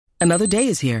Another day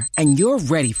is here, and you're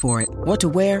ready for it. What to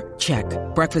wear? Check.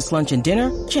 Breakfast, lunch, and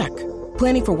dinner? Check.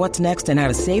 Planning for what's next and how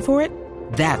to save for it?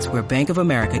 That's where Bank of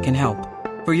America can help.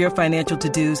 For your financial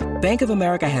to-dos, Bank of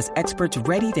America has experts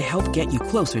ready to help get you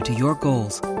closer to your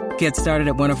goals. Get started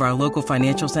at one of our local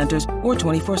financial centers or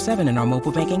 24/7 in our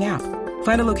mobile banking app.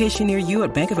 Find a location near you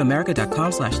at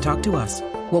bankofamerica.com/talktous.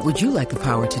 What would you like the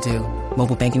power to do?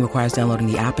 Mobile banking requires downloading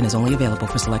the app and is only available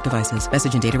for select devices.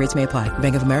 Message and data rates may apply.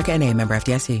 Bank of America N.A., member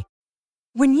FDIC.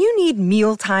 When you need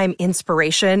mealtime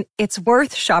inspiration, it's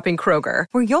worth shopping Kroger,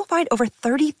 where you'll find over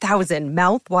 30,000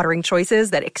 mouth-watering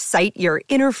choices that excite your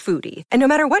inner foodie. And no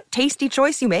matter what tasty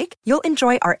choice you make, you'll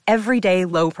enjoy our everyday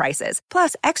low prices,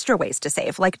 plus extra ways to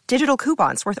save, like digital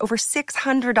coupons worth over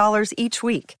 $600 each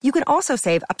week. You can also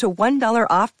save up to $1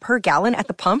 off per gallon at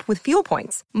the pump with fuel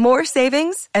points. More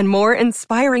savings and more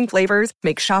inspiring flavors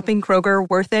make shopping Kroger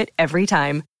worth it every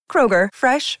time. Kroger,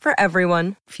 fresh for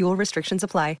everyone. Fuel restrictions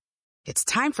apply. It's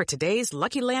time for today's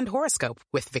Lucky Land horoscope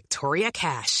with Victoria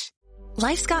Cash.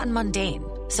 Life's gotten mundane,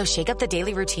 so shake up the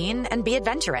daily routine and be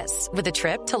adventurous with a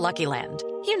trip to Lucky Land.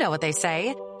 You know what they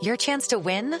say, your chance to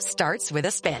win starts with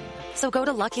a spin. So go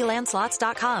to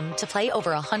LuckyLandSlots.com to play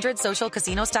over 100 social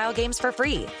casino-style games for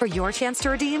free for your chance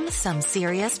to redeem some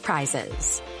serious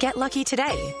prizes. Get lucky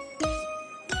today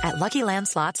at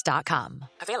LuckyLandSlots.com.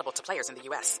 Available to players in the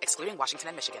U.S., excluding Washington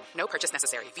and Michigan. No purchase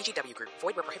necessary. VGW Group.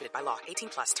 Void where prohibited by law. 18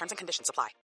 plus. Terms and conditions apply.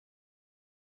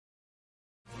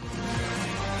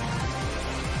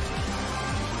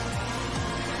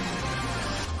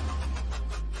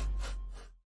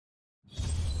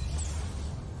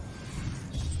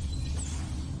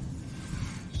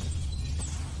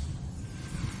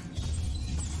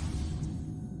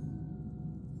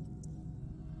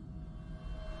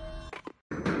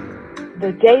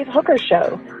 The Dave Hooker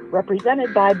Show,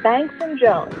 represented by Banks &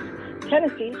 Jones,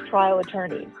 Tennessee's trial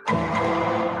attorneys.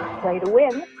 Play to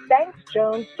win,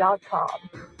 banksjones.com.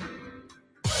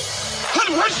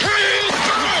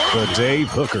 The Dave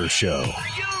Hooker Show.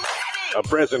 A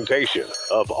presentation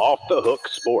of Off the Hook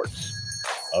Sports.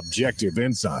 Objective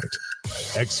insight,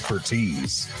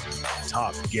 expertise,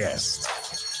 top guests.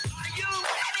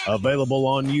 Available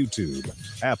on YouTube,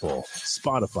 Apple,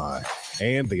 Spotify,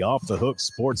 and the Off the Hook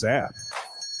Sports app.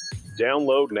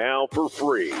 Download now for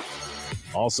free.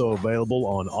 Also available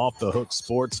on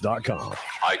offthehooksports.com.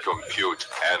 I compute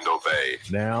and obey.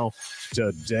 Now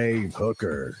to Dave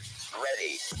Hooker.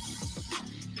 Ready.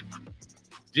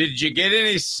 Did you get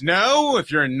any snow?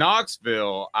 If you're in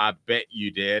Knoxville, I bet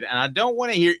you did. And I don't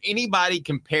want to hear anybody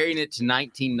comparing it to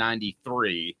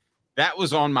 1993. That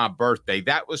was on my birthday.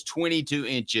 That was 22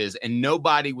 inches, and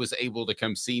nobody was able to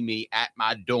come see me at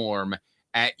my dorm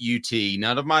at UT.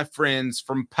 None of my friends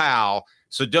from PAL.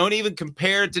 So don't even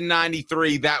compare it to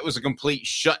 93. That was a complete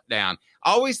shutdown.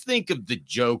 I always think of the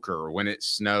Joker when it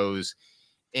snows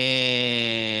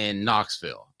in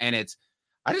Knoxville. And I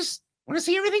just want to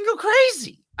see everything go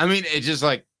crazy. I mean, it's just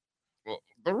like, well,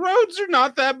 the roads are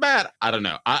not that bad. I don't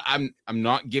know. I'm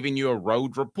not giving you a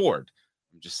road report.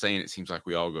 I'm just saying it seems like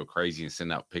we all go crazy and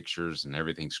send out pictures and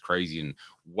everything's crazy and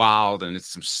wild and it's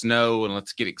some snow and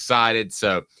let's get excited.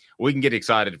 So we can get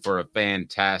excited for a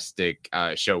fantastic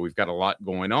show. We've got a lot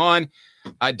going on.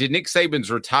 Did Nick Saban's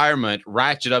retirement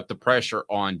ratchet up the pressure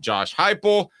on Josh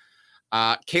Heupel?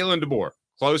 Kalen DeBoer,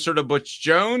 closer to Butch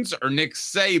Jones or Nick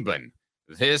Saban?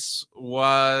 This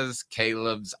was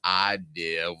Caleb's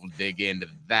idea. We'll dig into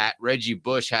that. Reggie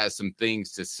Bush has some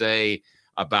things to say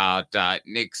about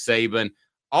Nick Saban.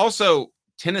 Also,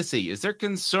 Tennessee, is there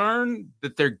concern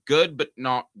that they're good but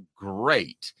not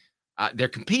great? They're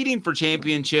competing for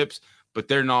championships, but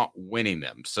they're not winning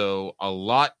them. So a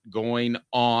lot going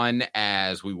on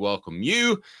as we welcome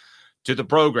you to the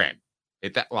program.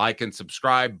 Hit that like and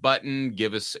subscribe button.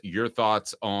 Give us your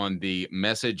thoughts on the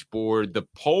message board. The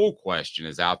poll question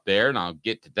is out there, and I'll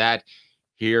get to that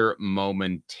here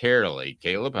momentarily.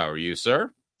 Caleb, how are you,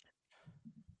 sir?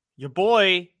 Your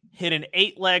boy hit an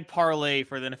 8-leg parlay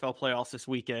for the NFL playoffs this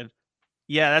weekend.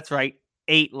 Yeah, that's right.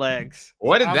 8 legs.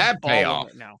 What did that pay off?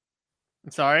 Right now.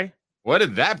 I'm sorry? What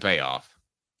did that pay off?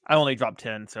 I only dropped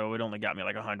 10, so it only got me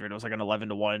like 100. It was like an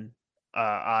 11-1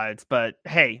 odds. But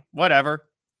hey, whatever.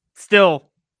 Still,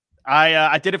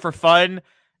 I did it for fun,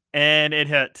 and it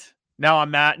hit. Now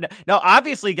I'm mad. Now,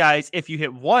 obviously, guys, if you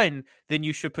hit one, then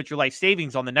you should put your life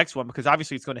savings on the next one because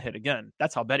obviously it's going to hit again.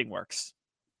 That's how betting works.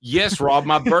 Yes, Rob,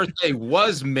 my birthday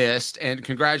was missed, and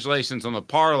congratulations on the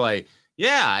parlay.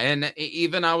 Yeah, and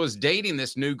even I was dating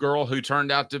this new girl who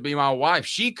turned out to be my wife.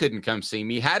 She couldn't come see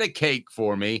me, had a cake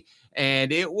for me,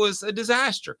 and it was a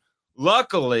disaster.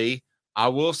 Luckily, I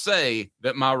will say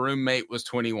that my roommate was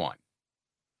 21.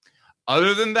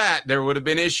 Other than that, there would have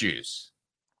been issues.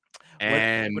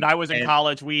 And when I was in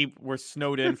college, we were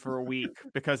snowed in for a week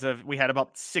because we had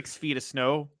about 6 feet of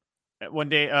snow one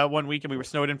week, and we were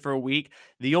snowed in for a week.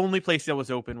 The only place that was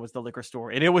open was the liquor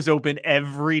store, and it was open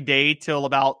every day till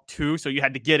about 2. So you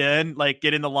had to get in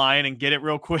the line and get it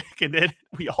real quick, and then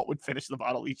we all would finish the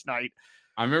bottle each night.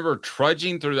 I remember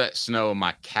trudging through that snow and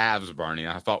my calves burning.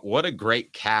 I thought, what a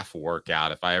great calf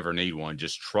workout if I ever need one,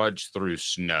 just trudge through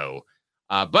snow.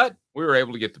 But we were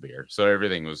able to get the beer, so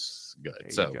everything was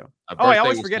good. So, I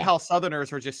always forget how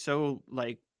Southerners are just so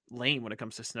lame when it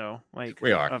comes to snow.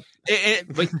 We are,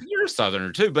 but you're a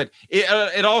Southerner too. But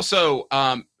it also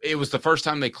it was the first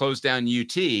time they closed down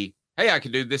UT. Hey, I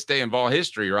could do this day in Vol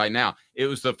history right now. It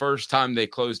was the first time they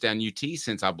closed down UT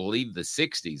since I believe the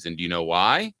 60s. And do you know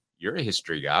why? You're a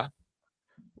history guy.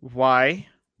 Why?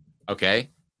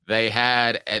 Okay.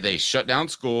 They shut down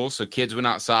schools, so kids went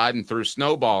outside and threw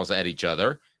snowballs at each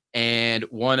other. And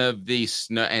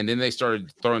and then they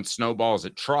started throwing snowballs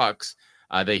at trucks.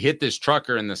 They hit this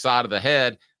trucker in the side of the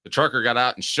head. The trucker got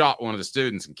out and shot one of the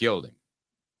students and killed him.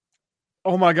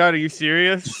 Oh my God, are you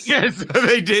serious? Yes,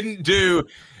 they didn't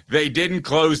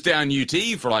close down UT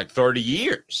for like 30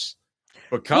 years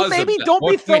because don't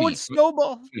be throwing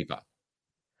snowballs.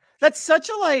 That's such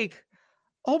a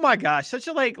oh my gosh, such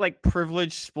a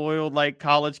privileged, spoiled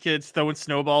college kids throwing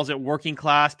snowballs at working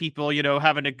class people,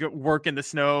 having to work in the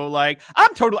snow. I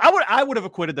would have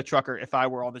acquitted the trucker if I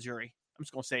were on the jury. I'm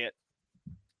just gonna say it.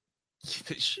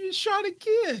 She shot a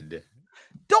kid.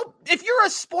 If you're a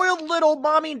spoiled little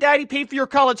mommy and daddy paid for your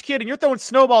college kid and you're throwing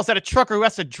snowballs at a trucker who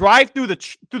has to drive through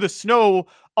the snow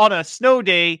on a snow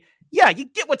day, yeah, you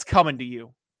get what's coming to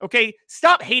you. Okay,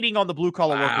 stop hating on the blue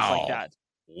collar workers like that.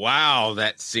 Wow,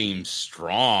 that seems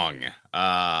strong.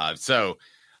 So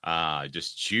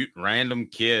just shoot random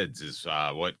kids is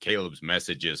what Caleb's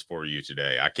message is for you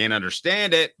today. I can't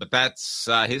understand it, but that's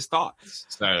his thoughts.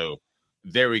 So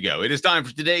there we go. It is time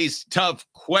for today's tough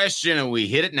question, and we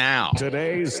hit it now.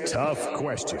 Today's tough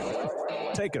question.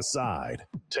 Take a side.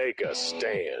 Take a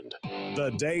stand.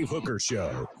 The Dave Hooker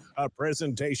Show, a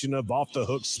presentation of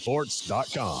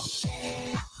offthehooksports.com.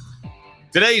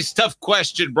 Today's tough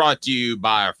question brought to you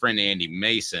by our friend Andy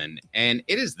Mason, and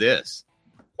it is this.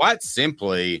 Quite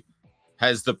simply,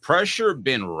 has the pressure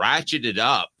been ratcheted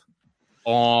up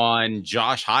on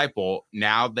Josh Heupel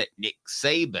now that Nick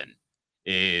Saban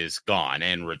is gone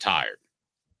and retired?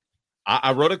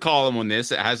 I wrote a column on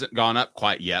this. It hasn't gone up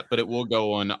quite yet, but it will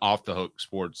go on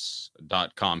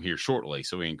offthehooksports.com here shortly,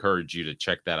 so we encourage you to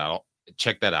check that out.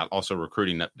 Also,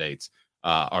 recruiting updates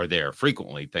are there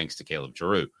frequently, thanks to Caleb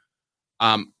Giroux.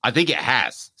 I think it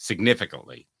has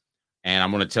significantly, and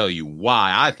I'm going to tell you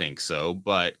why I think so.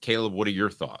 But Caleb, what are your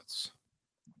thoughts?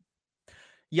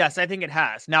 Yes, I think it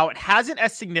has. Now, it hasn't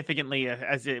as significantly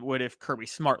as it would if Kirby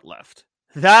Smart left.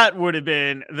 That would have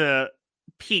been the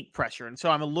peak pressure. And so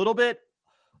I'm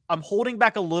holding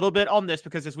back a little bit on this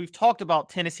because as we've talked about,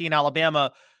 Tennessee and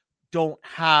Alabama don't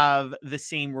always have the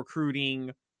same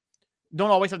recruiting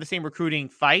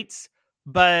fights,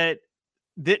 but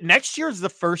next year is the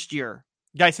first year.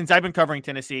 Guys, since I've been covering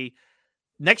Tennessee,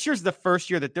 next year's the first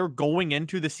year that they're going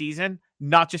into the season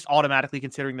not just automatically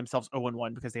considering themselves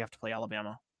 0-1 because they have to play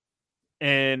Alabama.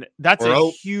 And that's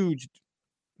huge.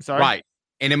 Sorry. Right.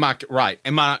 And in my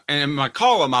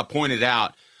column, I pointed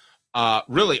out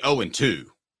really 0-2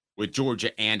 with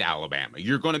Georgia and Alabama.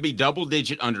 You're going to be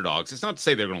double-digit underdogs. It's not to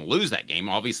say they're going to lose that game.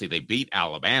 Obviously, they beat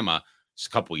Alabama just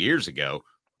a couple years ago,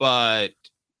 but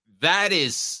that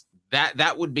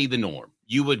would be the norm.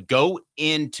 You would go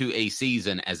into a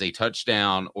season as a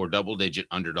touchdown or double-digit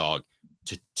underdog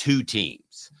to two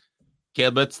teams. Okay,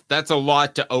 but that's a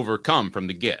lot to overcome from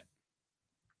the get.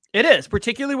 It is,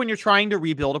 particularly when you're trying to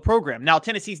rebuild a program. Now,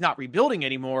 Tennessee's not rebuilding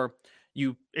anymore.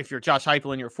 If you're Josh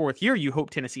Heupel in your fourth year, you hope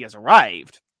Tennessee has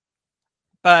arrived.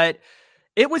 But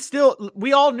it was still,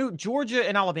 we all knew Georgia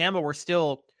and Alabama were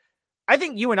still, I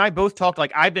think you and I both talked,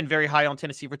 I've been very high on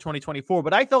Tennessee for 2024,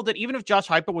 but I felt that even if Josh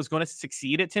Heupel was going to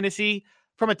succeed at Tennessee,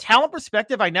 from a talent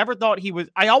perspective, I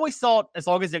always thought as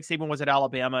long as Nick Saban was at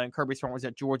Alabama and Kirby Smart was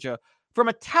at Georgia, from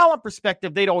a talent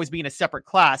perspective, they'd always be in a separate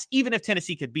class, even if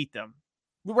Tennessee could beat them.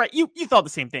 Right? You thought the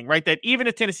same thing, right? That even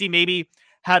if Tennessee maybe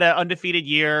had an undefeated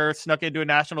year, snuck into a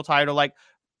national title,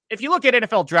 if you look at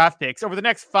NFL draft picks over the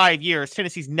next 5 years,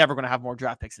 Tennessee's never going to have more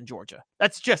draft picks than Georgia.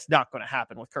 That's just not going to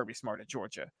happen with Kirby Smart at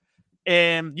Georgia.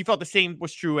 And you felt the same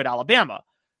was true at Alabama.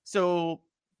 So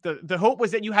the hope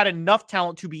was that you had enough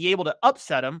talent to be able to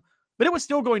upset them, but it was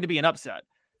still going to be an upset.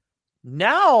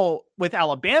 Now, with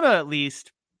Alabama at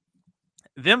least,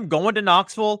 them going to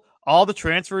Knoxville, all the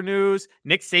transfer news,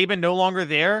 Nick Saban no longer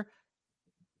there,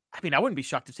 I mean, I wouldn't be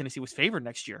shocked if Tennessee was favored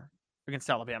next year against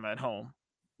Alabama at home,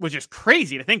 which is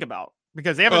crazy to think about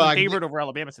because they haven't been favored over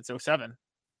Alabama since 2007.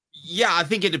 Yeah, I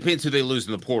think it depends who they lose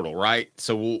in the portal, right?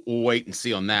 So we'll wait and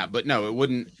see on that. But no, it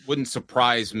wouldn't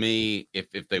surprise me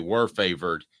if they were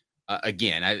favored.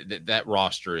 Again, that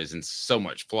roster is in so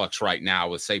much flux right now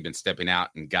with Saban stepping out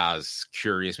and guys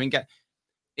curious. I mean,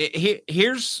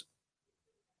 here's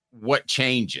what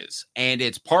changes, and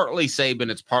it's partly Saban,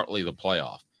 it's partly the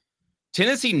playoff.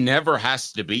 Tennessee never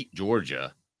has to beat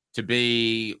Georgia to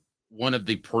be one of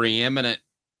the preeminent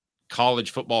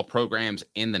college football programs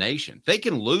in the nation. They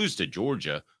can lose to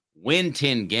Georgia, win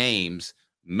 10 games,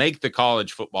 make the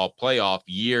college football playoff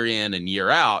year in and year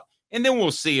out, and then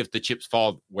we'll see if the chips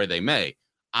fall where they may.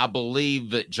 I believe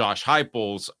that Josh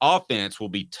Heupel's offense will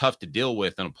be tough to deal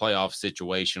with in a playoff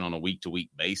situation on a week-to-week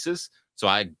basis. So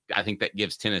I think that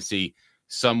gives Tennessee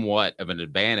somewhat of an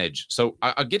advantage. So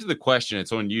I'll get to the question.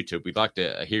 It's on YouTube. We'd like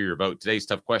to hear your vote. Today's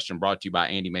tough question brought to you by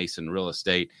Andy Mason Real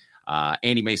Estate.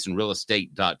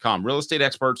 AndyMasonRealEstate.com. Real estate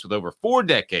experts with over 4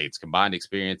 decades combined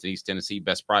experience in East Tennessee,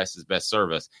 best prices, best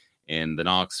service in the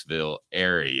Knoxville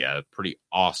area. Pretty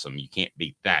awesome. You can't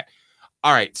beat that.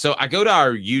 All right, so I go to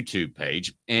our YouTube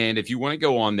page, and if you want to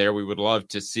go on there, we would love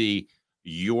to see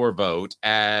your vote.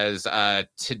 As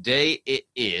today it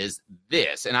is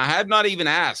this, and I have not even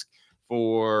asked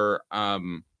for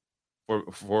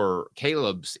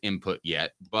Caleb's input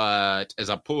yet, but as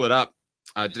I pull it up,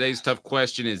 today's tough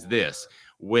question is this: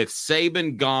 with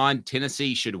Saban gone,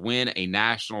 Tennessee should win a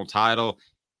national title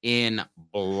in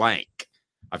blank.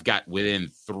 I've got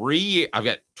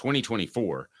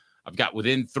 2024. I've got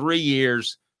within 3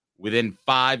 years, within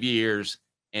 5 years,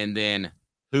 and then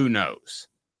who knows?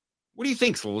 What do you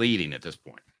think's leading at this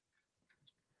point?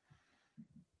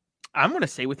 I'm going to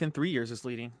say within 3 years is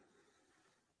leading.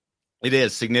 It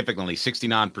is significantly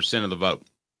 69% of the vote.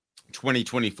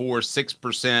 2024,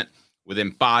 6%.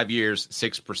 Within 5 years,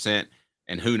 6%.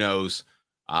 And who knows,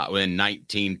 within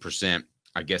 19%.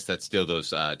 I guess that's still those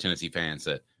Tennessee fans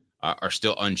that are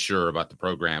still unsure about the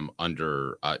program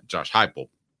under Josh Heupel.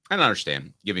 I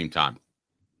understand. Give him time.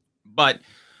 But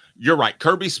you're right.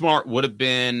 Kirby Smart would have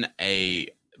been a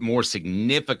more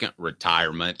significant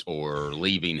retirement or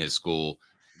leaving his school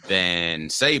than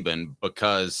Saban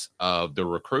because of the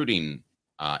recruiting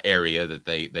area that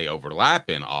they overlap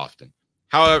in often.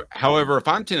 However, if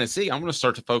I'm Tennessee, I'm going to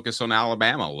start to focus on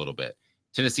Alabama a little bit.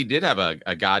 Tennessee did have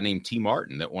a guy named T.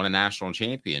 Martin that won a national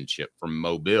championship from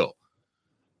Mobile.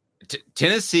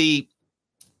 Tennessee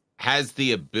has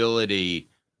the ability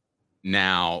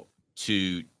now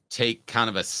to take kind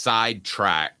of a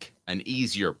sidetrack, an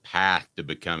easier path to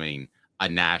becoming a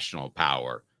national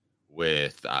power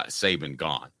with Saban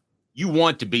gone. You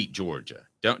want to beat Georgia.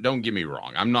 Don't get me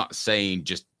wrong. I'm not saying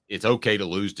just it's okay to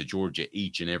lose to Georgia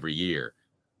each and every year,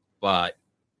 but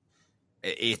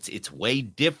it's way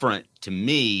different to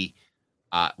me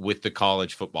with the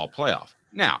college football playoff.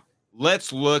 Now,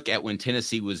 let's look at when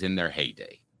Tennessee was in their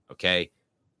heyday, okay?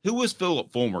 Who was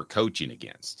Philip Fulmer coaching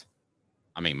against?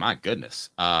 I mean, my goodness.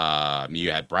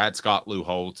 You had Brad Scott, Lou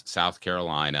Holtz, South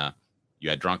Carolina. You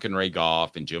had Drunken Ray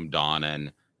Goff and Jim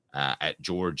Donnan at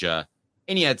Georgia.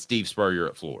 And you had Steve Spurrier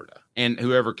at Florida. And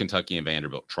whoever Kentucky and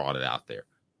Vanderbilt trotted out there.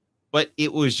 But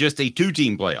it was just a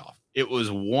 2-team playoff. It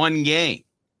was one game.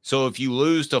 So if you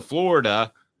lose to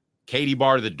Florida, Katie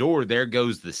bar the door, there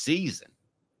goes the season.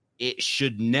 It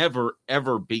should never,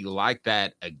 ever be like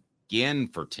that again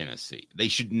for Tennessee. They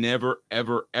should never,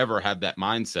 ever, ever have that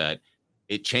mindset.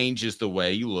 It changes the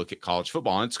way you look at college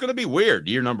football. And it's going to be weird,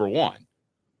 year number one.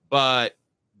 But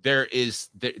there's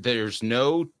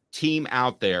no team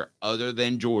out there other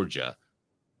than Georgia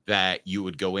that you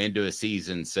would go into a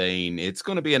season saying it's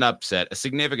going to be an upset, a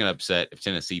significant upset if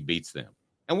Tennessee beats them.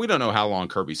 And we don't know how long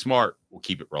Kirby Smart will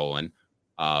keep it rolling.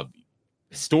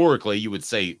 Historically, you would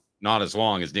say not as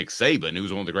long as Nick Saban,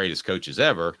 who's one of the greatest coaches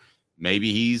ever.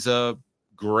 Maybe he's a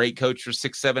great coach for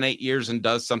 6, 7, 8 years and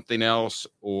does something else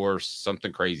or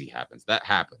something crazy happens. That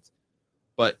happens.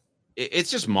 But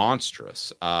it's just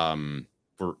monstrous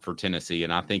for Tennessee.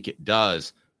 And I think it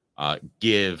does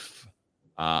give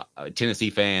Tennessee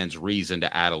fans reason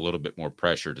to add a little bit more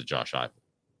pressure to Josh Heupel.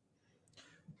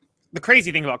 The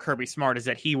crazy thing about Kirby Smart is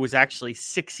that he was actually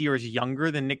 6 years younger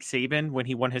than Nick Saban when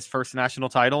he won his first national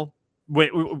title.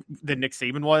 Than Nick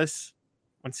Saban was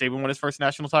when Saban won his first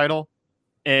national title.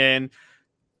 And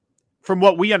from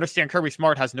what we understand, Kirby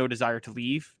Smart has no desire to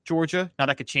leave Georgia. Now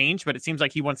that could change, but it seems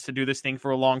like he wants to do this thing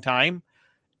for a long time.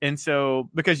 And so,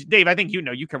 because Dave, I think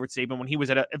you covered Saban when he was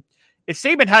if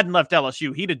Saban hadn't left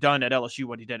LSU, he'd have done at LSU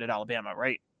what he did at Alabama,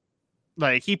 right?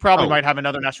 Like he probably might have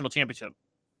another national championship.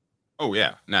 Oh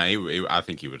yeah, no, I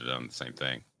think he would have done the same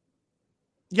thing.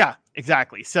 Yeah,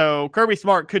 exactly. So Kirby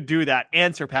Smart could do that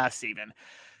and surpass Saban.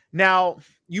 Now,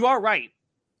 you are right.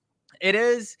 It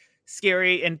is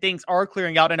scary and things are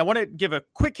clearing out. And I want to give a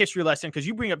quick history lesson because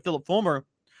you bring up Philip Fulmer.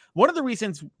 One of the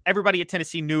reasons everybody at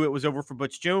Tennessee knew it was over for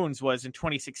Butch Jones was in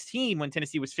 2016 when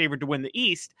Tennessee was favored to win the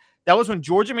East. That was when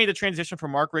Georgia made the transition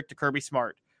from Mark Richt to Kirby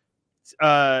Smart.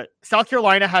 South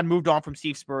Carolina had moved on from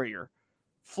Steve Spurrier.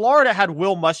 Florida had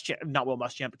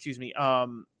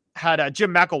had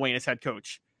Jim McElwain as head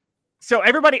coach. So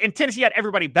everybody in Tennessee had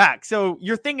everybody back. So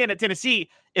you're thinking at Tennessee,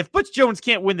 if Butch Jones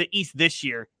can't win the East this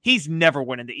year, he's never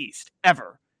winning the East,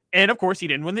 ever. And of course, he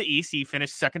didn't win the East. He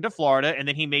finished second to Florida, and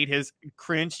then he made his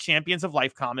cringe champions of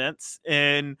life comments.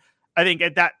 And I think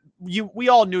at that, we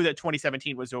all knew that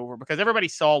 2017 was over because everybody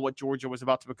saw what Georgia was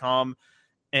about to become.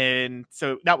 And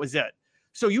so that was it.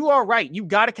 So you are right. You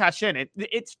got to cash in.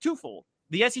 It's twofold.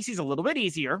 The SEC is a little bit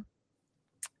easier,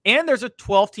 and there's a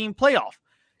 12-team playoff.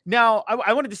 Now,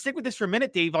 I wanted to stick with this for a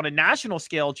minute, Dave. On a national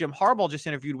scale, Jim Harbaugh just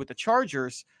interviewed with the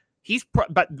Chargers.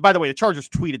 But by the way, the Chargers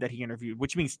tweeted that he interviewed,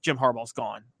 which means Jim Harbaugh's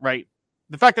gone, right?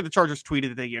 The fact that the Chargers tweeted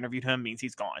that they interviewed him means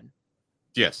he's gone.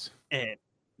 Yes. And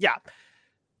yeah.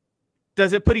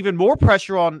 Does it put even more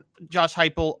pressure on Josh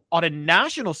Heupel on a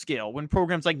national scale when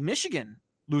programs like Michigan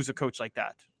lose a coach like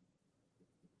that?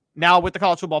 Now with the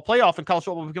college football playoff and college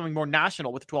football becoming more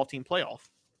national with the 12-team playoff.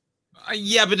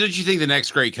 Yeah, but don't you think the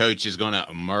next great coach is going to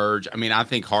emerge? I mean, I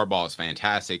think Harbaugh is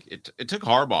fantastic. It took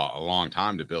Harbaugh a long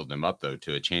time to build them up, though,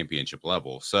 to a championship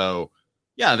level. So,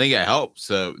 yeah, I think it helps.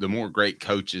 So the more great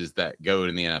coaches that go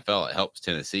in the NFL, it helps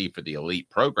Tennessee for the elite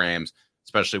programs,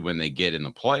 especially when they get in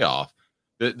the playoff.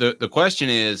 The question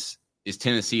is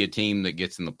Tennessee a team that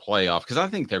gets in the playoff? Because I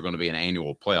think they're going to be an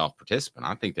annual playoff participant.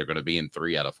 I think they're going to be in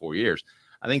 3 out of 4 years.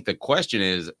 I think the question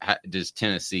is, does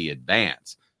Tennessee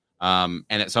advance? And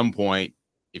at some point,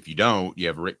 if you don't, you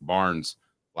have Rick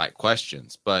Barnes-like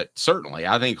questions. But certainly,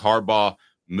 I think Harbaugh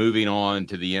moving on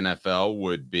to the NFL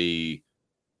would be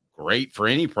great for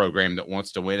any program that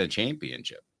wants to win a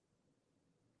championship.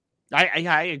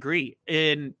 I agree.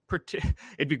 It'd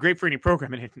be great for any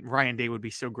program, and Ryan Day would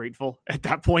be so grateful at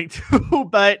that point too.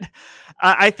 But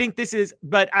I think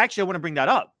but actually I want to bring that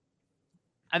up.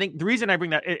 I think the reason I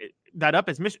bring that up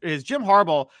is Jim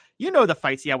Harbaugh. You know the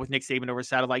fights he had with Nick Saban over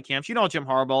satellite camps. You know Jim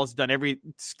Harbaugh has done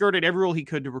skirted every rule he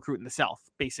could to recruit in the South,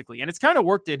 basically, and it's kind of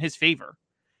worked in his favor.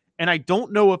 And I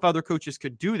don't know if other coaches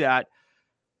could do that.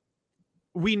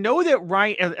 We know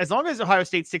that as long as Ohio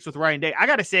State sticks with Ryan Day, I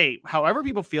got to say, however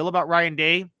people feel about Ryan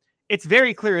Day, it's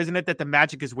very clear, isn't it, that the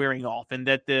magic is wearing off and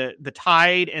that the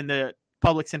tide and the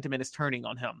public sentiment is turning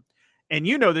on him. And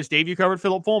you know this, Dave. You covered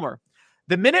Philip Fulmer.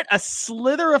 The minute a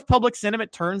slither of public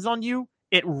sentiment turns on you,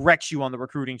 it wrecks you on the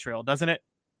recruiting trail, doesn't it?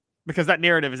 Because that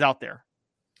narrative is out there.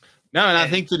 No, and I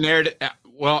think the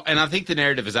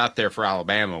narrative is out there for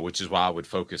Alabama, which is why I would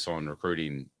focus on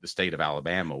recruiting the state of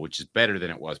Alabama, which is better than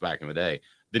it was back in the day.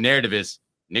 The narrative is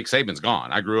Nick Saban's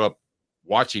gone. I grew up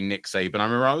watching Nick Saban. I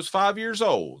remember I was 5 years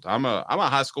old. I'm a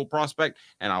high school prospect,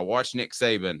 and I watched Nick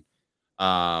Saban,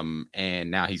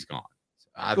 and now he's gone.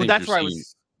 I think that's where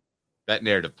that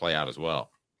narrative play out as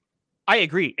well. I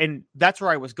agree, and that's where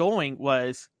I was going.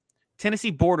 Was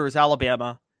Tennessee borders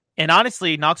Alabama. And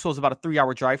honestly, Knoxville is about a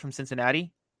 3-hour drive from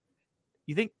Cincinnati.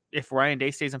 You think if Ryan Day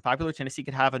stays unpopular, Tennessee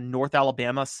could have a North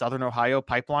Alabama, Southern Ohio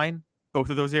pipeline, both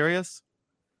of those areas?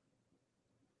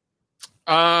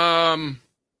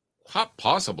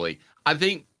 Possibly. I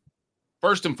think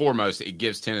first and foremost, it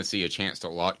gives Tennessee a chance to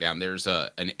lock down. There's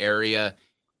an area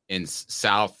in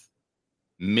South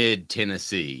mid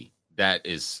Tennessee that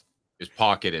is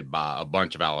pocketed by a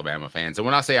bunch of Alabama fans. And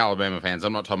when I say Alabama fans,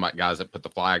 I'm not talking about guys that put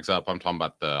the flags up. I'm talking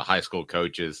about the high school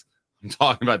coaches. I'm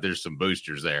talking about there's some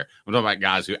boosters there. I'm talking about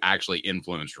guys who actually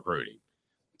influence recruiting.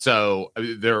 So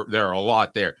there are a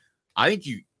lot there. I think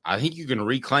you can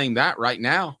reclaim that right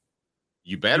now.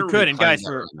 You better could. And guys,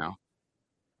 right now.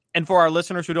 And for our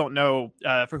listeners who don't know,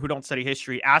 for who don't study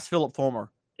history, ask Philip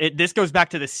Fulmer. This goes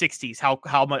back to the 60s,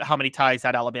 how many ties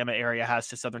that Alabama area has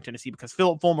to Southern Tennessee, because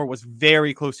Philip Fulmer was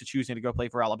very close to choosing to go play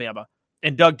for Alabama.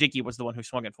 And Doug Dickey was the one who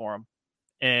swung it for him.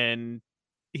 And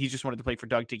he just wanted to play for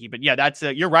Doug Dickey. But yeah, that's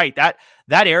you're right. That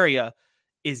area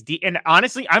is deep. And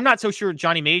honestly, I'm not so sure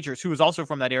Johnny Majors, who is also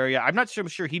from that area, I'm not so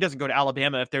sure he doesn't go to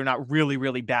Alabama if they're not really,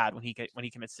 really bad when he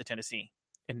commits to Tennessee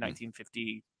in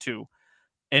 1952.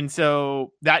 And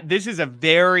so this is a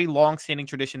very long-standing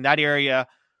tradition. That area,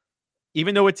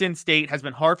 even though it's in state, has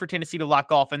been hard for Tennessee to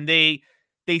lock off. And they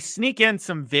sneak in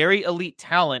some very elite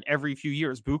talent every few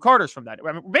years. Boo Carter's from that.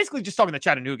 I mean, we're basically just talking the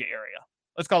Chattanooga area.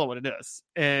 Let's call it what it is.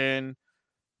 And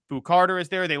Boo Carter is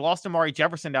there. They lost Amari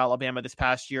Jefferson to Alabama this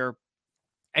past year.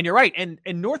 And you're right. And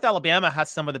North Alabama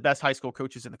has some of the best high school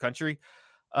coaches in the country.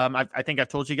 I think I've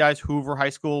told you guys Hoover High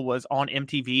School was on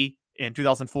MTV in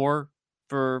 2004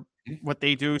 for what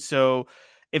they do. So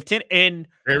if in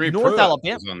Jeremy North Pruitt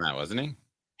Alabama was on that, wasn't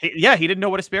he? he didn't know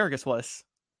what asparagus was.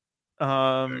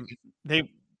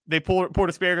 They poured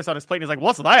asparagus on his plate and he's like,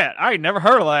 "What's that? I ain't never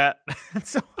heard of that."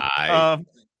 So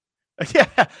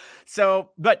yeah.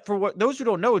 So, but for those who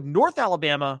don't know, North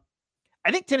Alabama,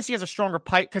 I think Tennessee has a stronger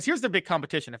pipe because here's the big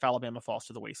competition if Alabama falls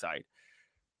to the wayside.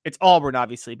 It's Auburn,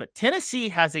 obviously, but Tennessee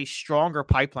has a stronger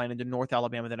pipeline into North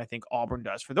Alabama than I think Auburn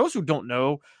does. For those who don't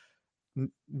know,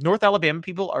 North Alabama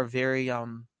people are very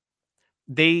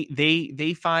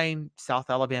they find South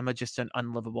Alabama just an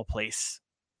unlivable place,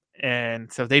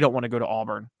 and so they don't want to go to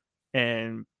Auburn.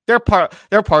 And they're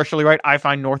partially right. I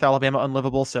find North Alabama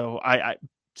unlivable,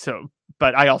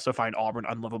 but I also find Auburn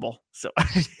unlivable. So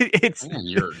it's Man,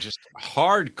 you're just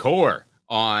hardcore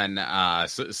on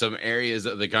some areas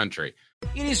of the country.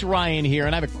 It is Ryan here,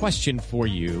 and I have a question for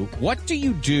you. What do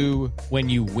you do when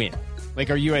you win? Like,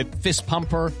 are you a fist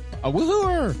pumper, a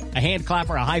woohooer, a hand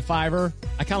clapper, a high fiver?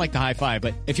 I kind of like the high five,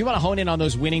 but if you want to hone in on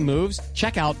those winning moves,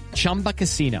 check out Chumba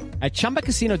Casino. At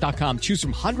ChumbaCasino.com, choose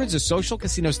from hundreds of social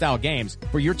casino-style games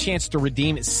for your chance to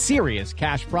redeem serious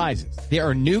cash prizes. There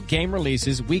are new game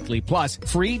releases weekly, plus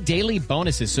free daily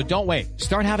bonuses. So don't wait.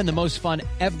 Start having the most fun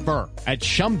ever at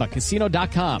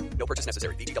ChumbaCasino.com. No purchase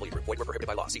necessary. VGW Group. Void where prohibited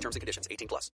by law. See terms and conditions.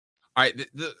 18+. All right.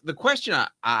 The question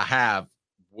I have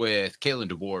with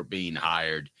Kalen DeBoer being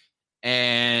hired,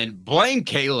 and blame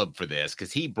Caleb for this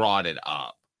because he brought it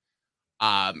up.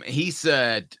 He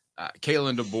said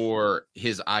Kalen DeBoer,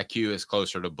 his IQ is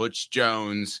closer to Butch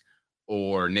Jones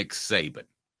or Nick Saban.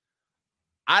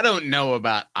 I don't know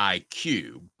about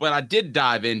IQ, but I did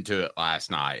dive into it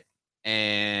last night,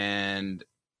 and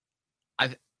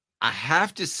I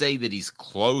have to say that he's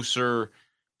closer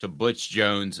to Butch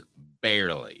Jones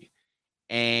barely.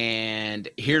 And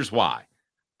here's why.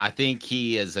 I think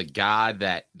he is a guy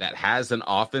that has an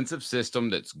offensive system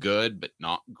that's good but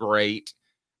not great.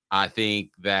 I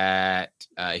think that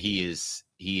he's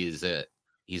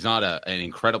not an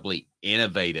incredibly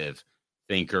innovative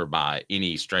thinker by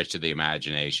any stretch of the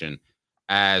imagination.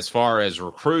 As far as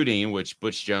recruiting, which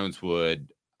Butch Jones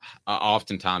would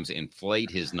oftentimes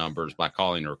inflate his numbers by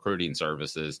calling recruiting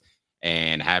services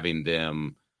and having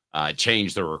them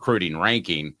change the recruiting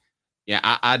ranking. Yeah,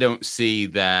 I don't see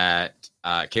that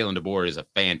Kalen DeBoer is a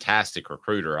fantastic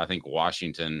recruiter. I think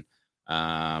Washington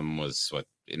was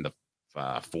in the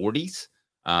 40s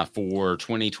for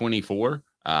 2024.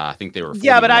 I think they were 41.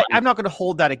 Yeah, but I'm not going to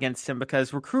hold that against him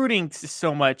because recruiting is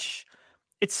so much.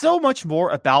 It's so much more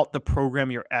about the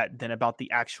program you're at than about the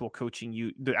actual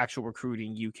coaching the actual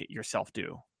recruiting you yourself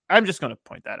do. I'm just going to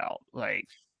point that out. Well,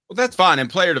 that's fine, and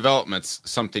player development's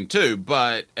something too.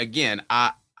 But again,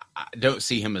 I don't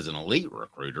see him as an elite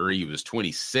recruiter. He was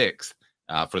 26th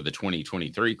for the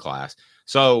 2023 class.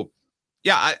 So,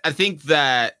 yeah, I think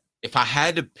that if I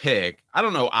had to pick, I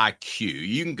don't know IQ.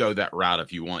 You can go that route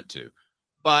if you want to.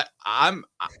 But I'm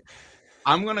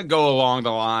going to go along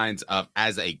the lines of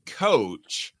as a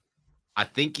coach, I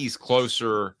think he's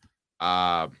closer.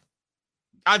 I've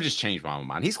just changed my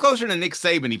mind. He's closer to Nick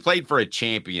Saban. He played for a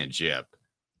championship.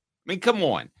 I mean, come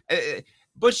on.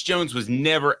 Butch Jones was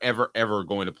never, ever, ever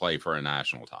going to play for a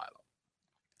national title.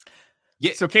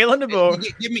 Yeah, so Kalen DeBoer,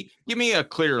 give me a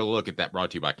clearer look at that.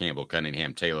 Brought to you by Campbell,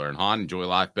 Cunningham, Taylor, and Hahn. Enjoy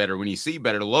life better when you see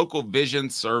better. Local vision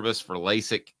service for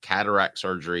LASIK, cataract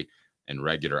surgery, and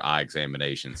regular eye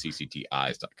examination.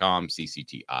 ccteyes.com,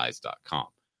 ccteyes.com.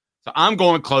 So I'm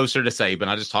going closer to Saban.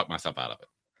 I just talked myself out of it.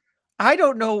 I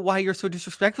don't know why you're so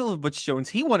disrespectful of Butch Jones.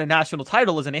 He won a national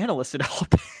title as an analyst at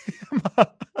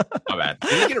Alabama. My bad.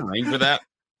 Did he get a ring for that?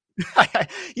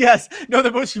 Yes. No,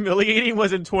 the most humiliating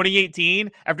was in 2018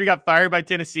 after he got fired by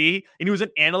Tennessee, and he was an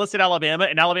analyst at Alabama,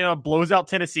 and Alabama blows out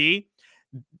Tennessee.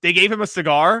 They gave him a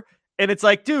cigar, and it's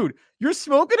like, dude, you're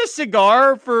smoking a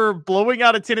cigar for blowing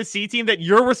out a Tennessee team that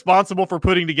you're responsible for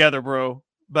putting together, bro.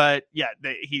 But yeah,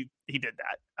 he did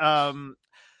that.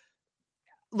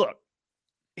 Look,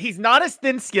 he's not as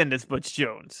thin-skinned as Butch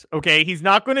Jones, okay? He's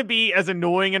not going to be as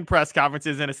annoying in press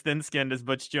conferences and as thin-skinned as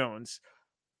Butch Jones.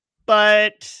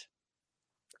 But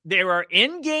there are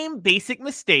in-game basic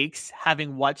mistakes,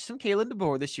 having watched some Kalen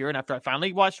DeBoer this year, and after I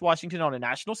finally watched Washington on a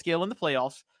national scale in the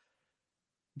playoffs,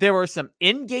 there were some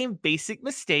in-game basic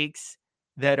mistakes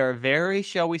that are very,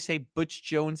 shall we say, Butch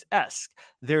Jones-esque.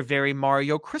 They're very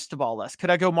Mario Cristobal-esque.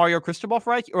 Could I go Mario Cristobal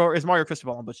for IQ? Or is Mario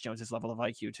Cristobal on Butch Jones' level of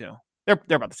IQ too? They're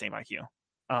about the same IQ.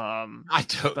 I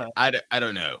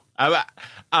don't know.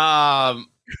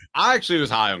 I actually was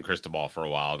high on Cristobal for a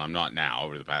while, and I'm not now.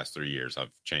 Over the past 3 years,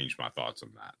 I've changed my thoughts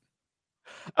on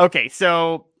that. Okay,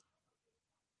 so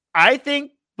I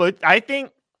think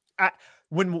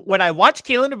when I watch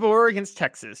Kalen DeBoer against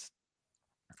Texas,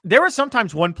 there was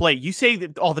sometimes one play. You say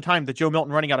that all the time, the Joe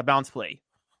Milton running out of bounds play.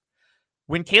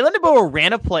 When Kalen DeBoer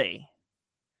ran a play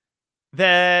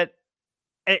that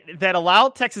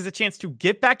allowed Texas a chance to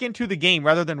get back into the game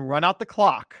rather than run out the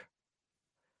clock,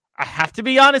 I have to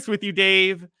be honest with you,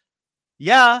 Dave.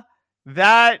 Yeah,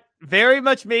 that very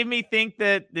much made me think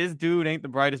that this dude ain't the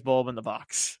brightest bulb in the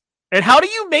box. And how do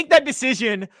you make that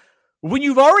decision when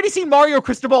you've already seen Mario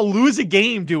Cristobal lose a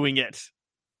game doing it?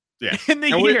 Yeah, in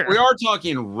the and year. We are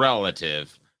talking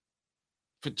relative.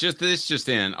 But just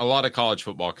in, a lot of college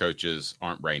football coaches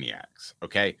aren't brainiacs,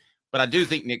 okay? But I do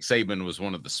think Nick Saban was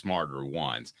one of the smarter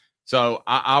ones. So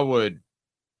I would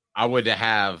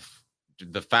have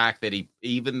the fact that he,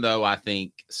 even though I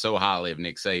think so highly of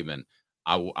Nick Saban,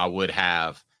 I would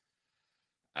have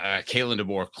Kalen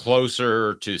DeBoer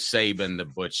closer to Saban than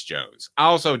Butch Jones. I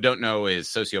also don't know his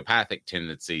sociopathic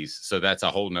tendencies, so that's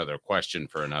a whole nother question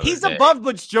for another He's day. above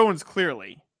Butch Jones,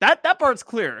 clearly. That part's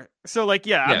clear. So, like,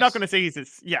 yeah, Yes. I'm not going to say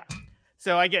yeah.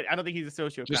 So I don't think he's a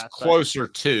sociopath. Just closer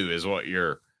to is what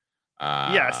you're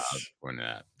yes. pointing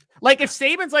at. Like, if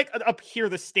Saban's, like, up here,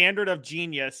 the standard of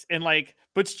genius, and, like,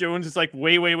 Butch Jones is, like,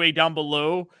 way, way, way down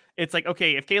below, it's like,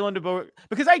 okay, if Kalen DeBoer...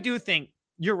 Because I do think,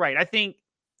 you're right, I think,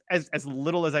 as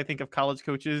little as I think of college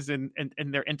coaches and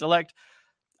their intellect,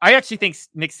 I actually think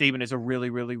Nick Saban is a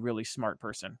really, really, really smart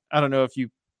person. I don't know if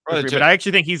you agree, but I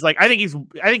actually think he's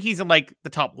in, like, the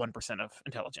top 1% of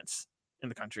intelligence in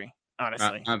the country,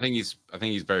 honestly. I think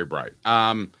he's very bright.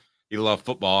 He loved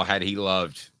football. Had he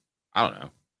loved, I don't know,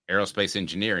 aerospace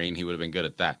engineering, he would have been good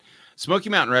at that. Smoky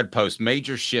Mountain Red Post,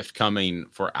 major shift coming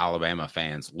for Alabama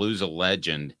fans. Lose a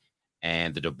legend,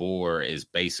 and the DeBoer is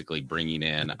basically bringing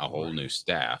in a whole new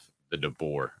staff. The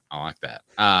DeBoer, I like that.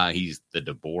 He's the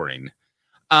DeBoering.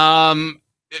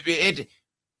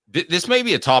 This may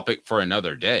be a topic for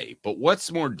another day, but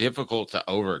what's more difficult to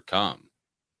overcome?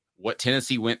 What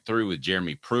Tennessee went through with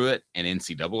Jeremy Pruitt and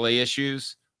NCAA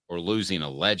issues, or losing a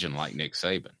legend like Nick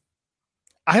Saban?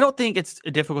 I don't think it's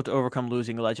difficult to overcome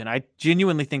losing a legend. I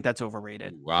genuinely think that's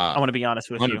overrated. Wow. I want to be honest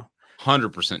with you.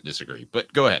 100% disagree,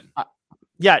 but go ahead.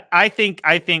 Yeah, I think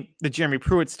the Jeremy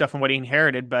Pruitt stuff and what he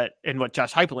inherited, and what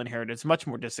Josh Heupel inherited is much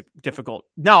more difficult.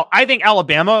 Now, I think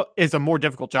Alabama is a more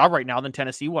difficult job right now than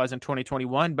Tennessee was in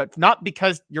 2021, but not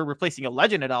because you're replacing a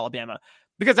legend at Alabama,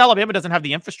 because Alabama doesn't have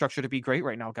the infrastructure to be great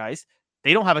right now, guys.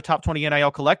 They don't have a top 20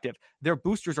 NIL collective. Their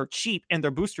boosters are cheap, and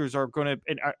their boosters are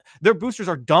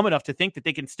dumb enough to think that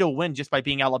they can still win just by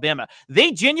being Alabama.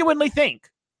 They genuinely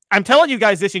think, I'm telling you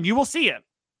guys this, and you will see it.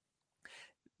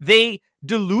 They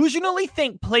delusionally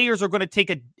think players are going to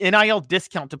take a NIL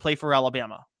discount to play for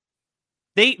Alabama.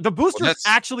 The boosters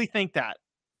actually think that.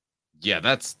 Yeah,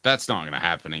 that's not going to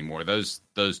happen anymore. Those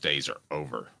days are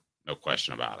over. No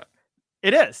question about it.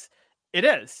 It is.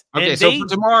 Okay, so for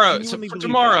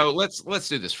tomorrow, let's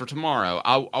do this. For tomorrow,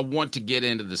 I want to get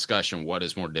into discussion what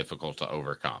is more difficult to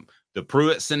overcome: the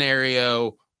Pruitt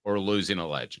scenario or losing a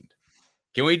legend.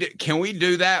 Can we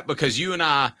do that? Because you and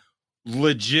I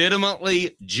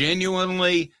legitimately,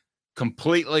 genuinely,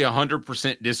 completely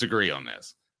 100% disagree on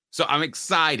this. So I'm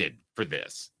excited for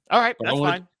this. All right, that's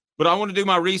fine. But I want to do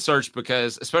my research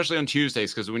because, especially on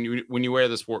Tuesdays, because when you wear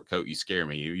the sport coat, you scare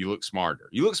me. You look smarter.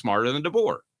 You look smarter than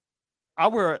DeBoer. I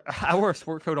wear a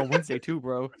sport coat on Wednesday too,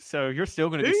 bro. So you're still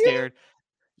going to be scared.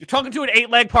 You're talking to an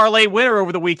 8-leg parlay winner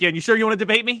over the weekend. You sure you want to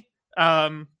debate me?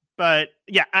 But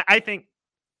yeah, I think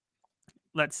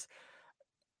let's.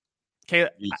 Okay.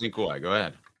 You think why? Go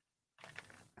ahead.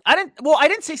 I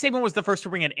didn't say Saban was the first to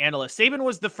bring in analysts. Saban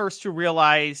was the first to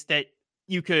realize that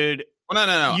you could. Well,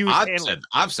 no.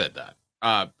 I've said that.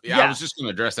 I was just going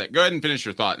to address that. Go ahead and finish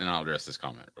your thought, and then I'll address this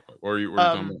comment real quick. Or were you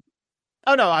talking about?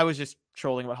 Oh no, I was just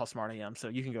trolling about how smart I am. So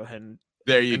you can go ahead and.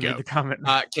 There you go. The comment.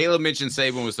 Caleb mentioned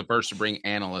Saban was the first to bring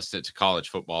analysts into college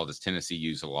football. Does Tennessee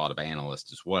use a lot of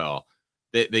analysts as well?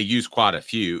 They use quite a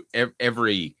few.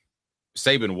 Every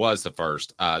Saban was the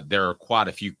first. There are quite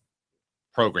a few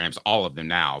programs, all of them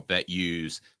now, that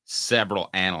use several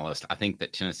analysts. I think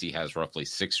that Tennessee has roughly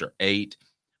 6 or 8.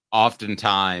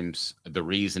 Oftentimes, the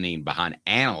reasoning behind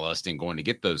analysts and going to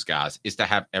get those guys is to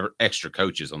have extra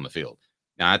coaches on the field.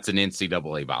 Now, that's an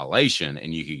NCAA violation,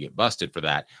 and you could get busted for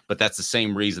that. But that's the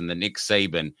same reason that Nick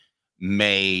Saban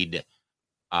made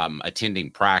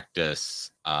attending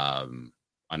practice a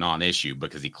non-issue,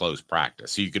 because he closed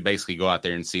practice. So you could basically go out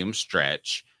there and see him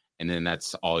stretch, and then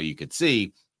that's all you could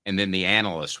see. And then the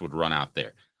analyst would run out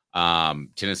there.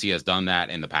 Tennessee has done that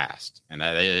in the past, and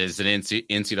that is an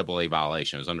NCAA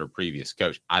violation. It was under a previous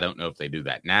coach. I don't know if they do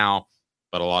that now,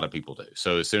 but a lot of people do.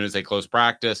 So as soon as they close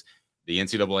practice, the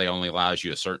NCAA only allows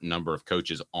you a certain number of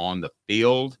coaches on the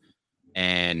field,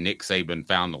 and Nick Saban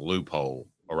found the loophole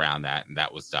around that, and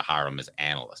that was to hire them as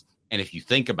analysts. And if you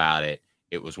think about it,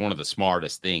 it was one of the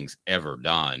smartest things ever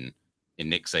done in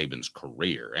Nick Saban's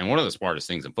career, and one of the smartest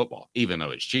things in football, even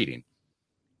though it's cheating,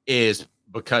 is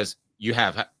because you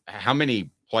have how many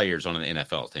players on an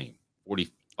NFL team?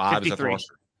 45? 53. Is that the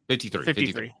roster?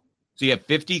 53. So you have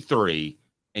 53,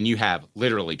 and you have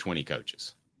literally 20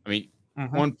 coaches. I mean,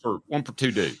 one for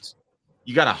 2 dudes.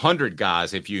 You got 100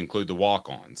 guys if you include the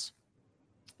walk-ons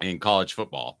in college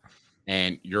football,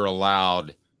 and you're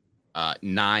allowed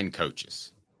 9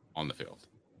 coaches on the field.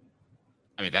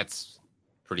 I mean, that's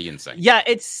pretty insane. Yeah,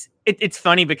 it's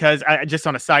funny because I just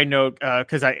on a side note,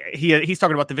 because he's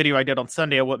talking about the video I did on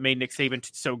Sunday of what made Nick Saban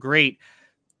so great.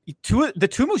 The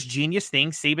two most genius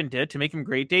things Saban did to make him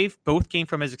great, Dave, both came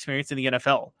from his experience in the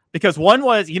NFL. Because one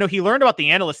was, he learned about the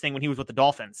analyst thing when he was with the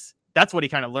Dolphins. That's what he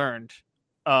kind of learned.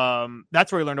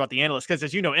 That's where he learned about the analysts. Because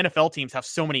as you know, NFL teams have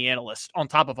so many analysts on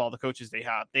top of all the coaches they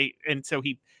have. And so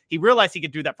he realized he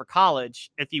could do that for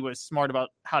college if he was smart about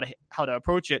how to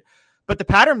approach it. But the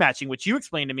pattern matching, which you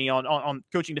explained to me on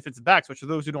coaching defensive backs, which for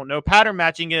those who don't know, pattern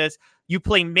matching is you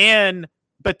play man,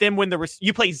 but then when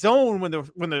you play zone when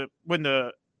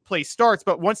the play starts,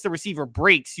 but once the receiver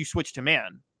breaks, you switch to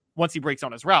man once he breaks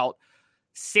on his route.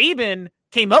 Saban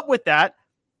came up with that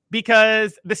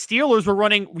because the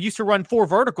Steelers used to run 4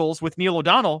 verticals with Neil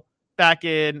O'Donnell back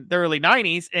in the early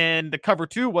 90s, and the cover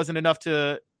 2 wasn't enough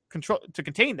to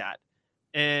contain that.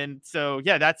 And so,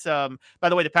 yeah, that's, by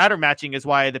the way, the pattern matching is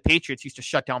why the Patriots used to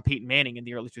shut down Peyton Manning in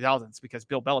the early 2000s, because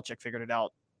Bill Belichick figured it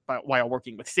out while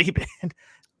working with Saban.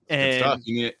 And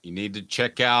you need to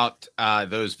check out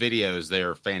those videos.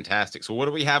 They're fantastic. So what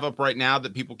do we have up right now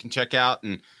that people can check out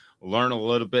and learn a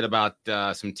little bit about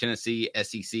some Tennessee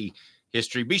SEC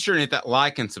history? Be sure to hit that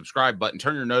like and subscribe button.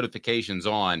 Turn your notifications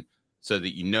on so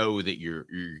that you know that you're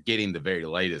getting the very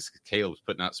latest. Caleb's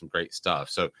putting out some great stuff.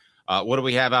 So what do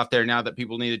we have out there now that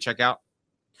people need to check out?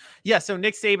 Yeah, so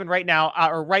Nick Saban right now,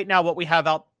 what we have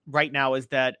out right now is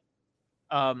that,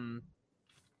 I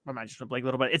might just blank a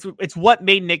little bit. It's what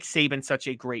made Nick Saban such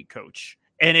a great coach.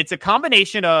 And it's a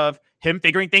combination of him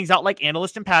figuring things out like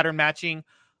analyst and pattern matching,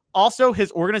 also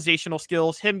his organizational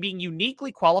skills, him being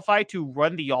uniquely qualified to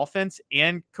run the offense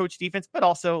and coach defense, but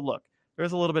also, look,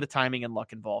 there's a little bit of timing and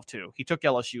luck involved too. He took the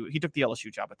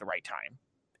LSU job at the right time.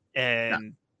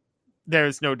 And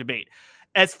there's no debate.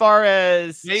 As far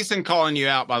as Jason calling you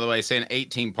out, by the way, saying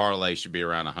 18 parlay should be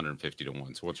around 150 to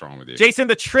 1. So what's wrong with you, Jason?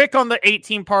 The trick on the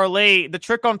 18 parlay, the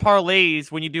trick on parlays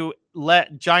when you do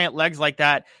giant legs like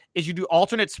that is you do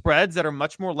alternate spreads that are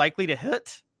much more likely to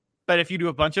hit. But if you do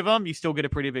a bunch of them, you still get a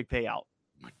pretty big payout.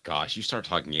 Oh my gosh, you start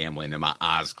talking gambling and my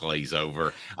eyes glaze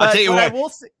over. I'll tell you what. I will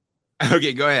say,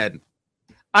 okay, go ahead.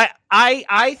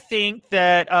 I think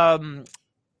that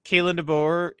Kalen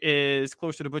DeBoer is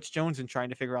closer to Butch Jones in trying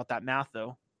to figure out that math,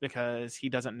 though, because he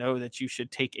doesn't know that you should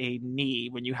take a knee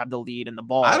when you have the lead in the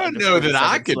ball. I don't know that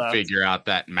I could figure out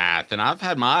that math, and I've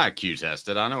had my IQ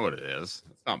tested. I know what it is.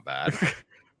 It's not bad.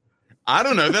 I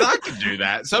don't know that I could do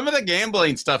that. Some of the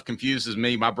gambling stuff confuses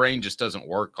me. My brain just doesn't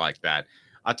work like that.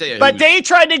 I'll tell you. But they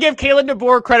tried to give Kalen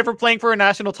DeBoer credit for playing for a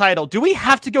national title. Do we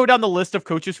have to go down the list of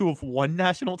coaches who have won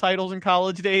national titles in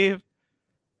college, Dave?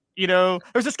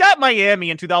 There's this guy at Miami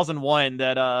in 2001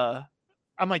 that I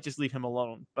might just leave him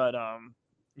alone. But,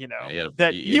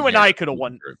 you and I could have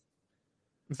won.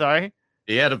 I'm sorry?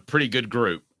 He had a pretty good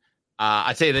group.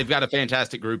 I'd say they've got a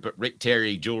fantastic group at Rick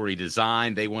Terry Jewelry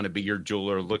Design. They want to be your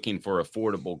jeweler looking for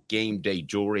affordable game day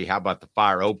jewelry. How about the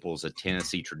Fire Opals, a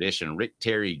Tennessee tradition?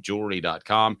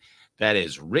 RickTerryJewelry.com. That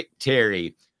is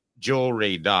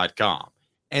RickTerryJewelry.com.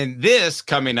 And this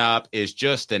coming up is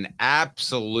just an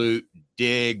absolute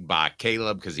dig by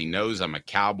Caleb because he knows I'm a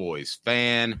Cowboys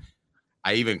fan.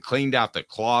 I even cleaned out the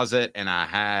closet, and I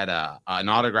had an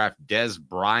autographed Des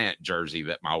Bryant jersey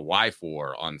that my wife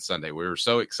wore on Sunday. We were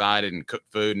so excited and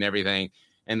cooked food and everything,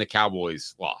 and the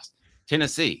Cowboys lost.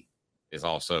 Tennessee is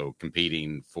also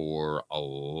competing for a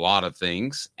lot of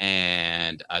things,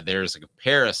 and there's a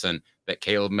comparison that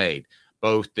Caleb made,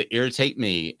 both to irritate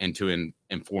me and to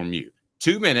inform you.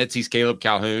 2 minutes, he's Caleb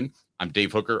Calhoun. I'm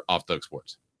Dave Hooker, Off the Hook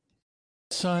Sports.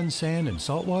 Sun, sand, and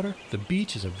salt water, the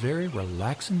beach is a very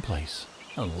relaxing place.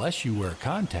 Unless you wear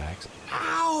contacts.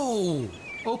 Ow!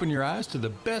 Open your eyes to the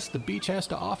best the beach has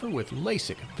to offer with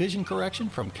LASIK vision correction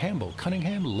from Campbell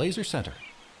Cunningham Laser Center.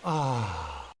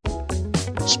 Ah.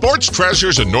 Sports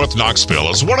Treasures in North Knoxville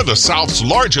is one of the South's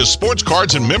largest sports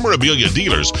cards and memorabilia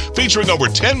dealers, featuring over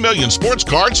 10 million sports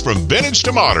cards from vintage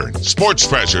to modern. Sports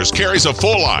Treasures carries a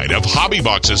full line of hobby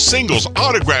boxes, singles,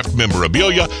 autographed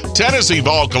memorabilia, Tennessee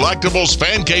Vol collectibles,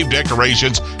 fan cave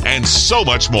decorations, and so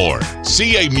much more.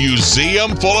 See a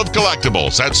museum full of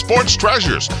collectibles at Sports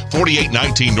Treasures,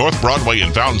 4819 North Broadway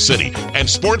in Fountain City, and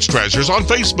Sports Treasures on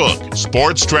Facebook.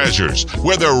 Sports Treasures,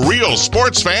 where the real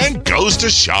sports fan goes to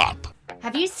shop.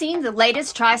 Have you seen the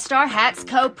latest TriStar Hats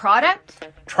Co. product?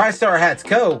 TriStar Hats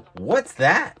Co.? What's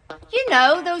that? You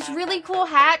know, those really cool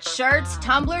hats, shirts,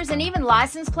 tumblers, and even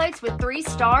license plates with 3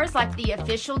 stars like the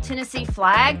official Tennessee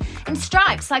flag and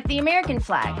stripes like the American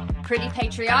flag. Pretty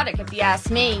patriotic if you ask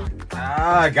me.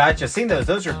 Ah, gotcha. Seen those.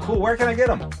 Those are cool. Where can I get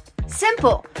them?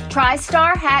 Simple.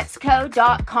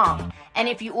 TriStarHatsCo.com. And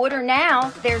if you order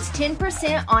now, there's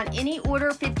 10% on any order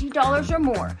 $50 or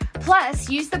more. Plus,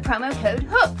 use the promo code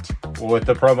HOOKED. With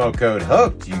the promo code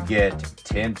HOOKED, you get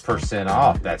 10%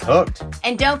 off. That's hooked.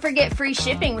 And don't forget free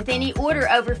shipping with any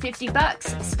order over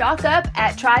 $50. Stock up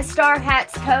at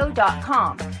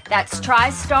TriStarHatsCo.com. That's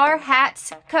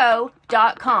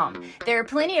TriStarHatsCo.com. There are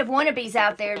plenty of wannabes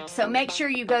out there, so make sure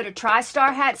you go to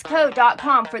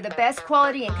TriStarHatsCo.com for the best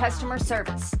quality and customer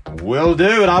service. Will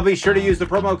do, and I'll be sure to use the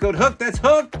promo code HOOKED. That's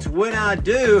hooked when I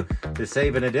do, to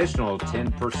save an additional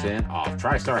 10% off.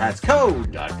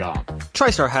 TriStarHatsCo.com.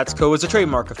 TriStar Hats Co. is a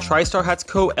trademark of TriStar Hats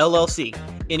Co. LLC.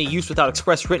 Any use without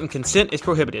express written consent is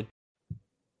prohibited.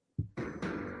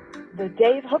 The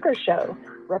Dave Hooker Show,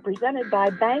 represented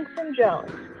by Banks and Jones,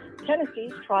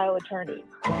 Tennessee's trial attorneys.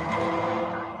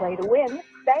 Play to win,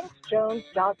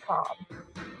 BanksJones.com.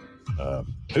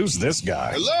 Who's this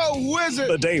guy? Hello, wizard.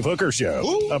 The Dave Hooker Show.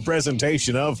 Who? A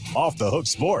presentation of Off the Hook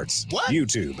Sports. What?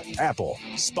 YouTube, Apple,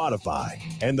 Spotify,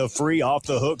 and the free Off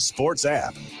the Hook Sports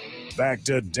app. Back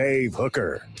to Dave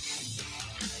Hooker.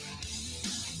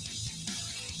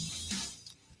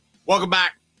 Welcome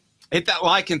back. Hit that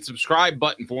like and subscribe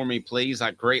button for me, please.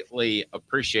 I greatly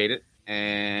appreciate it.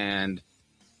 And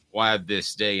we'll have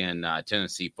this day in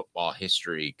Tennessee football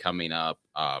history coming up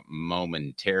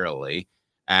momentarily.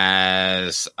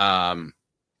 So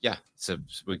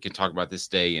we can talk about this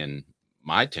day in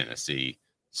my Tennessee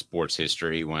sports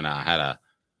history when I had a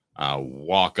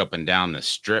walk up and down the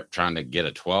strip trying to get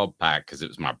a 12-pack because it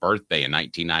was my birthday in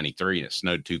 1993 and it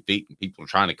snowed 2 feet, and people are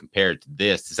trying to compare it to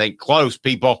this. This ain't close,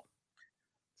 people.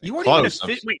 You weren't even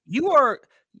wait,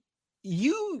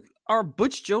 you are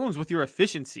Butch Jones with your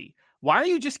efficiency. Why are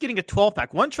you just getting a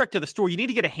 12-pack? One trek to the store, you need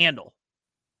to get a handle.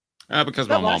 Because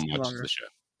my mom watches the show.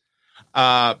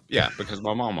 Because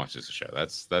my mom watches the show.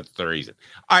 That's the reason.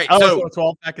 All right. So a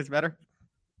 12-pack is better?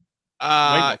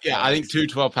 I think 2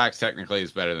 12-packs technically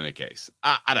is better than a case.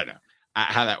 I don't know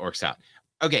how that works out.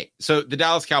 Okay. So the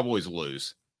Dallas Cowboys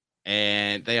lose,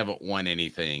 and they haven't won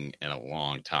anything in a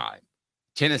long time.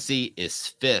 Tennessee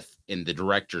is 5th in the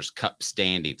Directors' Cup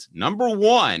standings, number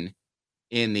 1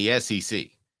 in the SEC,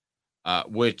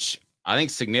 which I think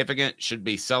significant, should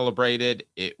be celebrated.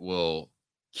 It will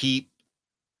keep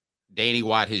Danny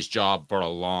White his job for a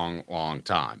long, long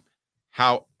time.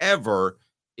 However,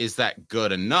 is that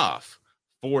good enough?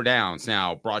 4 downs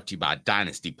now, brought to you by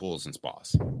Dynasty Pools and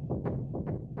Spas.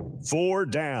 4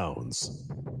 downs.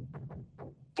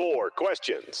 4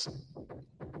 questions.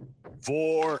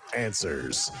 4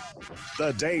 answers.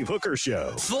 The Dave Hooker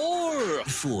Show. 4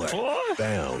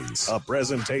 downs. A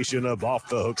presentation of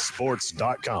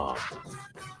OffTheHookSports.com.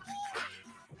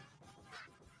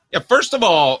 Yeah, first of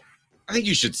all, I think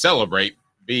you should celebrate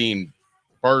being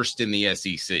first in the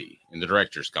SEC in the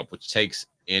Directors' Cup, which takes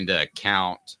into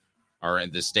account, or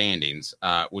in the standings,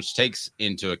 which takes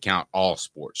into account all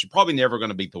sports. You're probably never going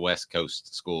to beat the West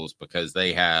Coast schools because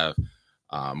they have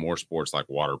more sports like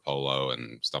water polo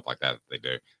and stuff like that they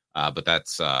do. But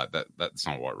that's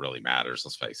not what really matters.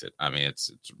 Let's face it. I mean,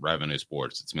 it's revenue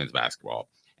sports. It's men's basketball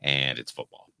and it's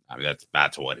football. I mean,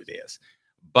 that's what it is.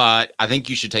 But I think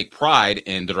you should take pride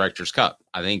in the Directors' Cup.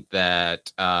 I think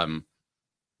that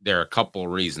there are a couple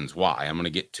of reasons why. I'm going to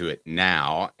get to it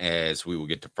now as we will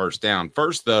get to first down.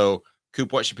 First, though,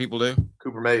 Coop, what should people do?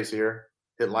 Cooper Mays here.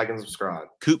 Hit like and subscribe.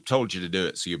 Coop told you to do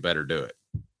it, so you better do it.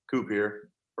 Coop here.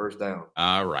 First down.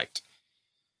 All right.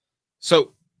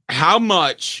 So how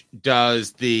much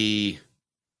does the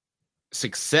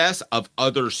success of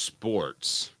other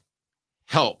sports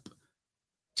help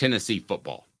Tennessee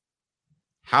football?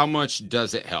 How much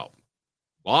does it help?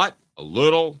 A lot? A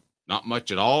little? Not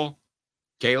much at all?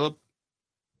 Caleb?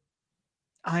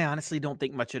 I honestly don't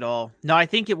think much at all. No, I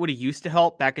think it would have used to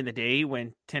help back in the day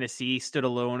when Tennessee stood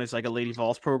alone as like a Lady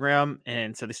Vols program,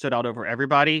 and so they stood out over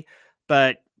everybody.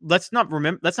 But let's not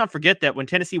forget that when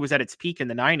Tennessee was at its peak in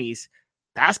the 90s,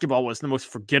 basketball was the most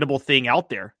forgettable thing out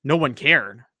there. No one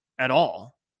cared at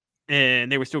all.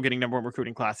 And they were still getting number one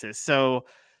recruiting classes. So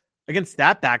against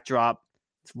that backdrop,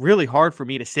 it's really hard for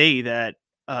me to say that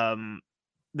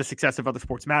the success of other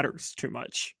sports matters too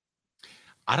much.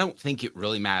 I don't think it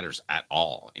really matters at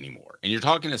all anymore. And you're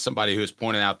talking to somebody who has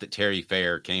pointed out that Terry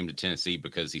Fair came to Tennessee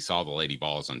because he saw the Lady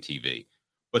Vols on TV.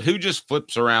 But who just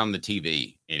flips around the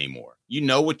TV anymore? You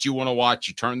know what you want to watch.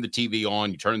 You turn the TV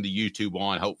on. You turn the YouTube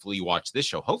on. Hopefully you watch this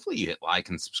show. Hopefully you hit like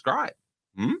and subscribe.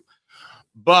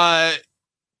 But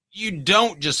you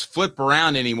don't just flip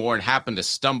around anymore and happen to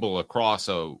stumble across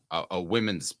a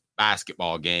women's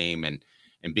basketball game and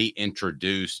be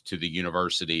introduced to the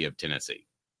University of Tennessee.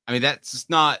 I mean, it's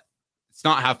not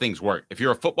how things work. If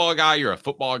you're a football guy, you're a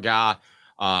football guy.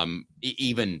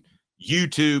 Even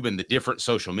YouTube and the different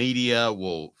social media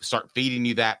will start feeding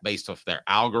you that based off their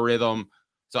algorithm.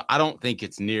 So I don't think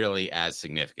it's nearly as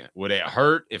significant. Would it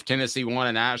hurt if Tennessee won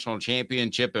a national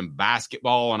championship in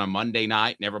basketball on a Monday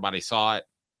night and everybody saw it?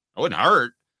 It wouldn't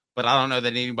hurt, but I don't know that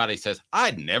anybody says,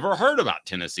 I'd never heard about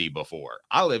Tennessee before.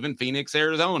 I live in Phoenix,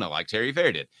 Arizona, like Terry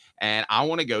Fair did, and I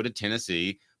want to go to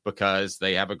Tennessee because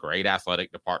they have a great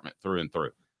athletic department through and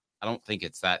through. I don't think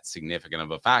it's that significant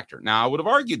of a factor. Now, I would have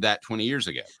argued that 20 years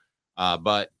ago,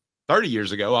 but 30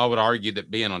 years ago, I would argue that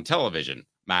being on television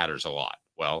matters a lot.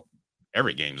 Well,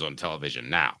 every game's on television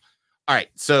now. All right,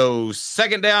 so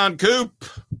second down, Coop.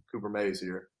 Cooper Mays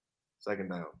here. Second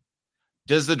down.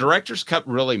 Does the Director's Cup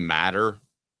really matter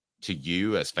to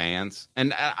you as fans?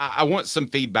 And I want some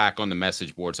feedback on the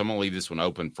message board, so I'm going to leave this one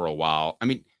open for a while. I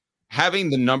mean, having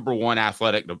the number one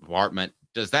athletic department,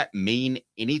 does that mean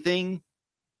anything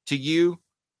to you?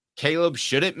 Caleb,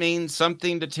 should it mean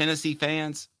something to Tennessee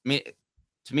fans? I mean,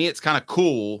 to me, it's kind of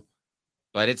cool,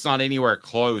 but it's not anywhere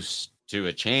close to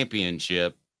a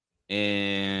championship.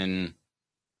 And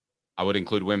I would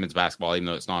include women's basketball, even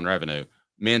though it's non-revenue,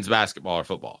 men's basketball or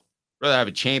football. Rather have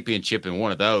a championship in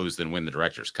one of those than win the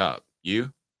Director's Cup.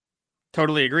 You?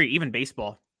 Totally agree. Even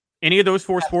baseball. Any of those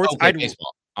four sports. Okay,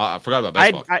 baseball. I forgot about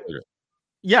baseball.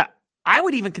 I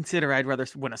would even consider I'd rather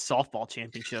win a softball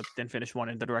championship than finish one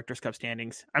in the Director's Cup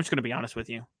standings. I'm just going to be honest with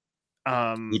you.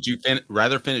 Would you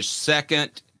rather finish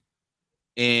second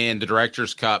in the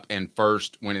Director's Cup and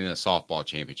first winning a softball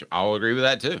championship? I'll agree with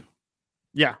that too.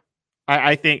 Yeah,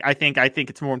 I think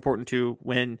it's more important to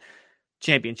win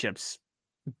championships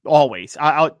always.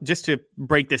 I'll just to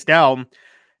break this down.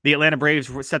 The Atlanta Braves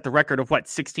set the record of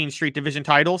 16 straight division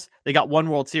titles. They got one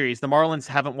World Series. The Marlins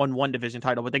haven't won one division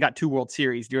title, but they got two World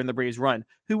Series during the Braves run.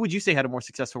 Who would you say had a more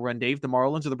successful run, Dave? The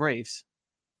Marlins or the Braves?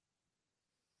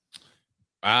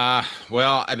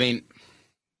 Well, I mean,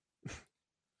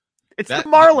 it's the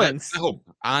Marlins.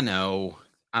 I know,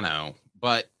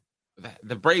 but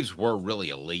the Braves were really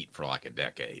elite for like a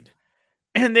decade.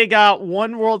 And they got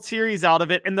one World Series out of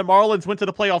it, and the Marlins went to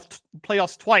the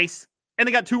playoffs twice. And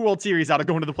they got two World Series out of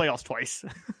going to the playoffs twice.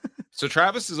 So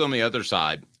Travis is on the other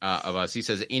side of us. He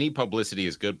says any publicity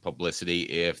is good publicity.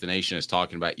 If the nation is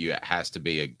talking about you, it has to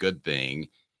be a good thing.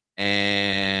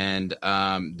 And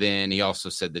then he also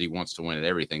said that he wants to win at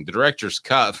everything. The Director's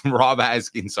Cup, Rob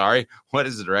asking, what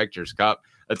is the Director's Cup?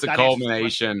 It's a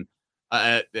culmination.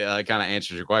 Kind of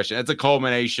answers your question. It's a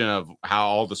culmination of how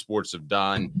all the sports have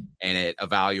done, and it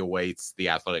evaluates the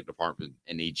athletic department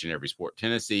in each and every sport.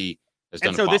 Tennessee has done.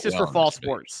 And so this is for fall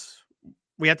sports.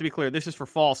 We have to be clear. This is for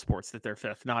fall sports that they're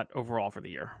fifth, not overall for the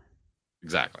year.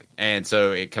 Exactly. And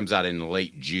so it comes out in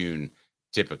late June,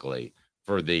 typically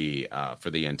for the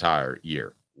entire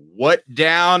year. What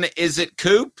down is it,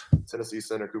 Coop? Tennessee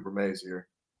center Cooper Mays here.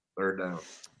 Third down.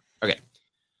 Okay.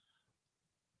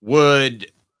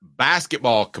 Would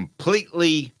basketball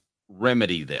completely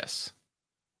remedy this?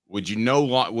 Would you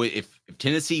if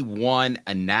Tennessee won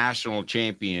a national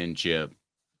championship,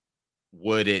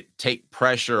 would it take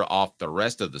pressure off the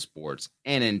rest of the sports?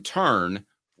 And in turn,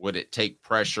 would it take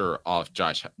pressure off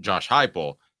Josh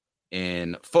Heupel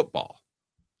in football?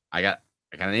 I got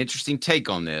an interesting take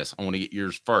on this. I want to get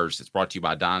yours first. It's brought to you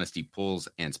by Dynasty Pools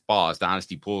and Spas.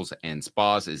 Dynasty Pools and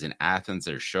Spas is in Athens.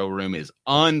 Their showroom is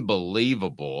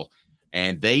unbelievable,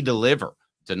 and they deliver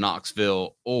to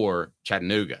Knoxville or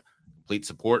Chattanooga. Complete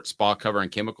support, spa cover,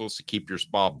 and chemicals to keep your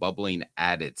spa bubbling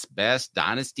at its best.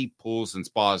 Dynasty Pools and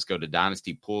Spas. Go to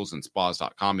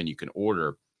dynastypoolsandspas.com and you can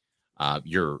order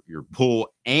your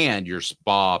pool and your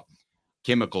spa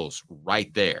chemicals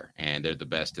right there. And they're the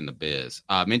best in the biz.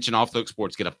 Mention Off the Hook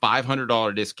Sports. Get a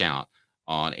 $500 discount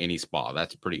on any spa.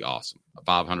 That's pretty awesome. A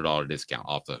 $500 discount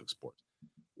Off the Hook Sports.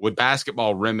 Would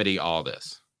basketball remedy all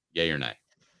this? Yay or nay?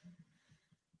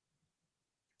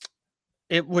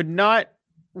 It would not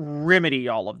remedy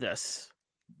all of this,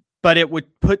 but it would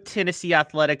put Tennessee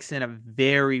athletics in a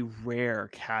very rare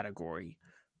category,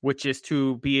 which is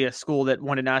to be a school that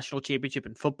won a national championship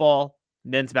in football,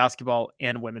 men's basketball,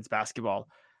 and women's basketball.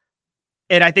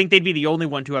 And I think they'd be the only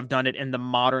one to have done it in the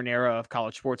modern era of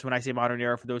college sports. When I say modern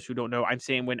era, for those who don't know, I'm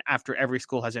saying when after every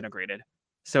school has integrated.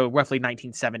 So roughly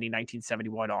 1970,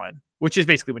 1971 on, which is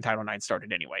basically when Title IX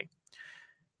started anyway.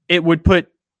 It would put,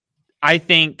 I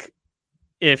think,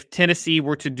 if Tennessee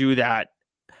were to do that,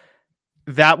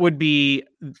 that would be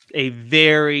a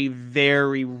very,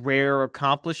 very rare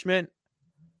accomplishment.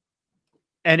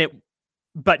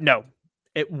 But no,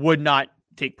 it would not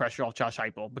take pressure off Josh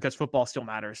Heupel because football still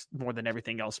matters more than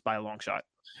everything else by a long shot.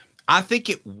 I think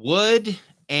it would,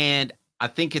 and I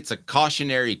think it's a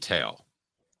cautionary tale.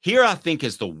 Here, I think,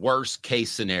 is the worst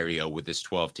case scenario with this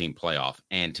 12-team playoff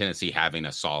and Tennessee having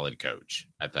a solid coach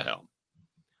at the helm.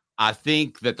 I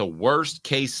think that the worst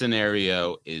case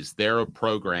scenario is they're a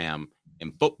program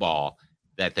in football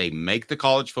that they make the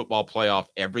college football playoff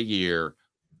every year,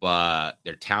 but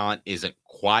their talent isn't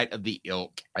quite of the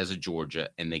ilk as a Georgia,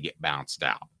 and they get bounced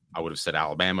out. I would have said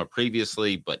Alabama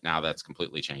previously, but now that's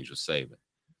completely changed with Saban.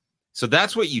 So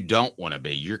that's what you don't want to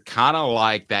be. You're kind of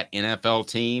like that NFL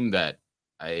team that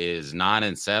is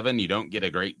 9-7. You don't get a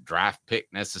great draft pick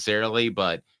necessarily,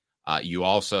 but you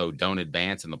also don't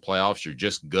advance in the playoffs. You're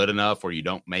just good enough where you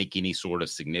don't make any sort of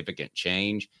significant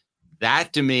change.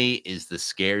 That, to me, is the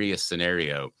scariest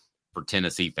scenario for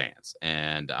Tennessee fans.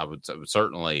 And I would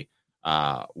certainly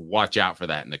watch out for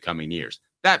that in the coming years.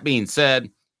 That being said,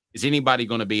 is anybody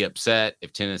going to be upset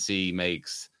if Tennessee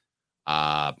makes,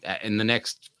 in the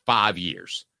next 5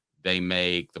 years, they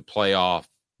make the playoffs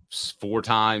 4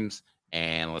 times,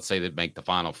 and let's say they make the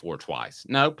Final Four twice?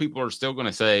 No, people are still going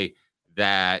to say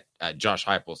that Josh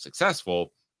Heupel is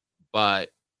successful, but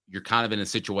you're kind of in a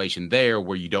situation there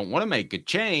where you don't want to make a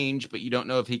change, but you don't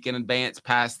know if he can advance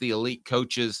past the elite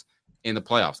coaches in the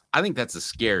playoffs. I think that's the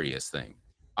scariest thing.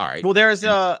 All right. Well, there's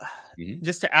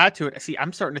just to add to it. See,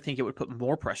 I'm starting to think it would put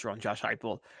more pressure on Josh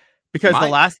Heupel because the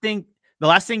last thing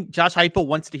Josh Heupel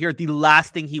wants to hear, the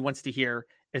last thing he wants to hear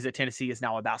is that Tennessee is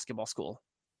now a basketball school.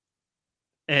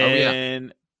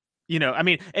 And,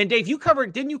 and Dave,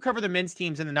 didn't you cover the men's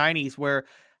teams in the 90s where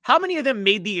how many of them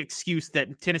made the excuse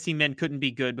that Tennessee men couldn't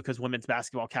be good because women's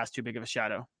basketball cast too big of a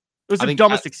shadow? It was the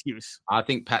dumbest excuse. I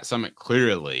think Pat Summitt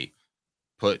clearly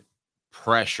put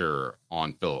pressure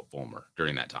on Philip Fulmer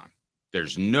during that time.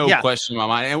 There's no question in my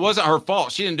mind. And it wasn't her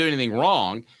fault. She didn't do anything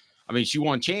wrong. I mean, she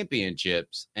won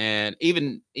championships, and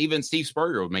even Steve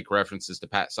Spurrier would make references to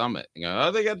Pat Summitt. You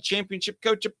know, they got a championship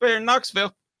coach up there in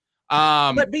Knoxville.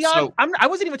 But beyond, I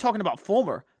wasn't even talking about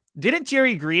Fulmer. Didn't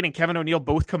Jerry Green and Kevin O'Neill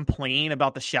both complain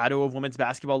about the shadow of women's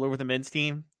basketball over the men's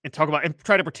team and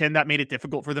try to pretend that made it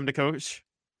difficult for them to coach?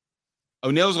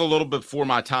 O'Neill's a little before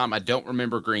my time. I don't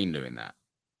remember Green doing that.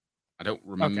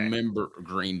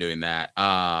 Green doing that.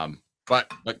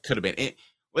 But could have been.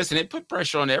 It put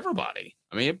pressure on everybody.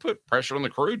 I mean, it put pressure on the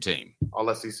crew team.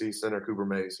 All SEC center Cooper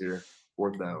Mays here.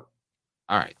 4th down.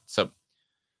 All right. So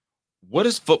what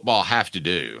does football have to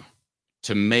do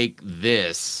to make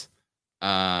this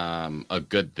a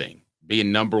good thing?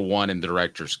 Being number 1 in the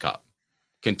Directors' Cup.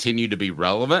 Continue to be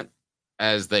relevant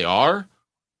as they are?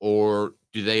 Or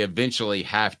do they eventually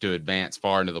have to advance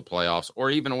far into the playoffs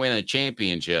or even win a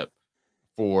championship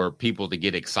for people to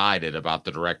get excited about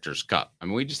the Directors' Cup? I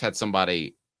mean, we just had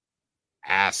somebody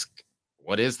ask,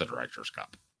 what is the Directors'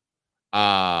 Cup?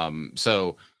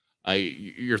 So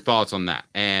your thoughts on that.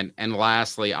 And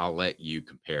lastly, I'll let you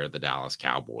compare the Dallas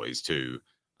Cowboys to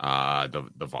the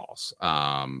Vols.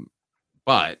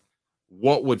 But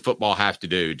what would football have to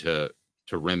do to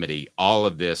remedy all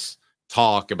of this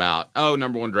talk about,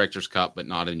 number 1 Directors' Cup, but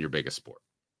not in your biggest sport?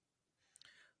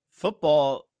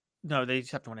 Football, no, they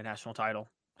just have to win a national title.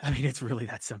 I mean, it's really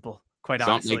that simple, quite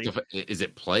honestly. Is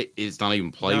it play? It's not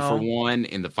even play for one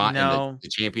in the final, the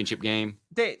championship game.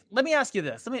 Dave, let me ask you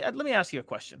this. Let me ask you a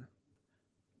question.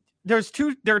 There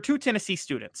are 2 Tennessee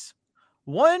students.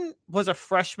 One was a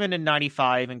freshman in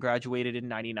 95 and graduated in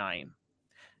 99.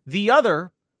 The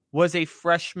other was a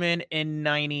freshman in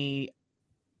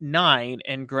 99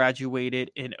 and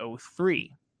graduated in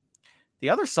 03. The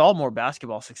other saw more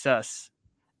basketball success.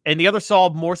 And the other saw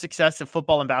more success of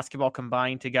football and basketball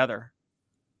combined together.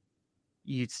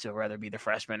 You'd still rather be the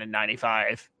freshman in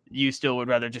 95. You still would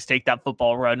rather just take that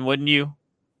football run, wouldn't you?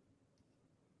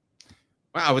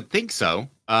 Well, I would think so.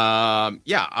 I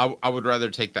would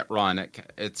rather take that run.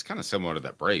 It's kind of similar to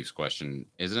that Braves question,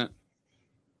 isn't it?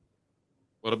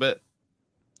 A little bit.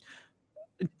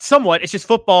 Somewhat. It's just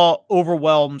football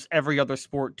overwhelms every other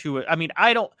sport to it. I mean,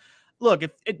 look,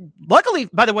 luckily,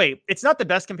 by the way, it's not the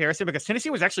best comparison because Tennessee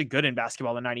was actually good in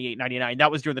basketball in 98, 99.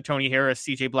 That was during the Tony Harris,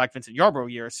 CJ Black, Vincent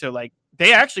Yarbrough year. So like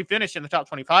they actually finished in the top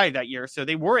 25 that year. So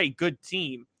they were a good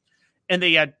team. And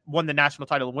they had won the national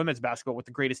title in women's basketball with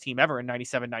the greatest team ever in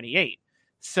 97, 98.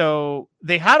 So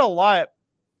they had a lot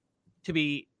to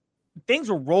be, things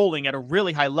were rolling at a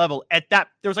really high level at that.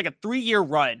 There was like a 3-year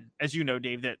run, as you know,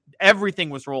 Dave, that everything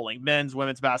was rolling. Men's,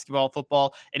 women's basketball,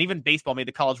 football, and even baseball made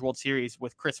the College World Series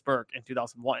with Chris Burke in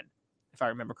 2001, if I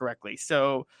remember correctly.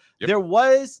 So there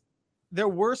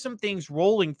were some things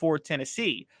rolling for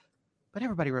Tennessee, but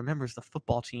everybody remembers the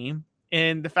football team.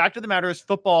 And the fact of the matter is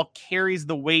football carries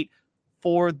the weight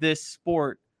for this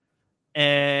sport.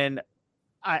 And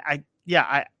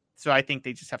so I think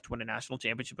they just have to win a national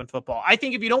championship in football. I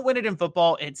think if you don't win it in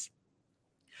football,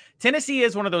 Tennessee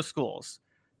is one of those schools.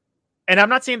 And I'm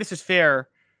not saying this is fair,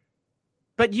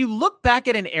 but you look back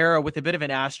at an era with a bit of an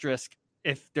asterisk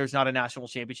if there's not a national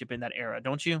championship in that era,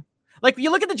 don't you? Like you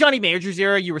look at the Johnny Majors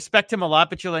era, you respect him a lot,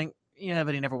 but you're like, yeah,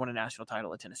 but he never won a national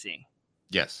title at Tennessee.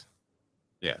 Yes.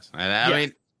 And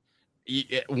I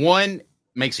mean, one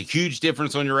makes a huge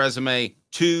difference on your resume.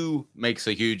 2 makes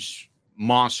a huge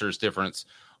monstrous difference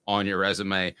on your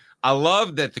resume. I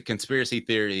love that the conspiracy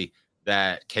theory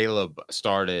that Caleb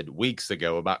started weeks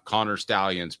ago about Connor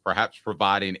Stallions perhaps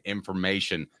providing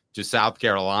information to South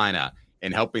Carolina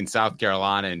and helping South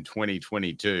Carolina in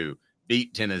 2022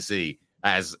 beat Tennessee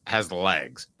has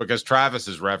legs, because Travis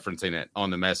is referencing it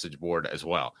on the message board as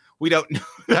well. We don't know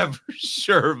that for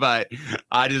sure, but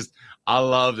I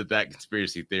love that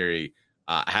conspiracy theory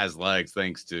has legs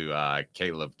thanks to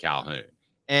Caleb Calhoun.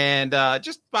 And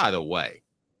just by the way,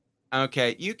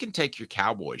 okay, you can take your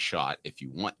Cowboy shot if you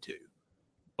want to,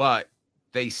 but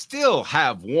they still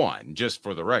have won, just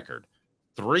for the record,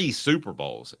 3 Super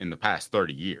Bowls in the past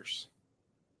 30 years.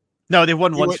 No, they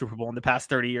won 1 Super Bowl in the past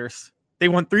 30 years. They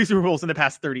won 3 Super Bowls in the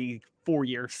past 34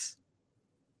 years.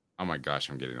 Oh my gosh,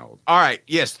 I'm getting old. All right.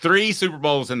 Yes, 3 Super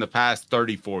Bowls in the past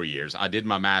 34 years. I did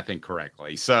my math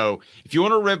incorrectly. So if you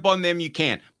want to rip on them, you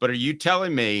can. But are you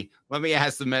telling me, let me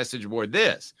ask the message board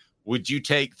this, would you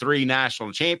take 3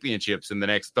 national championships in the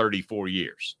next 34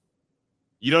 years?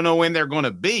 You don't know when they're going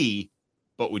to be,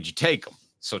 but would you take them?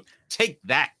 So take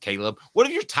that, Caleb. What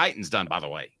have your Titans done, by the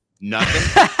way?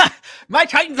 Nothing. My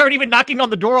Titans aren't even knocking on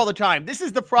the door all the time. This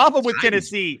is the problem with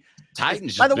Tennessee.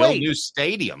 Titans just build new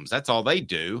stadiums. That's all they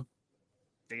do.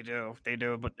 They do.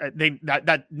 But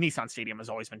that Nissan Stadium has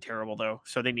always been terrible, though.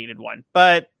 So they needed one.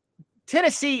 But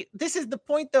Tennessee, this is the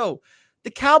point, though.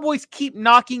 The Cowboys keep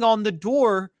knocking on the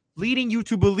door, leading you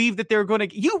to believe that they're going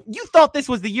to. You thought this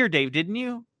was the year, Dave, didn't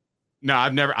you? No,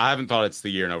 I haven't thought it's the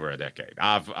year in over a decade.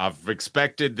 I've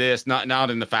expected this,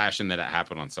 not in the fashion that it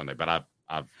happened on Sunday, but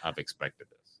I've expected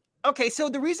this. Okay, so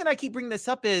the reason I keep bringing this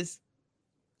up is,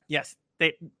 yes,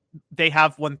 they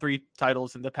have won 3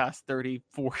 titles in the past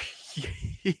 34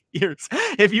 years.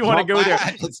 If you want to go there,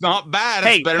 it's not bad.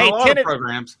 It's better than a lot of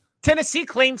programs. Tennessee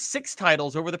claimed 6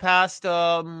 titles over the past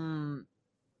 90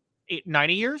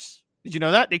 years. Did you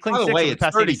know that? They claimed 6 over the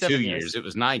past 32 years. It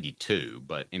was 92,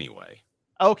 but anyway.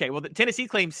 Okay, well, Tennessee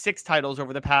claimed 6 titles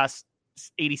over the past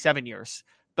 87 years,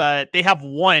 but they have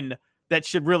 1 that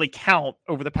should really count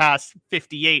over the past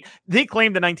 58. They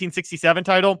claimed the 1967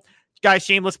 title. Guys,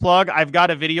 shameless plug. I've got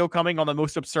a video coming on the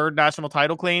most absurd national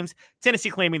title claims. Tennessee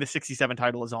claiming the 67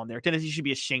 title is on there. Tennessee should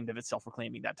be ashamed of itself for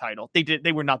claiming that title.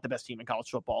 They were not the best team in college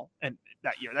football and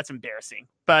that year. That's embarrassing.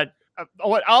 But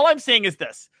all I'm saying is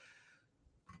this.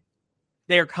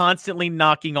 They are constantly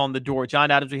knocking on the door.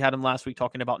 John Adams, we had him last week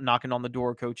talking about knocking on the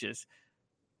door coaches.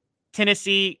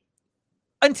 Tennessee,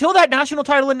 until that national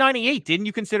title in 98, didn't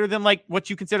you consider them like what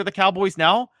you consider the Cowboys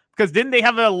now? Because didn't they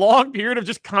have a long period of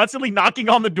just constantly knocking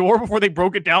on the door before they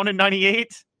broke it down in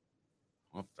 98?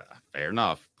 Well, fair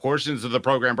enough. Portions of the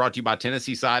program brought to you by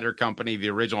Tennessee Cider Company, the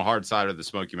original hard cider of the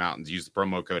Smoky Mountains. Use the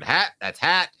promo code HAT, that's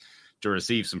HAT, to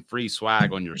receive some free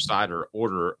swag on your cider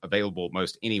order, available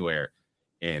most anywhere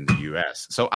in the U.S.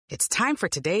 So it's time for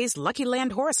today's Lucky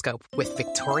Land horoscope with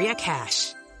Victoria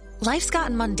Cash. Life's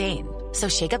gotten mundane, so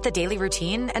shake up the daily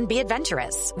routine and be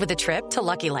adventurous with a trip to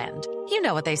Lucky Land. You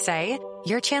know what they say,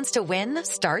 your chance to win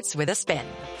starts with a spin.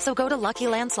 So go to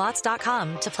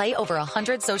LuckyLandSlots.com to play over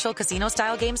 100 social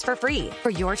casino-style games for free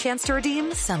for your chance to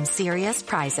redeem some serious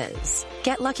prizes.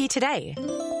 Get lucky today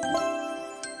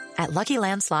at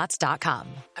LuckyLandSlots.com.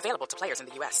 Available to players in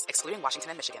the U.S., excluding Washington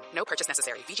and Michigan. No purchase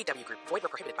necessary. VGW Group. Void where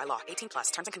prohibited by law. 18+.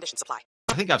 Terms and conditions apply.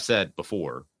 I think I've said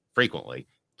before, frequently,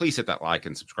 please hit that like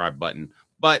and subscribe button.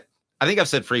 But I think I've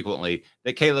said frequently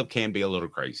that Caleb can be a little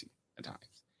crazy at times.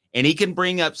 And he can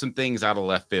bring up some things out of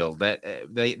left field that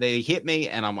they hit me.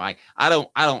 And I'm like, I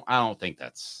don't think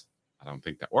that's I don't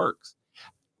think that works.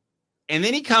 And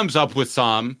then he comes up with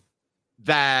some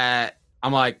that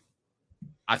I'm like,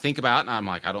 I think about, and I'm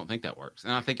like, I don't think that works.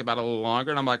 And I think about it a little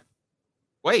longer, and I'm like,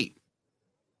 wait,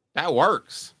 that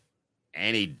works.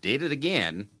 And he did it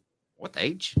again. What the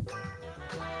H?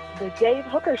 The Dave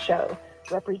Hooker Show,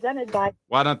 represented by...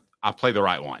 Why don't I play the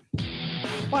right one?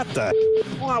 What the?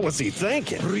 What was he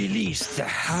thinking? Release the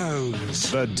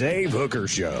hounds. The Dave Hooker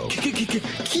Show.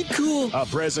 Keep cool. A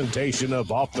presentation of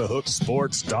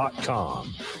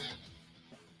OffTheHookSports.com.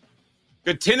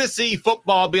 Could Tennessee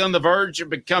football be on the verge of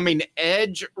becoming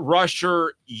edge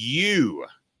rusher U?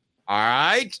 All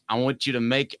right. I want you to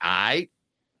make,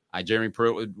 Jeremy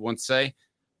Pruitt would once say,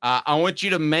 I want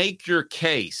you to make your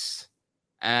case,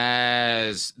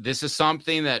 as this is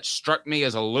something that struck me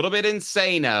as a little bit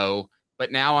insane-o,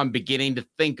 but now I'm beginning to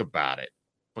think about it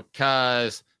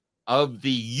because of the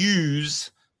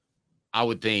U's. I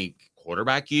would think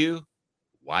quarterback U,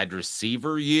 wide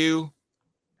receiver U.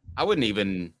 I wouldn't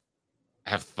even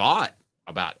have thought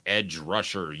about edge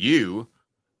rusher U,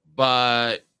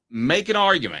 but make an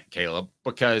argument, Caleb,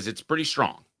 because it's pretty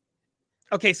strong.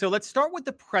 Okay, so let's start with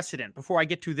the precedent before I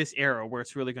get to this era where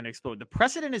it's really going to explode. The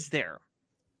precedent is there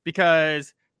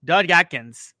because Doug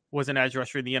Atkins was an edge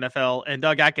rusher in the NFL, and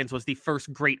Doug Atkins was the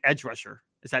first great edge rusher.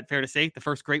 Is that fair to say? The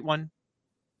first great one?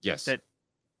 Yes.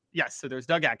 Yes, so there's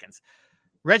Doug Atkins.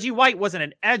 Reggie White wasn't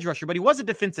an edge rusher, but he was a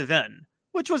defensive end,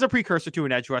 which was a precursor to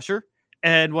an edge rusher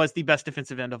and was the best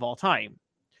defensive end of all time.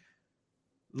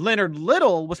 Leonard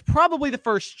Little was probably the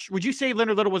first. Would you say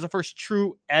Leonard Little was the first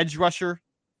true edge rusher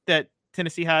that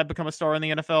Tennessee had become a star in the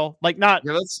NFL? Like not.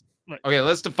 Yeah,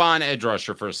 let's define edge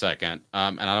rusher for a second.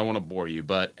 And I don't want to bore you,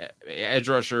 but edge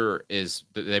rusher is,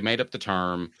 they made up the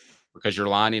term because you're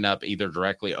lining up either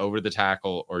directly over the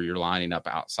tackle or you're lining up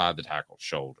outside the tackle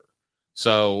shoulder.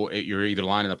 So you're either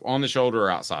lining up on the shoulder or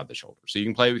outside the shoulder. So you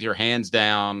can play with your hands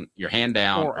down, your hand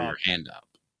down, or your hand up.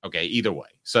 Okay, either way.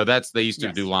 So they used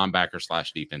to do linebacker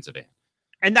 / defensive end.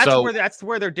 And that's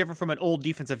where they're different from an old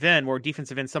defensive end, where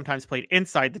defensive ends sometimes played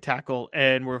inside the tackle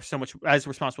and were so much as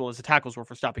responsible as the tackles were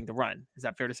for stopping the run. Is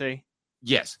that fair to say?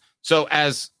 Yes. So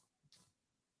as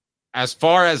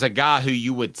far as a guy who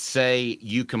you would say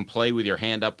you can play with your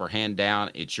hand up or hand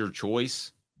down, it's your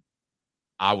choice.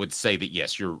 I would say that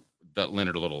yes, that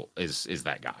Leonard Little is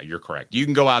that guy. You're correct. You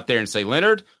can go out there and say,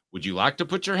 Leonard, would you like to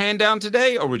put your hand down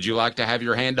today, or would you like to have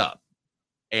your hand up?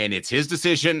 And it's his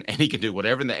decision, and he can do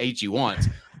whatever in the H he wants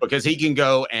because he can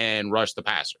go and rush the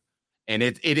passer. And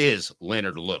it is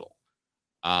Leonard Little.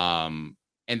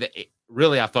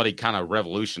 Really, I thought he kind of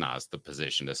revolutionized the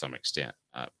position to some extent.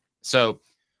 So,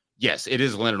 yes, it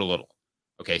is Leonard Little.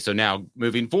 Okay, so now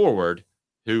moving forward,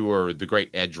 who are the great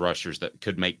edge rushers that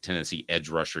could make Tennessee edge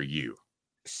rusher U?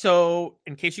 So,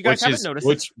 in case you guys haven't noticed,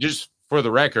 which just for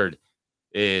the record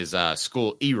is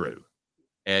School Eru,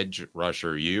 edge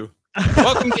rusher U.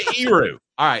 Welcome to Eru.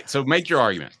 All right, so make your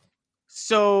argument.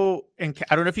 So, and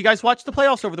I don't know if you guys watched the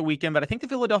playoffs over the weekend, but I think the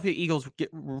Philadelphia Eagles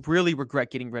really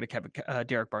regret getting rid of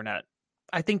Derek Barnett.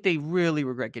 I think they really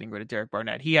regret getting rid of Derek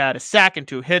Barnett. He had a sack and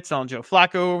 2 hits on Joe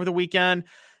Flacco over the weekend,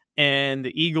 and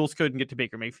the Eagles couldn't get to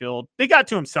Baker Mayfield. They got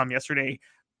to him some yesterday,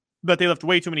 but they left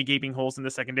way too many gaping holes in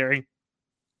the secondary.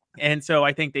 And so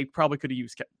I think they probably could have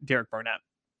used Derek Barnett.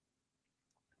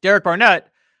 Derek Barnett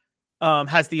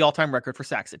has the all-time record for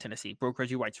sacks at Tennessee. Broke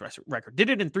Reggie White's record. Did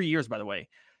it in 3 years, by the way.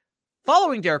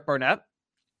 Following Derek Barnett,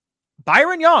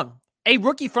 Byron Young, a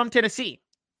rookie from Tennessee,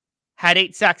 had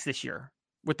 8 sacks this year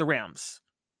with the Rams.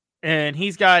 And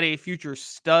he's got a future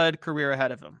stud career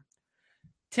ahead of him.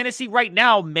 Tennessee right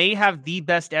now may have the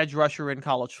best edge rusher in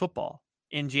college football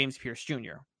in James Pierce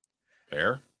Jr.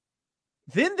 Fair.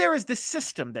 Then there is the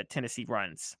system that Tennessee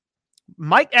runs.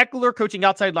 Mike Eckler coaching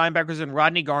outside linebackers and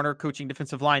Rodney Garner coaching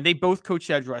defensive line. They both coach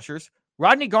edge rushers.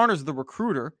 Rodney Garner's the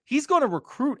recruiter. He's going to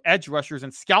recruit edge rushers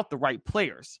and scout the right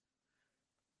players.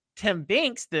 Tim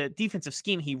Banks, the defensive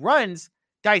scheme he runs,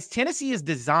 guys, Tennessee is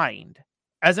designed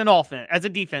as an offense, as a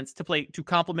defense to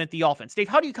complement the offense. Dave,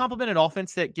 how do you complement an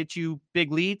offense that gets you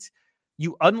big leads?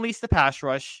 You unleash the pass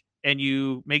rush and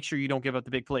you make sure you don't give up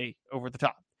the big play over the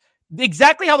top.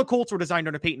 Exactly how the Colts were designed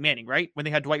under Peyton Manning, right? When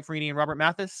they had Dwight Freeney and Robert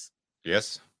Mathis.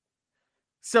 Yes.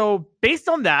 So based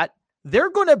on that, they're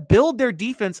going to build their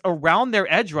defense around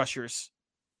their edge rushers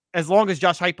as long as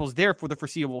Josh Heupel's there for the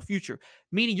foreseeable future.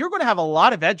 Meaning you're going to have a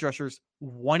lot of edge rushers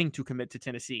wanting to commit to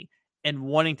Tennessee and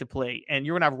wanting to play. And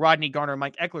you're going to have Rodney Garner and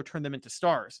Mike Eckler turn them into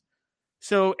stars.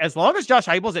 So as long as Josh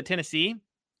Heupel's at Tennessee,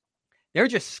 they're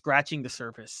just scratching the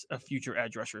surface of future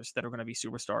edge rushers that are going to be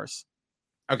superstars.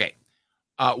 Okay.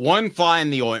 One fly in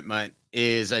the ointment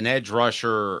is an edge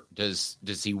rusher. Does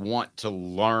he want to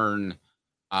learn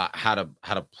how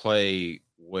to play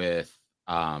with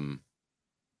a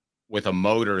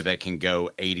motor that can go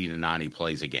 80 to 90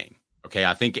 plays a game. Okay,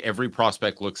 I think every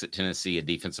prospect looks at Tennessee, a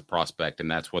defensive prospect, and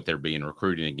that's what they're being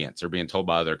recruited against. They're being told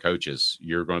by other coaches,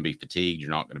 you're going to be fatigued. You're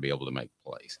not going to be able to make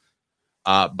plays.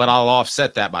 But I'll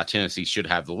offset that by Tennessee should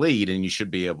have the lead, and you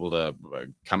should be able to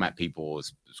come at people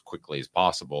as quickly as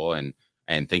possible and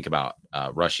think about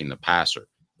rushing the passer.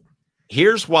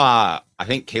 Here's why I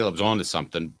think Caleb's onto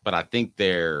something, but I think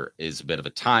there is a bit of a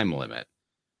time limit.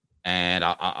 And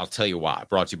I'll tell you why.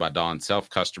 Brought to you by Don Self.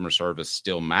 Customer service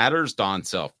still matters.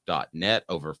 DonSelf.net.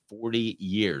 Over 40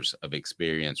 years of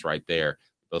experience right there.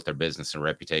 Built their business and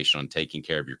reputation on taking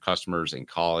care of your customers in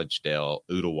College, Dale,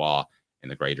 Ottawa,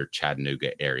 and the greater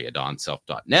Chattanooga area.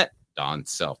 DonSelf.net.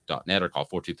 DonSelf.net. Or call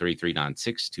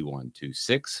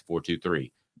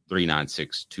 423-396-2126.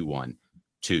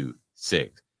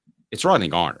 423-396-2126. It's Rodney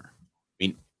Garner. I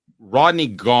mean, Rodney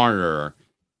Garner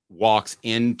walks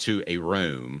into a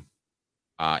room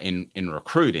in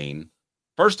recruiting.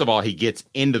 First of all, he gets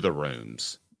into the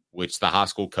rooms, which the high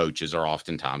school coaches are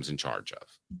oftentimes in charge of.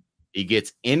 He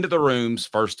gets into the rooms,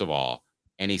 first of all,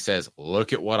 and he says,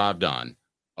 look at what I've done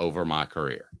over my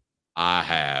career. I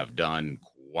have done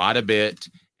quite a bit,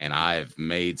 and I've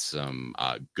made some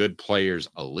good players,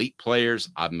 elite players.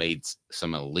 I've made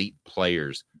some elite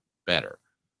players better.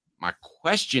 My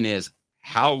question is,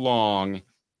 how long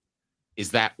is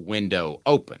that window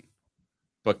open?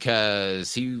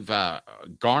 Because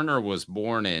Garner was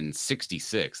born in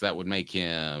 66. That would make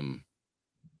him,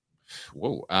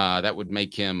 that would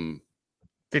make him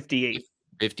 58.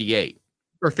 58.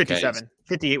 Or 57. Okay.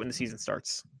 58 when the season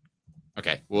starts.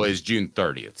 Okay. Well, it's June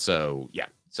 30th. So, yeah.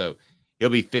 So, he'll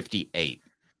be 58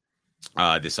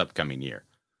 this upcoming year.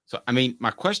 So, I mean, my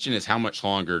question is, how much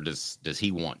longer does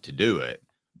he want to do it?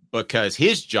 Because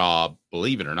his job,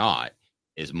 believe it or not,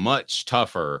 is much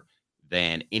tougher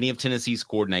than any of Tennessee's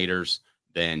coordinators,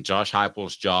 than Josh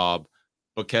Heupel's job,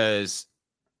 because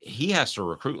he has to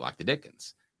recruit like the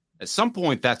Dickens. At some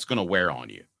point, that's going to wear on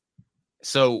you.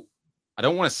 So I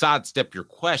don't want to sidestep your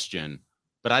question,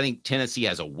 but I think Tennessee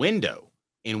has a window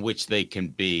in which they can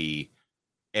be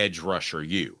edge rusher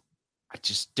you. I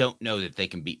just don't know that they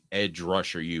can be edge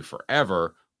rusher you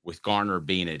forever with Garner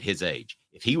being at his age.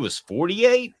 If he was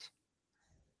 48,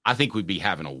 I think we'd be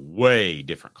having a way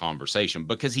different conversation,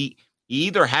 because he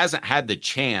either hasn't had the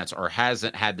chance or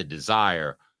hasn't had the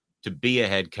desire to be a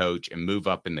head coach and move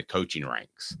up in the coaching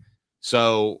ranks.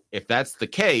 So if that's the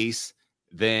case,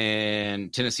 then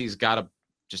Tennessee's got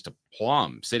just a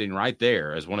plum sitting right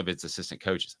there as one of its assistant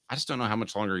coaches. I just don't know how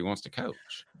much longer he wants to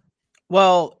coach.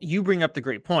 Well, you bring up the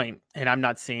great point, and I'm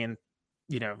not saying,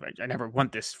 I never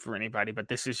want this for anybody, but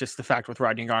this is just the fact with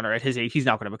Rodney Garner. At his age, he's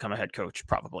not going to become a head coach,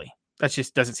 probably. That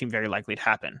just doesn't seem very likely to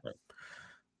happen. Right.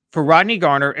 For Rodney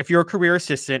Garner, if you're a career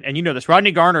assistant, and you know this,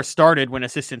 Rodney Garner started when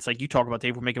assistants, like you talk about,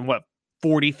 Dave, were making what,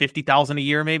 40, 50,000 a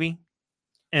year, maybe?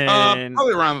 And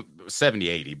probably around 70,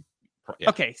 80. Yeah.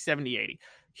 Okay, 70, 80.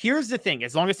 Here's the thing.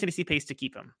 As long as Tennessee pays to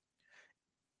keep him,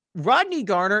 Rodney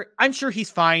Garner, I'm sure he's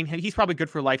fine. He's probably good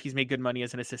for life. He's made good money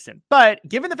as an assistant. But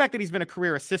given the fact that he's been a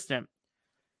career assistant,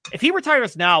 if he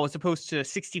retires now as opposed to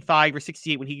 65 or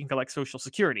 68 when he can collect Social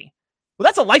Security, well,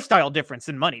 that's a lifestyle difference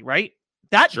in money, right?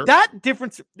 That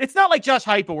difference, it's not like Josh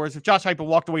Heupel, whereas if Josh Heupel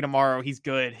walked away tomorrow, he's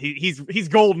good. He's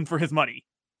golden for his money.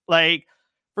 Like,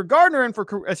 for Gardner and for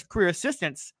career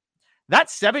assistants, that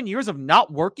 7 years of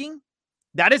not working,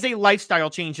 that is a lifestyle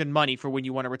change in money for when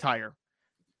you want to retire.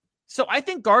 So I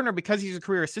think Gardner, because he's a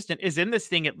career assistant, is in this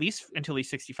thing at least until he's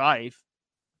 65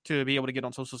 to be able to get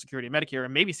on Social Security and Medicare,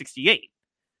 and maybe 68.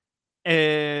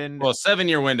 And well,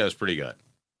 7-year window is pretty good.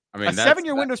 I mean, a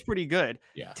 7-year window is pretty good.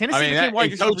 Yeah, Tennessee became wide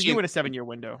receiver for you in a 7-year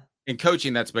window. In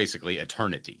coaching, that's basically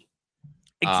eternity.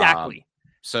 Exactly.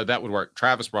 So that would work.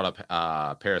 Travis brought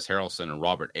up Paris Harrelson and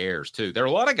Robert Ayers too. There are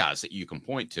a lot of guys that you can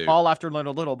point to. All after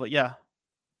Little, but yeah.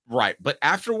 Right. But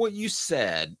after what you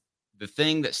said, the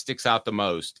thing that sticks out the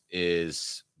most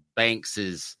is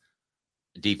Banks's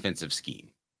defensive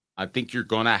scheme. I think you're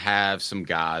going to have some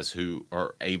guys who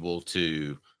are able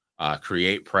to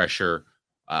create pressure.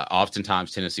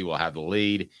 Oftentimes, Tennessee will have the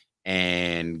lead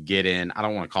and get in. I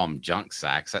don't want to call them junk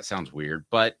sacks. That sounds weird.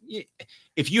 But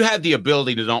if you have the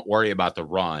ability to don't worry about the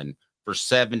run for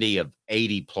 70 of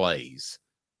 80 plays,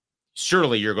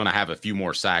 surely you're going to have a few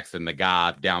more sacks than the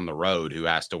guy down the road who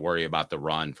has to worry about the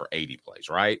run for 80 plays,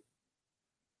 right?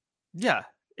 Yeah,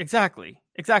 exactly.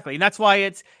 Exactly. And that's why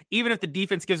it's, even if the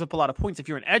defense gives up a lot of points, if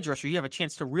you're an edge rusher, you have a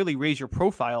chance to really raise your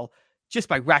profile just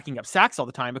by racking up sacks all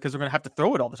the time, because they're going to have to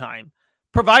throw it all the time,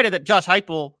 provided that Josh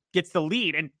Heupel gets the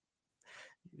lead. And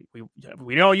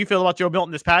we know how you feel about Joe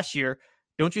Milton this past year.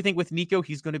 Don't you think with Nico,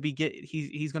 he's going to be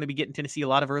getting Tennessee a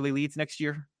lot of early leads next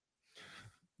year?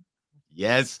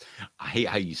 Yes. I hate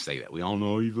how you say that. We all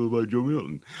know how you feel about Joe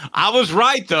Milton. I was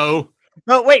right, though.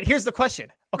 No, wait, here's the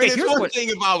question. Okay, here's one thing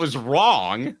if I was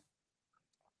wrong.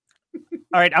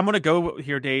 All right, I'm going to go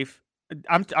here, Dave.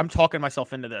 I'm talking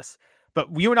myself into this. But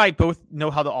you and I both know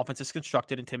how the offense is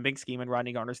constructed in Tim Big's scheme and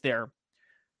Rodney Garner's there.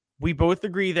 We both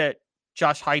agree that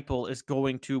Josh Heupel is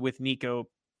going to, with Nico,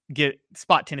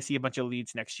 spot Tennessee a bunch of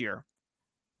leads next year.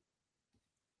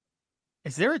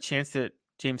 Is there a chance that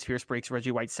James Pierce breaks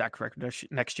Reggie White's sack record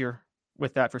next year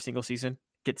with that for single season?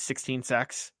 Gets 16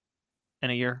 sacks in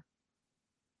a year?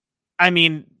 I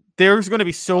mean, there's going to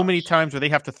be so many times where they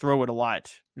have to throw it a lot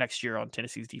next year on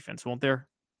Tennessee's defense, won't there?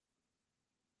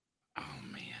 Oh,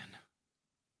 man.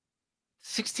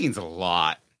 16's a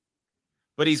lot.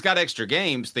 But he's got extra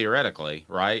games, theoretically,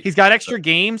 right? He's got extra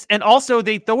games, and also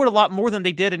they throw it a lot more than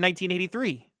they did in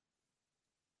 1983.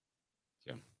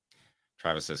 Yeah.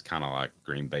 Travis says kind of like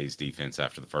Green Bay's defense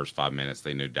after the first 5 minutes.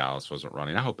 They knew Dallas wasn't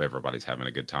running. I hope everybody's having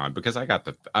a good time because I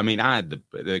had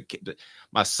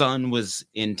my son was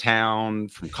in town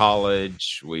from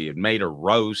college. We had made a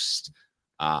roast.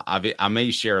 I may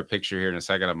share a picture here in a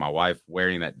second of my wife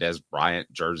wearing that Des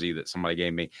Bryant jersey that somebody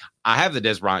gave me. I have the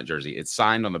Des Bryant jersey. It's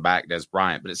signed on the back, Des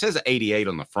Bryant, but it says 88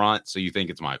 on the front, so you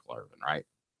think it's Michael Irvin, right?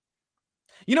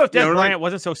 You know, if Des Bryant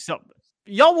wasn't so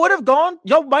y'all would have gone.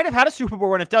 Y'all might have had a Super Bowl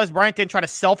run if Des Bryant didn't try to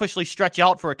selfishly stretch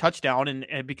out for a touchdown,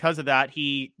 and because of that,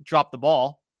 he dropped the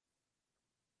ball.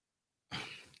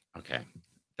 Okay,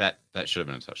 that should have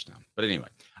been a touchdown. But anyway.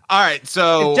 All right,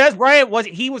 so if Des Bryant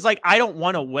was like, I don't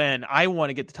want to win. I want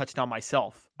to get the touchdown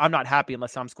myself. I'm not happy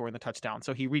unless I'm scoring the touchdown.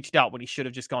 So he reached out when he should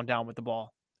have just gone down with the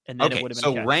ball, and then it would have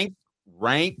been. So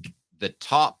rank the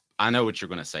top. I know what you're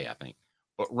going to say, I think,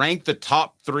 but rank the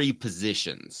top 3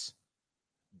 positions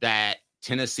that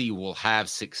Tennessee will have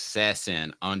success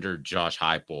in under Josh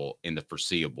Heupel in the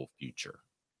foreseeable future.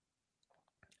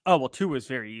 Oh well, 2 is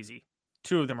very easy.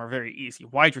 2 of them are very easy.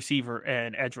 Wide receiver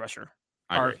and edge rusher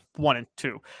are 1 and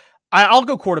 2. I'll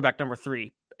go quarterback number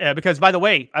 3 because, by the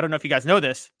way, I don't know if you guys know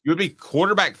this. You would be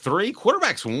quarterback 3?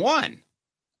 Quarterback's 1.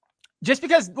 Just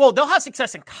because, well, they'll have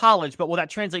success in college, but will that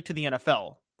translate to the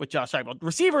NFL with Josh Heupel?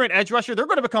 Receiver and edge rusher, they're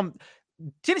going to become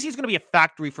 – Tennessee's going to be a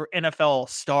factory for NFL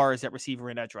stars at receiver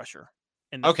and edge rusher.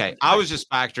 Okay, I was just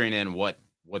factoring in what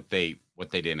they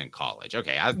did in college.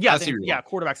 Okay, I see.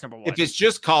 Quarterback's number 1. If it's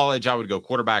just college, I would go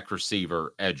quarterback,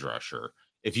 receiver, edge rusher.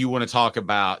 If you want to talk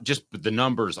about just the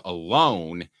numbers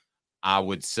alone, I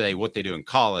would say what they do in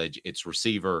college, it's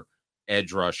receiver,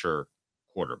 edge rusher,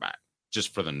 quarterback,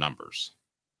 just for the numbers.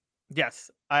 Yes,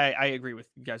 I agree with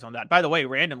you guys on that. By the way,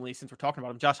 randomly, since we're talking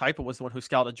about him, Josh Heupel was the one who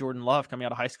scouted Jordan Love coming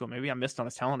out of high school. Maybe I missed on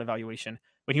his talent evaluation.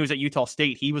 When he was at Utah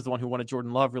State, he was the one who wanted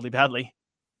Jordan Love really badly,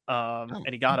 and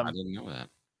he got him. I didn't know that.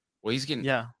 Well, he's getting –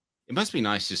 yeah. It must be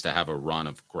nice just to have a run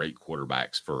of great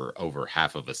quarterbacks for over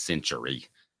half of a century,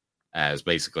 as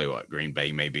basically what Green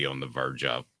Bay may be on the verge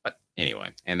of. But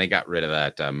anyway, and they got rid of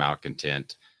that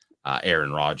malcontent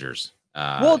Aaron Rodgers,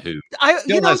 who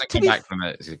still doesn't come back from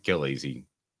his Achilles he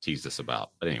teased us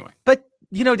about. But anyway. But,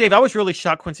 Dave, I was really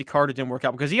shocked Quincy Carter didn't work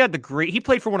out because he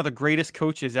played for one of the greatest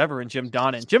coaches ever in Jim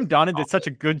Donnan. Jim Donnan did such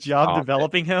a good job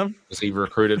developing him. Was he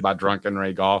recruited by Drunken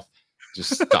Ray Goff?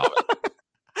 Just stop it.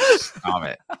 Stop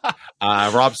it.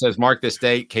 Rob says, mark this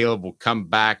date. Caleb will come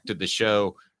back to the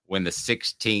show when the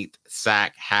 16th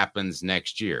sack happens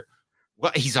next year.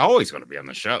 Well, he's always going to be on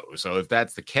the show. So if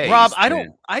that's the case, Rob, I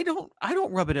don't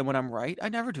rub it in when I'm right. I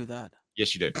never do that.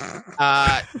 Yes, you do.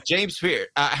 James Pierce,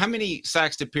 how many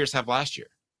sacks did Pierce have last year?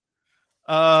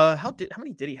 How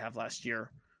many did he have last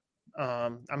year?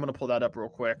 I'm going to pull that up real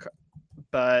quick,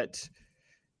 but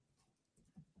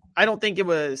I don't think it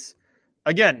was.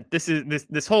 Again,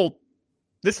 this whole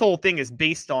thing is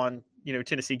based on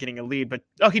Tennessee getting a lead, but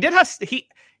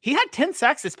he had 10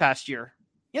 sacks this past year.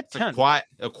 He had 10.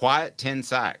 A quiet 10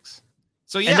 sacks.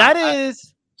 So yeah, and that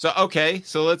is okay.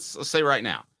 So let's say right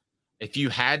now, if you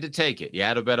had to take it, you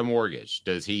had to bet a mortgage.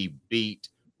 Does he beat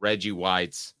Reggie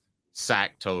White's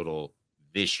sack total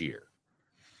this year?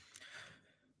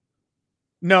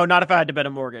 No, not if I had to bet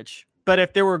a mortgage. But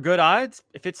if there were good odds,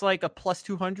 if it's like a plus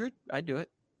 200, I'd do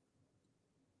it.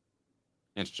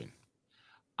 Interesting.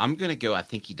 I'm going to go. I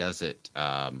think he does it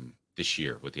this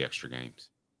year with the extra games.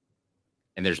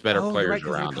 And there's better players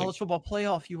around. College football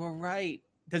playoff. You are right.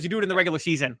 Does he do it in the regular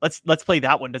season? Let's play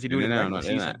that one. Does he do it in the regular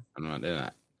season? I'm not doing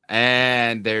that.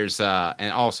 And there's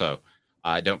and also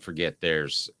don't forget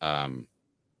there's more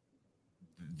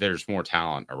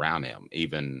talent around him,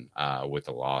 even with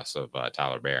the loss of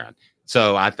Tyler Barron.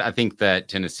 So I think that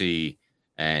Tennessee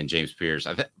and James Pierce.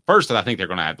 First, I think they're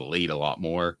going to have to lead a lot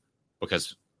more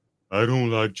because I don't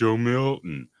like Joe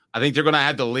Milton. I think they're going to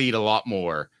have to lead a lot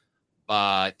more,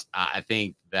 but I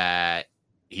think that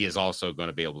he is also going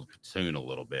to be able to platoon a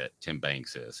little bit. Tim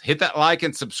Banks is. Hit that like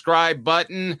and subscribe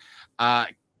button. I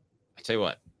tell you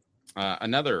what,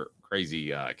 another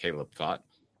crazy Caleb thought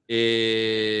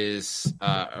is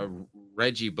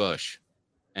Reggie Bush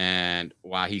and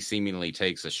why he seemingly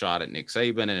takes a shot at Nick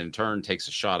Saban and in turn takes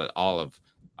a shot at all of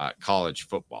college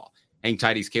football. Hang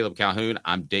tight, he's Caleb Calhoun.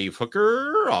 I'm Dave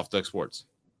Hooker, Off the Hook Sports.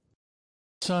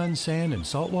 Sun, sand, and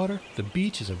salt water, the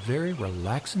beach is a very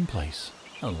relaxing place.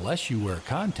 Unless you wear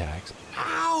contacts.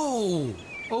 Ow!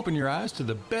 Open your eyes to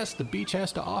the best the beach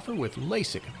has to offer with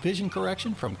LASIK vision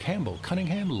correction from Campbell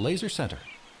Cunningham Laser Center.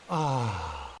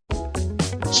 Ah.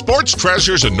 Sports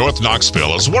Treasures in North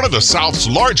Knoxville is one of the South's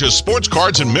largest sports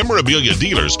cards and memorabilia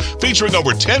dealers, featuring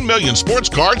over 10 million sports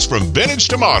cards from vintage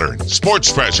to modern.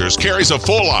 Sports Treasures carries a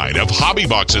full line of hobby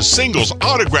boxes, singles,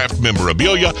 autographed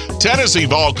memorabilia, Tennessee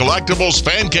Vol collectibles,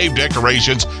 fan cave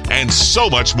decorations, and so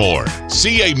much more.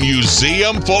 See a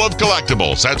museum full of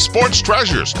collectibles at Sports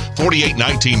Treasures,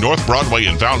 4819 North Broadway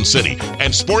in Fountain City,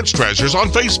 and Sports Treasures on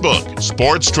Facebook.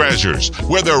 Sports Treasures,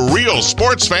 where the real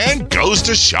sports fan goes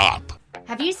to shop.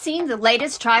 Have you seen the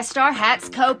latest TriStar Hats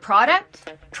Co.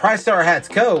 product? TriStar Hats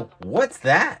Co.? What's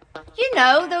that? You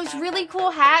know, those really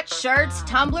cool hats, shirts,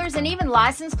 tumblers, and even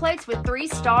license plates with 3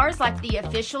 stars like the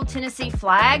official Tennessee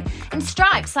flag and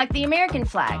stripes like the American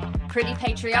flag. Pretty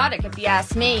patriotic if you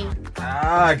ask me.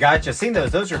 Ah, gotcha. Seen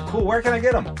those. Those are cool. Where can I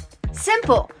get them?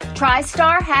 Simple.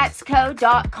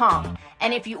 TriStarHatsCo.com.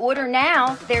 And if you order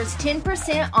now, there's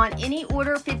 10% on any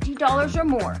order $50 or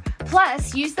more.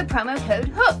 Plus, use the promo code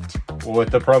HOOKED.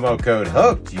 With the promo code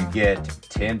HOOKED, you get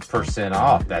 10%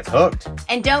 off. That's hooked.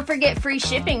 And don't forget free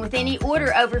shipping with any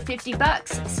order over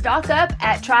 $50. Stock up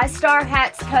at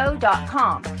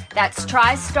TriStarHatsCo.com. That's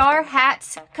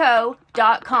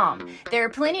TriStarHatsCo.com. There are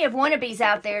plenty of wannabes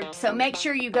out there, so make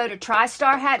sure you go to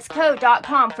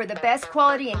TriStarHatsCo.com for the best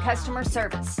quality and customer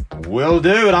service. Will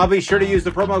do, and I'll be sure to use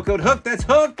the promo code HOOKED. That's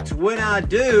hooked when I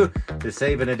do to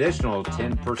save an additional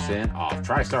 10% off.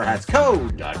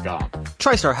 TriStarHatsCo.com.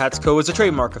 TriStar Hats Co. is a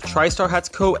trademark of TriStar Hats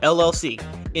Co. LLC.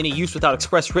 Any use without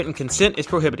express written consent is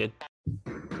prohibited.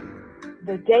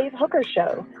 The Dave Hooker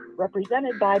Show,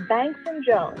 represented by Banks &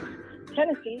 Jones,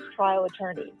 Tennessee's trial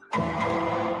attorneys.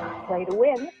 Play to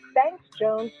win,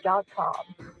 banksjones.com.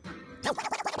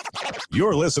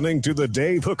 You're listening to The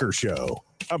Dave Hooker Show,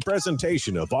 a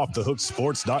presentation of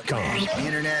OffTheHookSports.com. The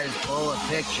internet is full of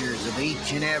pictures of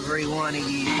each and every one of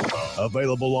you.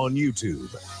 Available on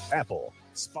YouTube, Apple,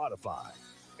 Spotify,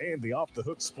 and the Off the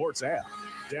Hook Sports app.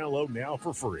 Download now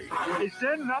for free. Is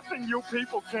there nothing you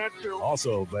people can't do?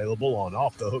 Also available on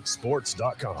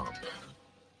OffTheHookSports.com.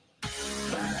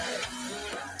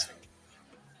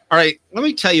 All right, let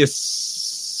me tell you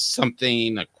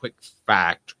something, a quick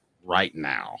fact right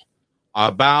now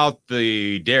about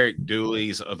the Derek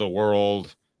Dooleys of the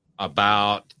world,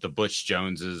 about the Butch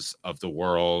Joneses of the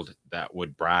world that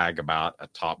would brag about a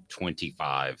top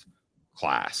 25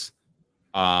 class,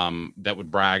 that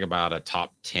would brag about a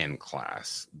top 10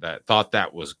 class, that thought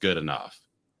that was good enough.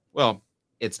 Well,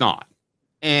 it's not.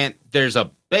 And there's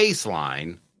a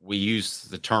baseline. We use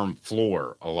the term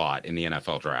floor a lot in the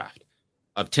NFL draft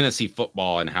of Tennessee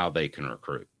football and how they can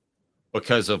recruit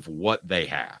because of what they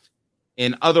have.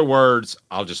 In other words,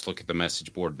 I'll just look at the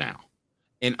message board now.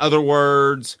 In other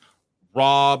words,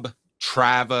 Rob,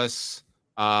 Travis,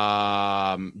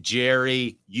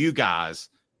 Jerry, you guys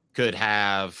could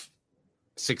have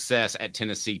success at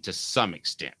Tennessee to some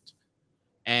extent.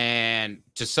 And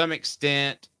to some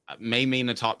extent, may mean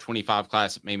a top 25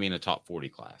 class, it may mean a top 40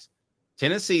 class.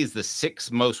 Tennessee is the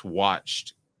 6th most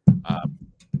watched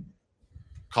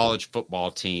college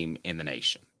football team in the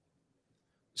nation.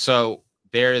 So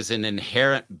there is an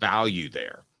inherent value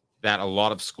there that a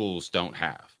lot of schools don't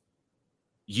have.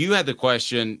 You had the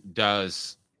question,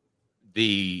 does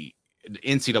the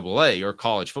NCAA or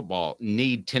college football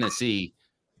need Tennessee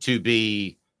to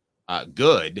be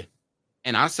good?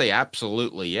 And I say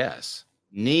absolutely yes.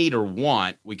 Need or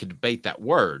want, we could debate that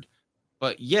word.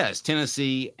 But yes,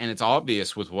 Tennessee, and it's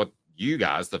obvious with what you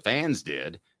guys, the fans,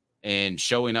 did, and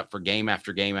showing up for game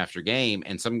after game after game,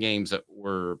 and some games that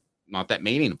were not that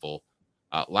meaningful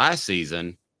last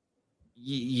season.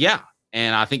 Yeah.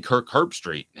 And I think Kirk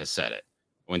Herbstreit has said it.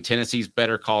 When Tennessee's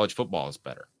better, college football is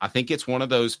better. I think it's one of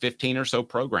those 15 or so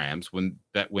programs when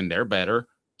they're better,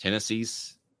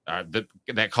 Tennessee's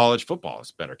that college football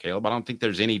is better, Caleb. I don't think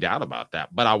there's any doubt about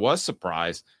that. But I was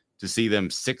surprised to see them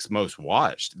 6th most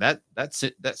watched. That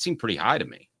seemed pretty high to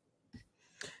me.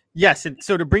 Yes, and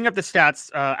so to bring up the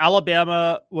stats,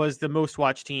 Alabama was the most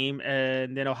watched team,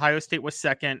 and then Ohio State was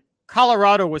second.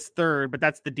 Colorado was third, but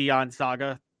that's the Deion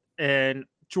saga. And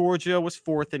Georgia was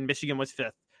fourth, and Michigan was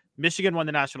fifth. Michigan won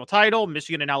the national title.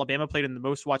 Michigan and Alabama played in the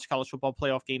most watched college football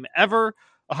playoff game ever.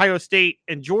 Ohio State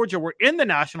and Georgia were in the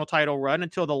national title run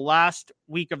until the last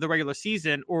week of the regular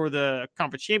season or the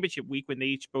conference championship week when they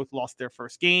each both lost their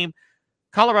first game.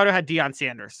 Colorado had Deion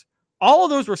Sanders. All of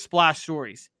those were splash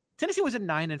stories. Tennessee was a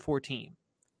 9-14.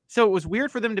 So it was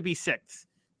weird for them to be sixth.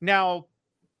 Now,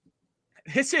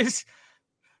 this is,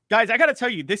 guys, I got to tell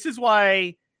you, this is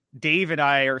why Dave and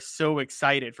I are so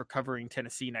excited for covering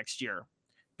Tennessee next year.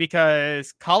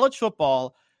 Because college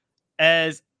football,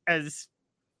 as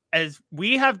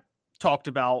we have talked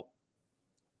about,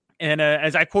 and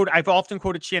as I've often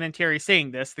quoted Shannon Terry saying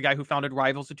this, the guy who founded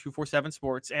Rivals at 247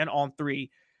 Sports and On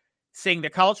 3, saying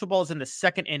that college football is in the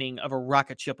second inning of a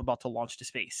rocket ship about to launch to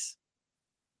space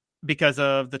because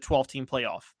of the 12-team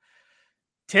playoff.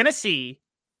 Tennessee,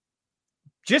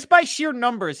 just by sheer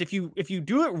numbers, if you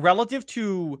do it relative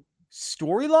to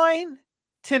storyline,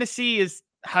 Tennessee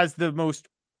has the most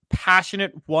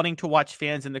passionate, wanting to watch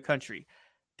fans in the country.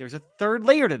 There's a third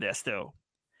layer to this, though.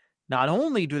 Not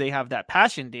only do they have that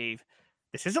passion, Dave,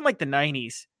 this isn't like the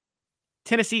 90s.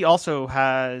 Tennessee also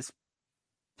has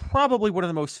probably one of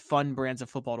the most fun brands of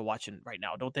football to watch right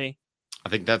now, don't they? I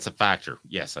think that's a factor.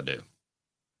 Yes, I do.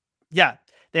 Yeah,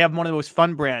 they have one of the most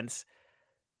fun brands.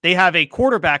 They have a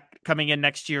quarterback coming in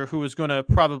next year who is going to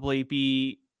probably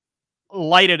be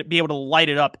able to light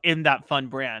it up in that fun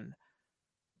brand.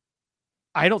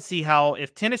 I don't see how,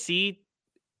 if Tennessee,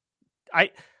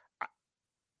 I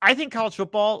think college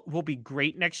football will be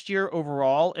great next year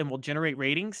overall and will generate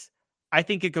ratings. I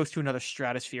think it goes to another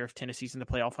stratosphere if Tennessee's in the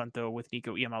playoff hunt, though, with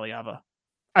Nico Iamaleava.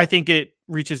 I think it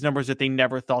reaches numbers that they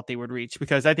never thought they would reach,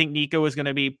 because I think Nico is going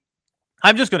to be,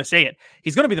 I'm just going to say it,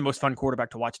 he's going to be the most fun quarterback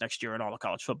to watch next year in all of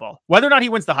college football. Whether or not he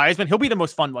wins the Heisman, he'll be the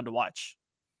most fun one to watch.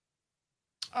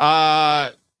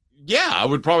 Yeah, I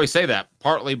would probably say that,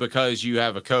 partly because you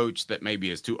have a coach that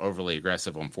maybe is too overly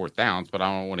aggressive on fourth downs, but I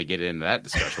don't want to get into that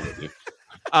discussion with you.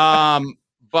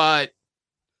 But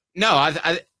no,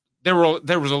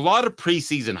 there was a lot of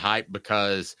preseason hype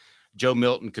because Joe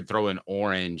Milton could throw an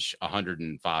orange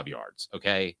 105 yards.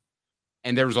 Okay.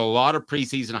 And there was a lot of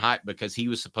preseason hype because he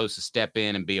was supposed to step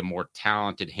in and be a more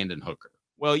talented Hendon Hooker.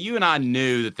 Well, you and I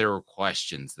knew that there were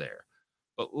questions there,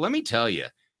 but let me tell you,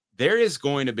 there is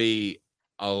going to be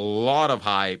a lot of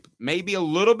hype, maybe a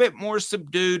little bit more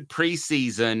subdued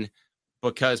preseason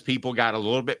because people got a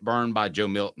little bit burned by Joe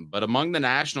Milton. But among the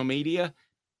national media,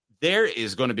 there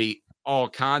is going to be all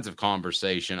kinds of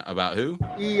conversation about who?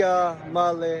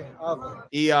 Iamaleava.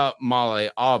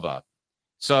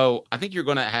 So I think you're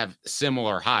going to have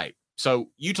similar hype. So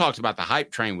you talked about the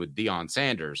hype train with Deion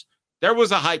Sanders. There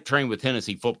was a hype train with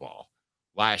Tennessee football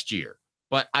last year.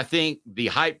 But I think the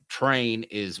hype train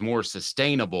is more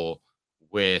sustainable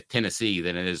with Tennessee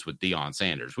than it is with Deion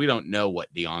Sanders. We don't know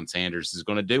what Deion Sanders is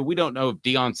going to do. We don't know if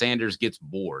Deion Sanders gets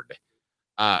bored.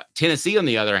 Tennessee, on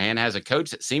the other hand, has a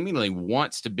coach that seemingly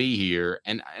wants to be here.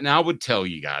 And I would tell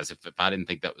you guys, if I didn't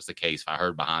think that was the case, if I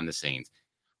heard behind the scenes,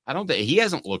 I don't think he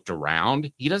hasn't looked around.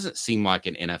 He doesn't seem like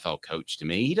an NFL coach to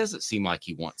me. He doesn't seem like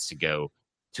he wants to go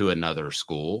to another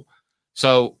school.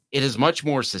 So it is much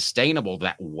more sustainable,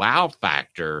 that wow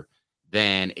factor,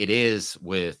 than it is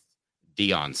with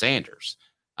Deion Sanders.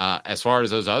 As far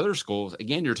as those other schools,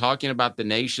 again, you're talking about the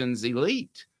nation's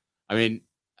elite. I mean,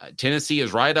 Tennessee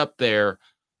is right up there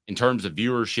in terms of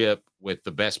viewership with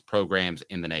the best programs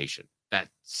in the nation. That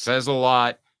says a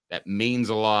lot. That means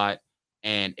a lot.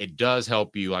 And it does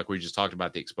help you, like we just talked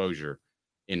about, the exposure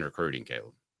in recruiting,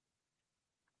 Caleb.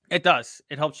 It does.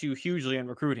 It helps you hugely in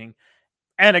recruiting.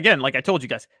 And again, like I told you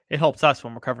guys, it helps us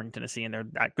when we're covering Tennessee and they're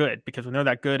that good, because when they're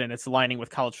that good and it's aligning with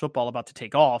college football about to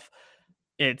take off,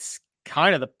 it's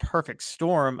kind of the perfect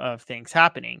storm of things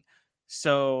happening.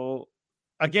 So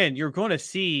again, you're going to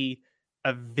see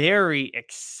a very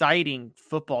exciting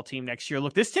football team next year.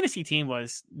 Look, this Tennessee team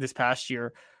was this past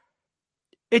year.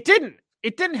 It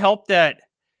didn't help that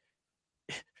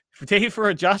for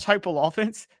a Josh Heupel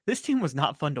offense, this team was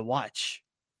not fun to watch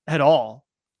at all.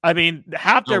 I mean,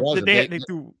 half their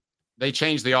they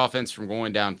changed the offense from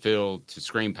going downfield to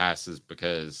screen passes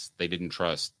because they didn't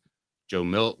trust Joe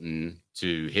Milton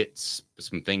to hit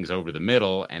some things over the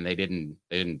middle, and they didn't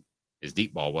his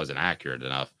deep ball wasn't accurate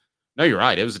enough. No, you're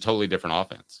right. It was a totally different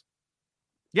offense.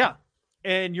 Yeah.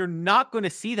 And you're not going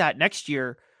to see that next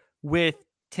year with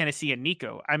Tennessee and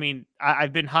Nico. I mean,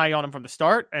 I've been high on him from the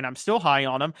start, and I'm still high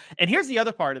on him. And here's the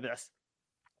other part of this.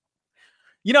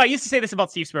 I used to say this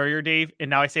about Steve Spurrier, Dave, and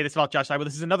now I say this about Josh Heupel.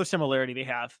 This is another similarity they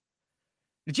have.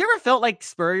 Did you ever felt like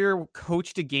Spurrier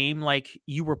coached a game like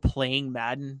you were playing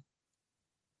Madden?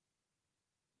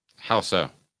 How so?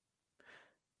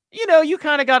 You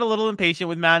kind of got a little impatient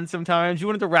with Madden sometimes. You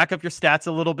wanted to rack up your stats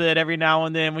a little bit every now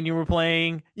and then when you were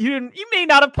playing. You may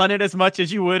not have punted as much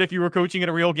as you would if you were coaching in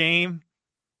a real game.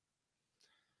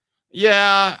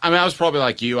 Yeah, I mean, I was probably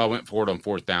like you. I went for it on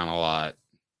fourth down a lot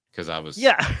because I was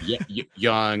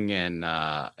young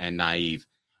and naive.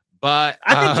 But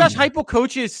I think Josh Heupel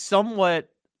coaches somewhat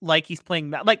like he's playing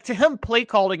Madden. Like, to him, play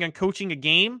calling and coaching a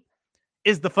game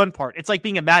is the fun part. It's like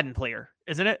being a Madden player,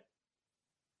 isn't it?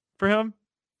 For him?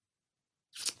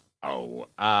 Oh,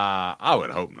 I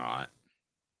would hope not.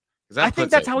 I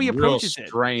think that's how he approaches it.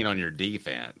 Strain on your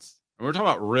defense. And we're talking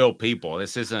about real people.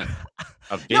 This isn't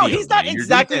a video. No, he's not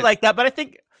exactly like that. But I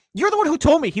think you're the one who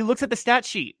told me he looks at the stat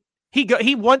sheet.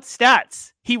 He wants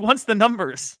stats. He wants the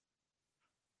numbers.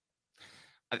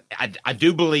 I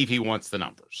do believe he wants the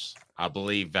numbers. I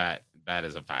believe that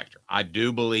is a factor. I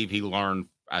do believe he learned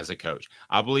as a coach.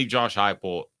 I believe Josh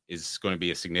Heupel is going to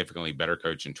be a significantly better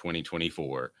coach in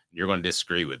 2024. You're going to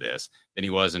disagree with this than he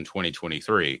was in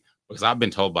 2023, because I've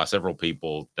been told by several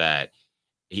people that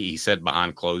he said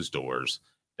behind closed doors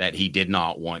that he did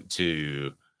not want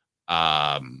to,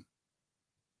 that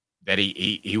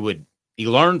he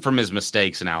learned from his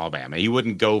mistakes in Alabama. He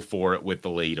wouldn't go for it with the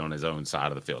lead on his own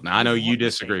side of the field. Now, I know you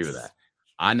disagree with that.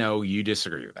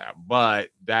 But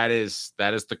that is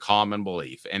the common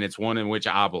belief, and it's one in which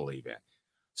I believe in.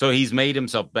 So he's made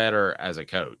himself better as a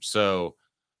coach. So,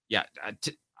 yeah,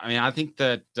 I think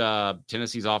that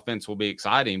Tennessee's offense will be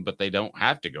exciting, but they don't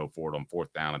have to go for it on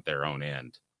fourth down at their own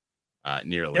end.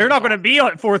 Nearly. They're not going to be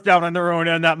on fourth down on their own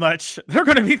end that much. They're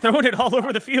going to be throwing it all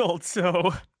over the field.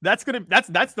 So that's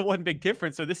the one big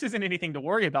difference. So this isn't anything to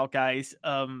worry about, guys.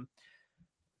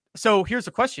 So here's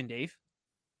a question, Dave.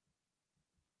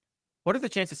 What are the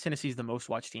chances Tennessee's the most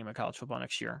watched team in college football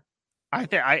next year? I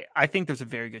think there's a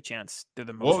very good chance they're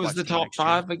the most. What was the top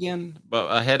five again? But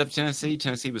ahead of Tennessee,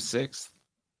 Tennessee was sixth.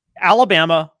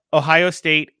 Alabama, Ohio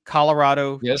State,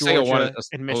 Colorado, Georgia,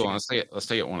 and Michigan. Hold on, let's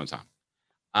take it one at a time.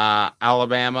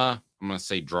 Alabama, I'm going to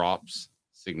say drops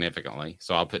significantly,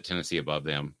 so I'll put Tennessee above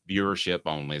them. Viewership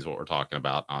only is what we're talking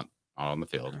about on the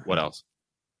field. What else?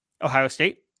 Ohio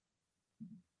State.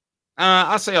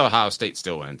 I'll say Ohio State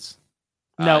still wins.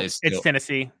 No, it's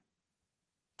Tennessee.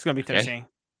 It's going to be Tennessee. Okay.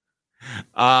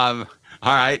 All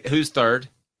right. Who's third?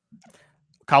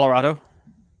 Colorado.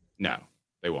 No,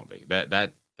 they won't be.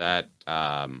 That's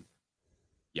gone.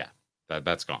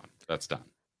 That's done.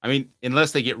 I mean,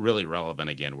 unless they get really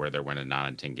relevant again, where they're winning 9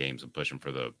 and 10 games and pushing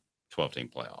for the 12-team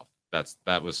playoff.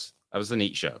 That was a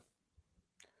neat show.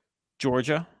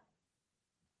 Georgia.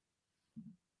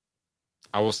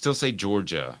 I will still say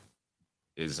Georgia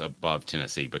is above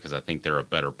Tennessee because I think they're a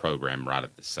better program right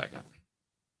at the second.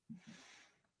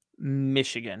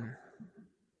 Michigan,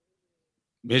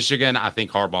 I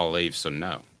think Harbaugh leaves, so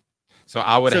no. So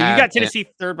I would have. So you got Tennessee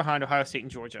third behind Ohio State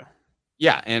and Georgia.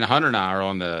 Yeah, and Hunter and I are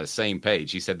on the same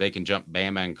page. He said they can jump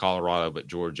Bama and Colorado, but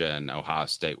Georgia and Ohio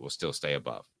State will still stay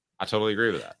above. I totally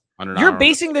agree with that. You're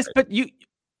basing this, but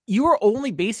you are only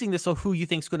basing this on who you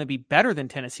think is going to be better than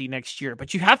Tennessee next year.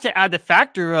 But you have to add the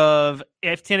factor of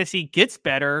if Tennessee gets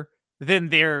better, then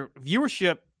their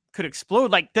viewership could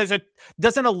explode. Like, does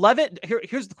an 11?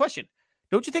 Here's the question: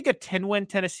 don't you think a 10-win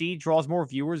Tennessee draws more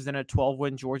viewers than a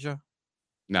 12-win Georgia?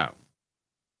 No,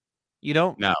 you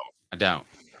don't. No, I don't.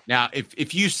 Now,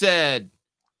 if you said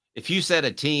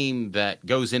a team that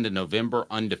goes into November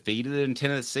undefeated in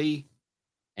Tennessee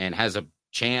and has a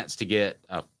chance to get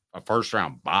a first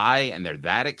round bye, and they're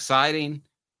that exciting,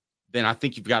 then I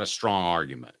think you've got a strong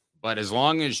argument. But as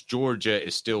long as Georgia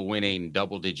is still winning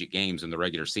double-digit games in the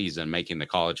regular season, making the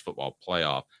college football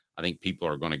playoff, I think people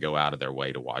are going to go out of their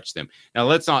way to watch them. Now,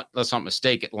 let's not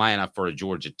mistake Atlanta for a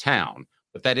Georgia town,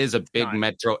 but that is a big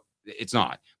metro. It's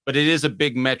not, but it is a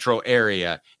big metro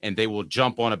area, and they will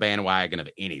jump on a bandwagon of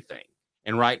anything.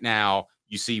 And right now,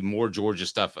 you see more Georgia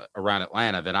stuff around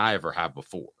Atlanta than I ever have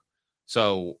before.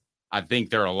 So I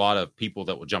think there are a lot of people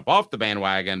that will jump off the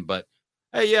bandwagon, but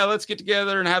hey, yeah, let's get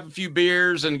together and have a few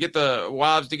beers and get the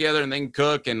wives together and then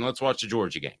cook and let's watch the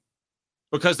Georgia game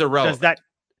because they're relevant.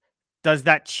 Does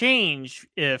that change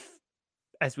if,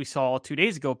 as we saw 2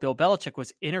 days ago, Bill Belichick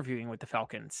was interviewing with the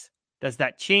Falcons? Does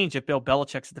that change if Bill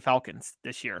Belichick's at the Falcons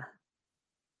this year?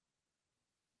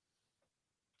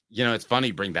 You know, it's funny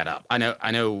you bring that up. I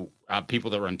know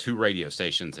people that run 2 radio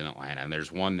stations in Atlanta, and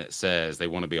there's one that says they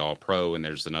want to be all pro, and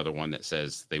there's another one that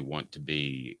says they want to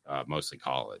be mostly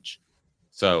college.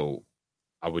 So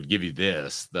I would give you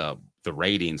this. The the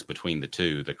ratings between the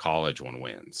two, the college one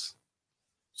wins.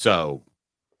 So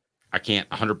I can't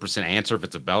 100% answer if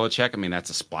it's a Belichick. I mean, that's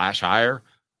a splash higher.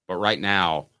 But right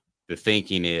now, the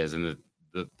thinking is, and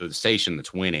the station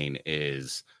that's winning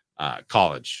is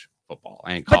college football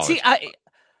and college. But see,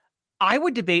 I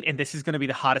would debate, and this is going to be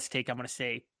the hottest take I'm going to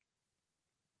say.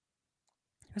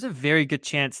 There's a very good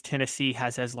chance Tennessee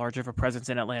has as large of a presence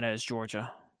in Atlanta as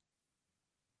Georgia.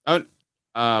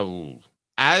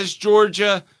 As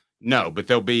Georgia, no, but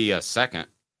there'll be a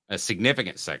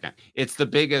significant second. It's the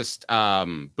biggest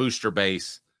booster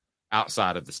base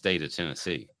outside of the state of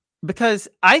Tennessee. Because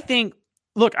I think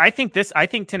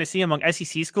Tennessee among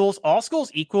SEC schools, all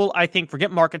schools equal, I think,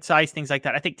 forget market size, things like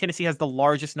that. I think Tennessee has the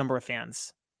largest number of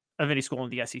fans of any school in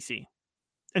the SEC.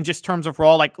 In just terms of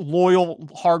raw, like loyal,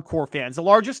 hardcore fans, the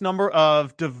largest number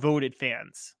of devoted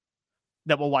fans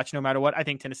that will watch no matter what. I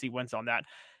think Tennessee wins on that.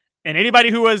 And anybody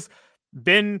who has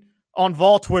been on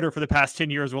Vol Twitter for the past 10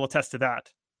 years will attest to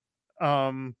that.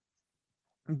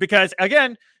 Because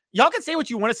again, y'all can say what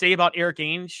you want to say about Eric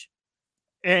Ainge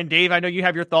and Dave. I know you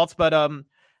have your thoughts, but and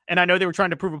I know they were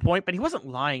trying to prove a point, but he wasn't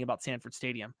lying about Sanford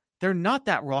Stadium. They're not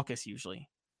that raucous usually.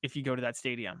 If you go to that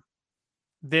stadium,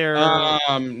 they're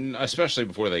especially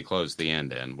before they closed the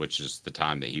end in, which is the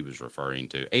time that he was referring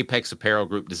to. Apex Apparel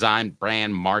Group, design,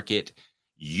 brand, market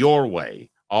your way.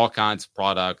 All kinds of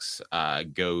products.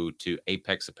 Go to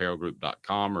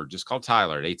apexapparelgroup.com or just call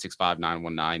Tyler at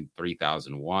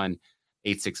 865-919-3001,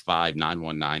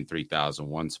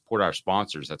 865-919-3001. Support our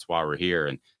sponsors. That's why we're here.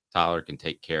 And Tyler can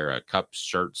take care of cups,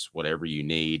 shirts, whatever you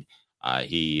need.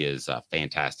 He is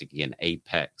fantastic. Again,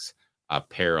 Apex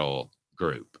Apparel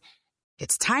Group.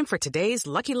 It's time for today's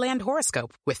Lucky Land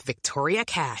horoscope with Victoria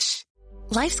Cash.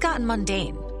 Life's gotten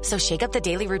mundane, so shake up the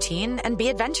daily routine and be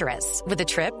adventurous with a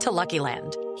trip to Lucky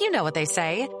Land. You know what they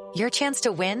say, your chance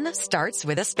to win starts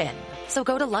with a spin. So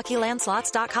go to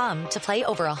LuckyLandSlots.com to play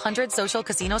over 100 social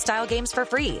casino-style games for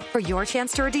free for your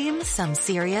chance to redeem some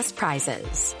serious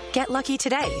prizes. Get lucky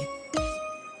today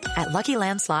at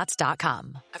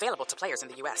LuckyLandSlots.com. Available to players in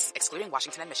the U.S., excluding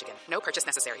Washington and Michigan. No purchase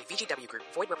necessary. VGW Group.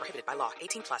 Void where prohibited by law.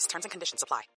 18+. Terms and conditions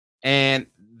apply. And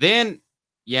then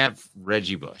you have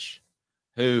Reggie Bush,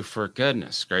 who, for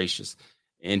goodness gracious,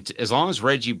 and as long as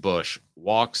Reggie Bush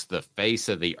walks the face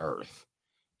of the earth,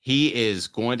 he is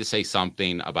going to say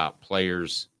something about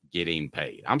players getting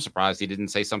paid. I'm surprised he didn't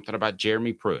say something about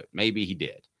Jeremy Pruitt. Maybe he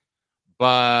did.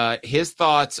 But his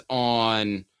thoughts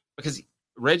on, because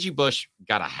Reggie Bush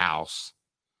got a house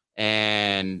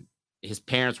and his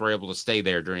parents were able to stay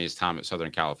there during his time at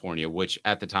Southern California, which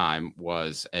at the time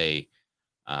was a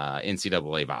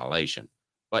NCAA violation.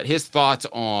 But his thoughts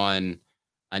on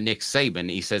Nick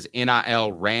Saban, he says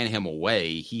NIL ran him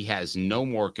away. He has no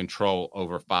more control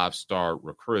over five-star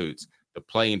recruits. The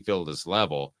playing field is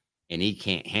level, and he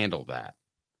can't handle that.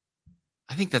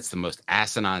 I think that's the most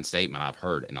asinine statement I've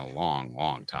heard in a long,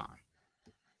 long time.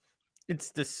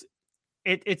 It's this.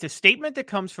 It's a statement that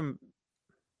comes from.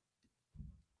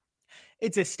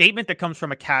 It's a statement that comes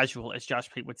from a casual, as Josh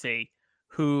Pate would say,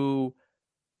 who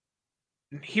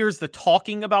hears the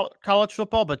talking about college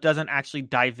football, but doesn't actually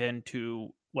dive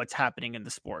into what's happening in the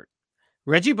sport.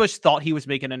 Reggie Bush thought he was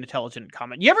making an intelligent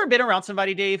comment. You ever been around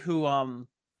somebody, Dave, who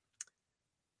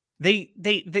they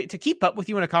to keep up with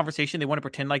you in a conversation, they want to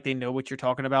pretend like they know what you're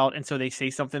talking about, and so they say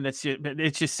something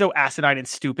it's just so asinine and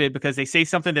stupid because they say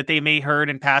something that they may heard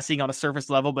in passing on a surface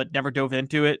level but never dove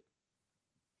into it.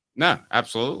 No,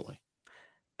 absolutely.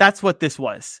 That's what this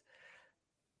was.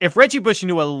 If Reggie Bush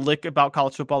knew a lick about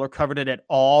college football or covered it at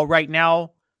all right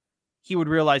now, he would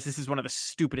realize this is one of the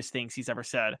stupidest things he's ever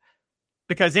said.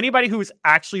 Because anybody who's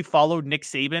actually followed Nick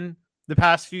Saban the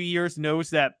past few years knows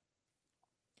that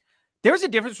there's a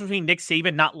difference between Nick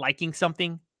Saban not liking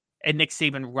something and Nick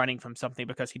Saban running from something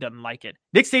because he doesn't like it.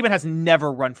 Nick Saban has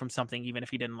never run from something even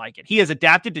if he didn't like it. He has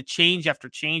adapted to change after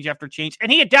change after change,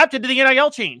 and he adapted to the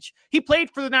NIL change. He played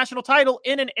for the national title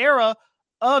in an era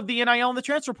of the NIL and the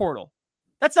transfer portal.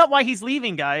 That's not why he's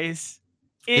leaving, guys.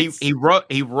 He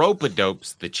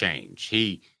rope-a-dopes the change.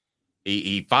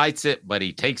 He fights it, but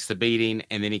he takes the beating,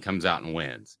 and then he comes out and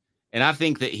wins. And I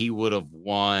think that he would have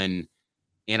won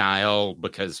NIL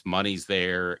because money's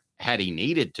there had he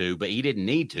needed to, but he didn't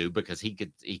need to because he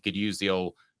could use the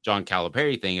old John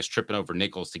Calipari thing as tripping over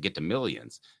nickels to get to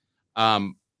millions.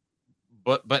 But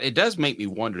it does make me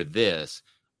wonder this.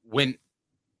 When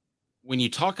you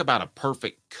talk about a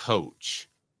perfect coach,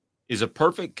 is a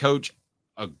perfect coach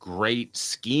a great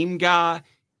scheme guy?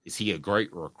 Is he a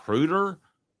great recruiter?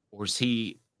 Or is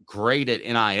he great at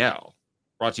NIL?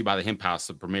 Brought to you by the Hemp House,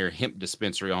 the premier hemp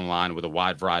dispensary online with a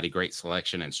wide variety, great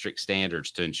selection, and strict standards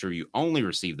to ensure you only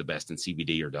receive the best in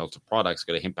CBD or Delta products.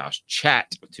 Go to Hemp House Chat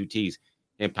with 2 T's,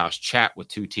 Hemp House Chat with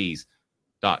 2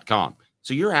 T's.com.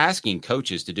 So you're asking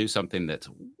coaches to do something that's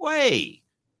way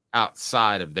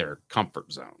outside of their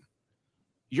comfort zone.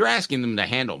 You're asking them to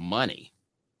handle money,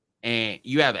 and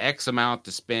you have X amount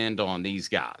to spend on these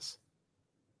guys.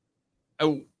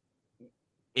 Oh,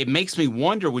 it makes me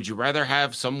wonder, would you rather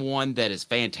have someone that is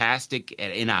fantastic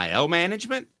at NIL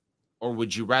management, or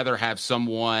would you rather have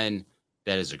someone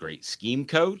that is a great scheme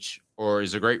coach or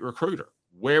is a great recruiter?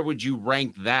 Where would you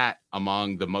rank that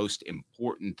among the most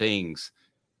important things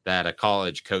that a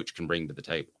college coach can bring to the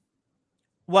table?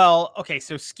 Well, okay,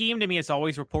 so scheme to me is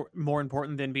always more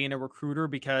important than being a recruiter,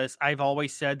 because I've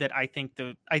always said that I think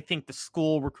the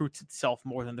school recruits itself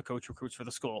more than the coach recruits for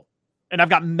the school. And I've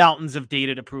got mountains of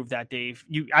data to prove that, Dave.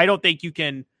 I don't think you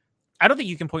can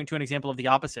point to an example of the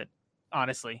opposite,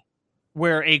 honestly,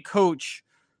 where a coach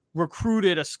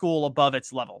recruited a school above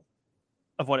its level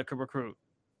of what it could recruit.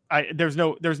 There's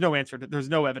no answer. There's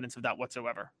no evidence of that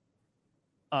whatsoever.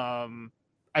 I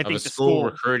think the school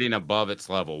recruiting above its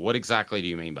level. What exactly do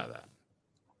you mean by that?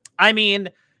 I mean,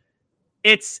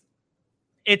 its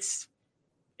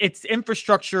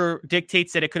infrastructure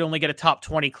dictates that it could only get a top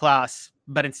 20 class,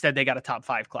 but instead they got a top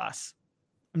 5 class.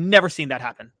 Never seen that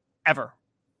happen, ever.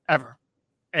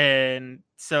 And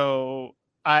so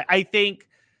I think,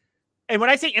 and when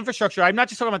I say infrastructure, I'm not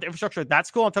just talking about the infrastructure of that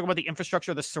school. I'm talking about the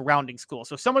infrastructure of the surrounding school.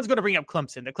 So someone's going to bring up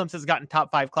Clemson, that Clemson's gotten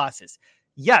top 5 classes.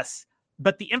 Yes,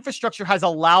 but the infrastructure has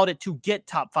allowed it to get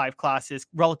top 5 classes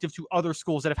relative to other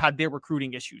schools that have had their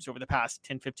recruiting issues over the past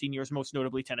 10, 15 years, most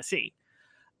notably Tennessee.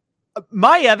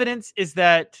 My evidence is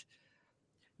that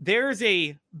there's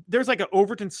like an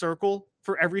Overton circle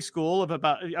for every school of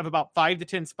about 5 to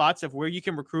 10 spots of where you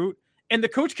can recruit. And the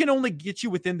coach can only get you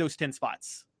within those 10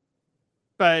 spots,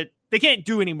 but they can't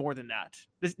do any more than that.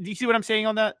 Do you see what I'm saying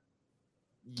on that?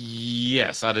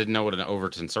 Yes. I didn't know what an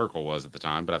Overton circle was at the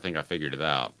time, but I think I figured it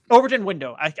out. Overton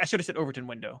window. I should have said Overton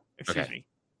window. Excuse me.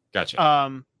 Gotcha.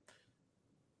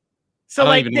 So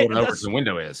I don't even know what an Overton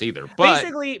window is either, but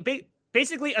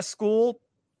basically a school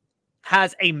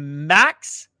has a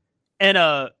max and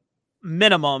a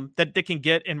minimum that they can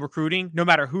get in recruiting, no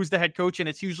matter who's the head coach. And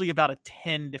it's usually about a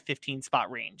 10 to 15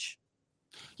 spot range.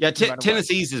 Yeah.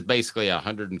 Tennessee's is basically a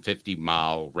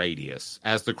 150-mile radius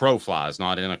as the crow flies,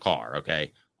 not in a car.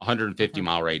 Okay.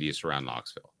 150-mile radius around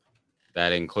Knoxville.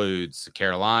 That includes the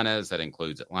Carolinas. That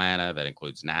includes Atlanta. That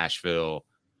includes Nashville.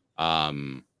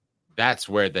 That's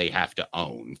where they have to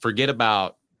own. Forget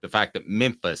about the fact that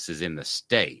Memphis is in the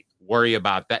state. Worry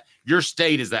about that. Your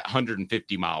state is that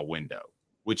 150-mile window,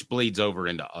 which bleeds over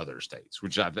into other states,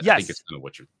 which I think is kind of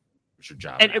what your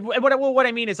job. And what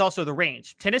I mean is also the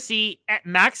range. Tennessee at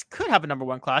max could have a number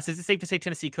 1 class. Is it safe to say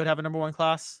Tennessee could have a number 1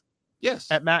 class? Yes.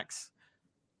 At max.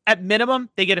 At minimum,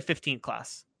 they get a 15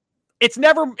 class.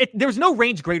 There's no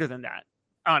range greater than that,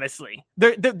 honestly.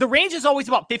 The range is always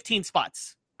about 15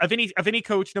 spots of any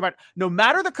coach, no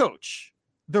matter the coach.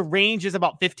 The range is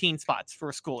about 15 spots for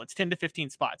a school. It's 10 to 15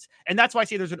 spots. And that's why I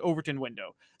say there's an Overton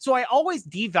window. So I always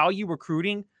devalue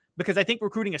recruiting, because I think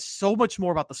recruiting is so much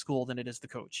more about the school than it is the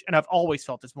coach. And I've always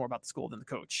felt it's more about the school than the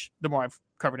coach, the more I've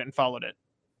covered it and followed it.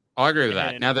 I agree with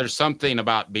that. Now, there's something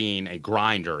about being a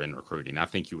grinder in recruiting. I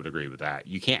think you would agree with that.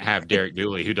 You can't have Derek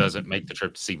Dooley who doesn't make the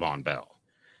trip to see Von Bell.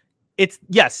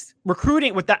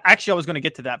 Recruiting with that. Actually, I was going to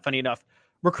get to that. Funny enough.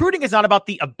 Recruiting is not about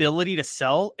the ability to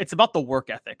sell. It's about the work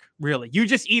ethic, really. You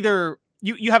just either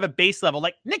you have a base level,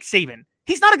 like Nick Saban.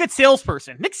 He's not a good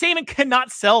salesperson. Nick Saban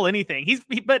cannot sell anything.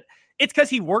 But it's because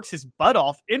he works his butt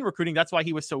off in recruiting. That's why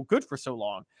he was so good for so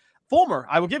long. Fulmer,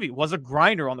 I will give you, was a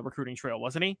grinder on the recruiting trail,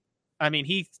 wasn't he? I mean,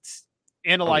 he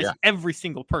analyzed every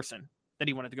single person that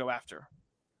he wanted to go after.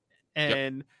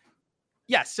 And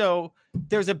so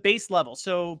there's a base level.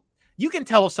 So you can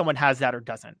tell if someone has that or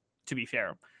doesn't, to be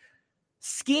fair.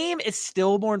 Scheme is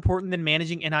still more important than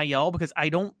managing NIL, because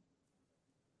I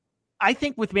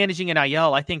think with managing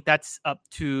NIL, I think that's up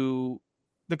to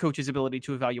the coach's ability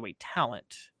to evaluate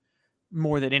talent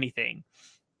more than anything.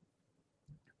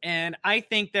 And I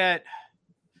think that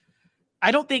I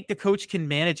don't think the coach can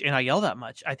manage NIL that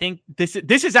much. I think this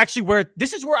is where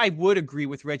I would agree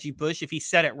with Reggie Bush if he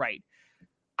said it right.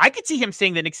 I could see him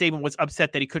saying that Nick Saban was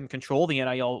upset that he couldn't control the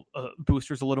NIL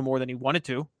boosters a little more than he wanted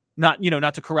to. Not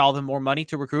to corral them more money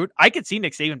to recruit. I could see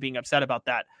Nick Saban being upset about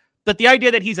that. But the idea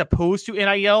that he's opposed to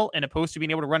NIL and opposed to being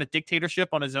able to run a dictatorship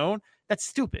on his own, that's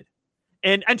stupid.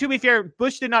 And to be fair,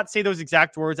 Bush did not say those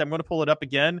exact words. I'm going to pull it up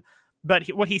again. But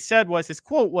what he said was, his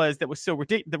quote was, that was so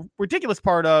ridiculous. The ridiculous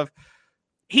part of,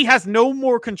 he has no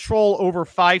more control over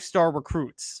 5-star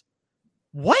recruits.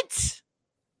 What?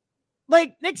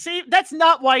 Like, Nick Saban, that's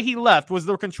not why he left, was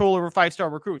the control over 5-star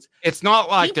recruits. It's not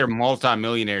like they're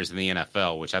multimillionaires in the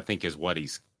NFL, which I think is what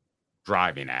he's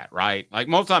driving at, right? Like,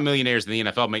 multimillionaires in the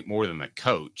NFL make more than the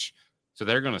coach. So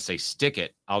they're going to say, stick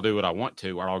it. I'll do what I want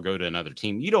to, or I'll go to another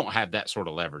team. You don't have that sort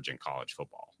of leverage in college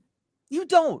football. You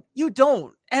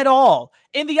don't at all.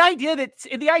 And the idea that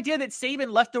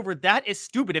Saban left over that is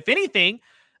stupid. If anything,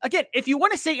 again, if you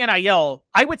want to say NIL,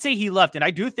 I would say he left. And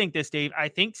I do think this, Dave. I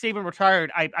think Saban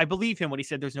retired. I believe him when he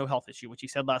said there's no health issue, which he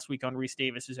said last week on Reese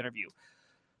Davis's interview.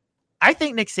 I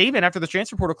think Nick Saban, after the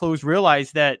transfer portal closed,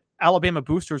 realized that Alabama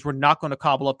boosters were not going to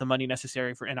cobble up the money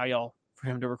necessary for NIL for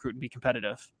him to recruit and be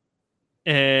competitive.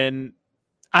 And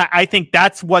I think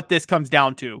that's what this comes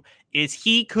down to, is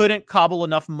he couldn't cobble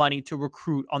enough money to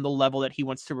recruit on the level that he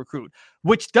wants to recruit,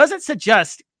 which doesn't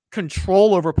suggest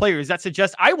control over players. That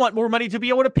suggests I want more money to be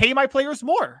able to pay my players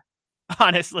more,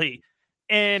 honestly.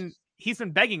 And he's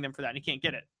been begging them for that, and he can't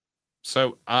get it.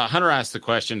 So Hunter asked the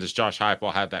question, does Josh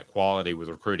Heupel have that quality with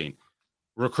recruiting?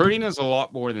 Recruiting is a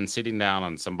lot more than sitting down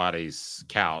on somebody's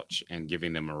couch and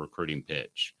giving them a recruiting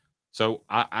pitch. So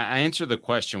I answer the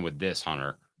question with this,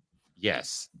 Hunter.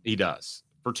 Yes, he does,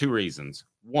 for two reasons.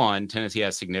 One, Tennessee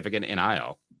has significant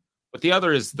NIL, but the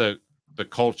other is the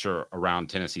culture around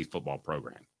Tennessee's football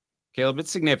program. Caleb,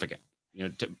 it's significant.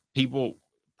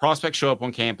 Prospects show up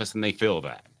on campus and they feel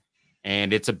that,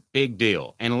 and it's a big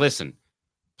deal. And listen,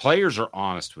 players are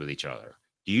honest with each other.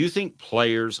 Do you think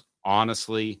players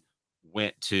honestly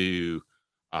went to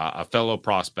a fellow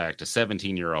prospect, a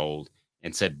 17-year-old,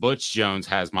 and said, Butch Jones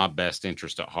has my best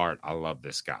interest at heart. I love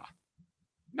this guy?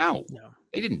 No,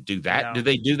 they didn't do that. No. Did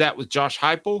they do that with Josh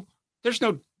Heupel? There's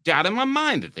no doubt in my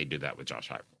mind that they do that with Josh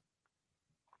Heupel.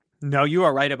 No, you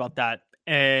are right about that.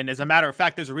 And as a matter of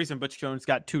fact, there's a reason Butch Jones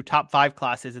got 2 top 5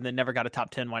 classes and then never got a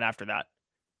top 10 one after that.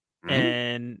 Mm-hmm.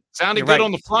 And sounded good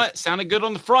on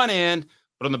the front end,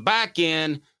 but on the back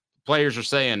end, players are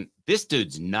saying, this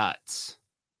dude's nuts.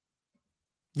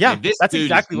 Yeah, that's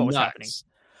exactly what was happening.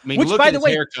 I mean, look at his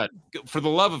haircut. For the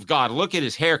love of God, look at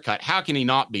his haircut. How can he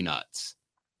not be nuts?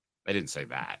 They didn't say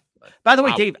that. By the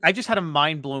way, Dave, I just had a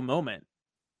mind blow moment.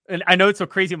 And I know it's a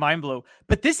crazy mind blow,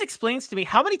 but this explains to me,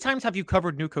 how many times have you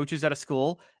covered new coaches at a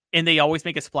school and they always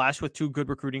make a splash with 2 good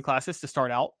recruiting classes to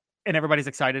start out and everybody's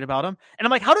excited about them? And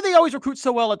I'm like, how do they always recruit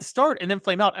so well at the start and then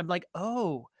flame out? I'm like,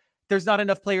 oh, there's not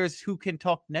enough players who can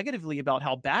talk negatively about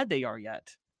how bad they are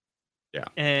yet. Yeah.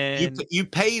 And you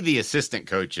pay the assistant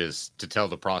coaches to tell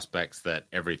the prospects that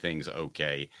everything's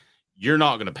okay. You're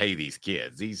not going to pay these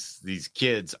kids. These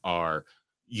kids are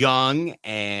young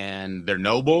and they're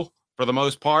noble for the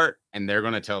most part, and they're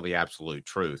going to tell the absolute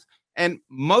truth. And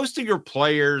most of your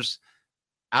players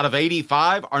out of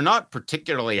 85 are not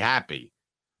particularly happy.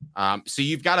 So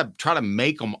you've got to try to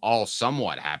make them all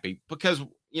somewhat happy, because,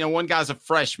 one guy's a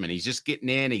freshman. He's just getting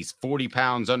in. He's 40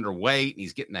 pounds underweight, and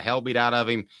he's getting the hell beat out of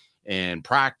him in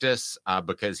practice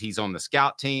because he's on the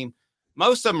scout team.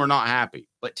 Most of them are not happy,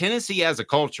 but Tennessee has a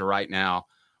culture right now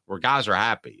where guys are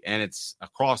happy, and it's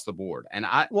across the board. And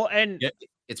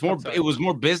it was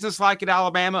more business-like at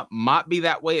Alabama, might be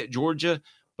that way at Georgia,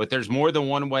 but there's more than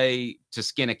one way to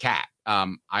skin a cat.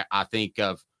 I think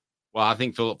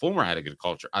Philip Fulmer had a good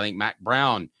culture. I think Mac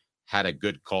Brown had a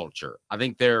good culture. I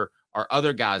think there are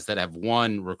other guys that have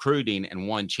won recruiting and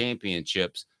won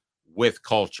championships with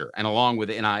culture, and along with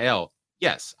NIL.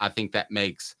 Yes, I think that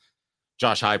makes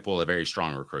Josh Heupel a very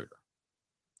strong recruiter.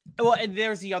 Well, and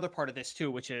there's the other part of this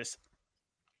too, which is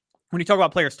when you talk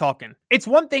about players talking, it's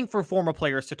one thing for former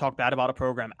players to talk bad about a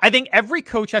program. I think every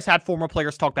coach has had former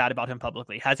players talk bad about him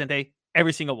publicly, hasn't they?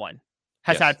 Every single one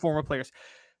has had former players.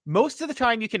 Most of the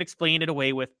time you can explain it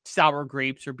away with sour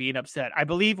grapes or being upset. I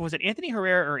believe, was it Anthony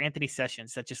Herrera or Anthony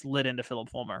Sessions that just lit into Philip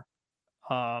Fulmer?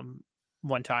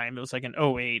 One time, it was like in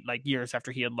 2008, like years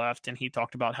after he had left, and he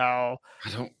talked about how I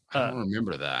don't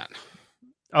remember that.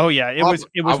 Oh yeah, it was.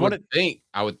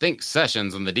 I would think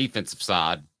Sessions on the defensive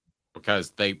side,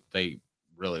 because they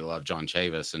really loved John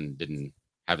Chavis and didn't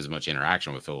have as much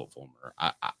interaction with Philip Fulmer.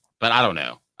 But I don't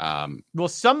know. Well,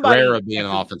 somebody Herrera being an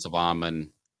offensive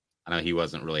lineman, I know he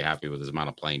wasn't really happy with his amount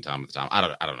of playing time at the time. I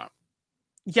don't know.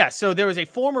 Yeah, so there was a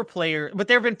former player, but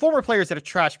there have been former players that have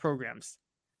trashed programs.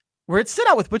 Where it stood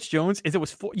out with Butch Jones is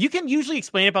you can usually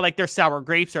explain it by like they're sour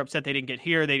grapes, they're upset they didn't get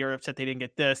here, they are upset they didn't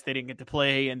get this, they didn't get to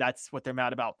play, and that's what they're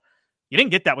mad about. You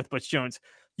didn't get that with Butch Jones.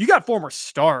 You got former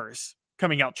stars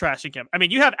coming out trashing him. I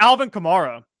mean, you have Alvin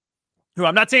Kamara, who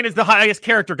I'm not saying is the highest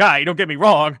character guy, don't get me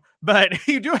wrong, but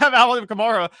you do have Alvin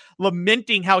Kamara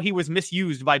lamenting how he was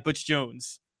misused by Butch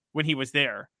Jones when he was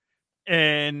there.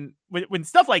 And when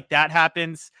stuff like that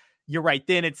happens, you're right.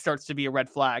 Then it starts to be a red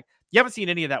flag. You haven't seen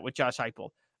any of that with Josh Heupel.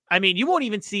 I mean, you won't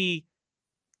even see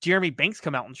Jeremy Banks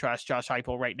come out and trash Josh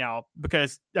Heupel right now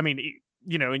because, I mean,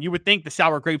 you know, and you would think the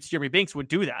sour grapes Jeremy Banks would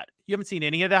do that. You haven't seen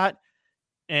any of that.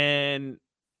 And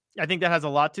I think that has a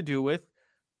lot to do with,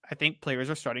 I think players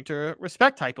are starting to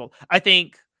respect Heupel. I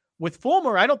think with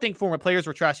Fulmer, I don't think former players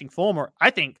were trashing Fulmer. I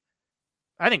think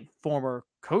former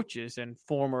coaches and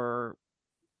former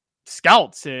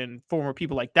scouts and former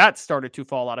people like that started to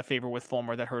fall out of favor with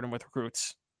Fulmer that hurt him with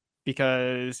recruits.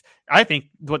 Because I think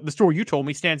what the story you told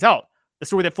me stands out. The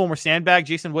story that Fulmer sandbagged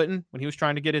Jason Witten when he was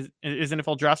trying to get his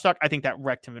NFL draft stock, I think that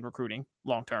wrecked him in recruiting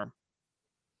long term.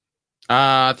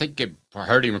 I think it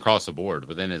hurt him across the board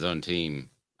within his own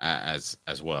team as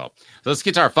well. So let's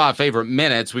get to our 5 favorite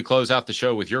minutes. We close out the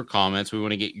show with your comments. We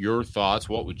want to get your thoughts.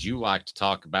 What would you like to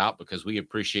talk about? Because we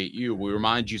appreciate you. We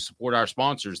remind you, support our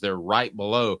sponsors. They're right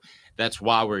below. That's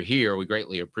why we're here. We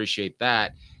greatly appreciate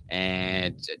that.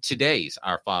 And today's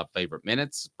our 5 favorite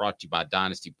minutes brought to you by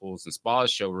Dynasty Pools and Spas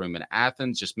showroom in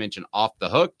Athens. Just mention Off the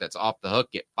Hook. That's Off the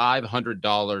Hook. Get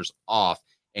 $500 off.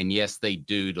 And yes, they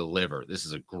do deliver. This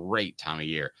is a great time of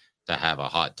year to have a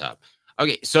hot tub.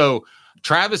 Okay, so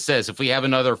Travis says if we have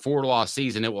another 4-loss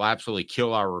season, it will absolutely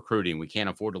kill our recruiting. We can't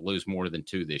afford to lose more than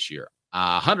 2 this year.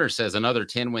 Hunter says another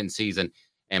 10-win season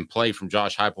and play from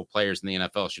Josh Heupel players in the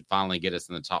NFL should finally get us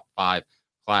in the top 5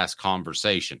 class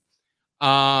conversation.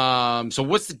 So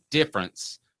what's the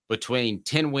difference between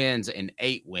 10 wins and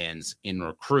 8 wins in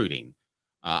recruiting?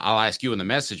 I'll ask you on the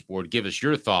message board. Give us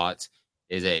your thoughts.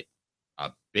 Is it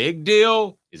a big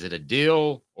deal? Is it a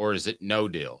deal? Or is it no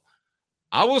deal?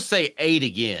 I will say 8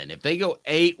 again. If they go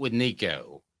 8 with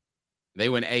Nico, they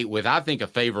win 8 with, I think, a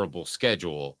favorable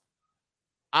schedule.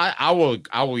 I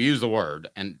will use the word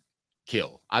and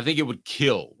kill. I think it would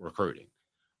kill recruiting.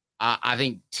 I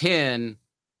think 10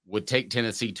 would take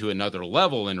Tennessee to another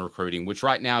level in recruiting, which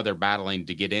right now they're battling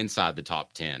to get inside the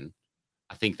top 10.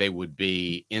 I think they would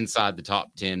be inside the top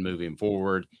 10 moving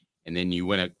forward. And then you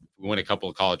win a couple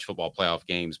of college football playoff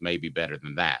games, maybe better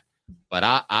than that. But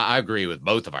I agree with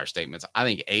both of our statements. I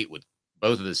think 8 with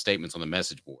both of the statements on the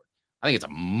message board. I think it's a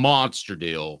monster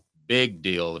deal, big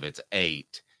deal if it's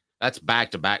 8. That's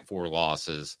back-to-back 4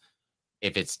 losses.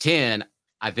 If it's 10,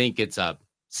 I think it's a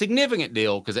significant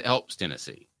deal because it helps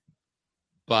Tennessee.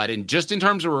 But in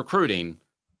terms of recruiting,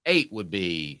 8 would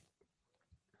be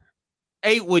 –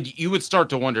 you would start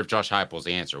to wonder if Josh Heupel's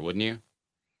the answer, wouldn't you?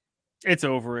 It's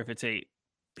over if it's 8.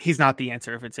 He's not the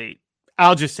answer if it's 8.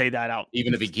 I'll just say that out.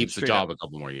 Even if he keeps the job a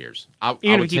couple more years. I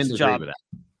would tend to agree with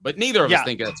that. But neither of us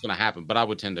think that's going to happen, but I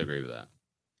would tend to agree with that.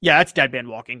 Yeah, that's dead man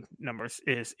walking numbers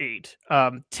is 8.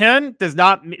 10 does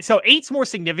not – so 8's more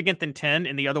significant than 10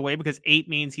 in the other way because 8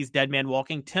 means he's dead man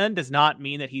walking. 10 does not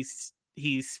mean that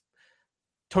he's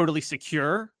totally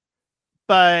secure,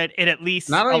 but it at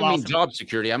least not only mean job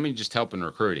security, I mean just helping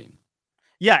recruiting.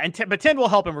 Yeah, but 10 will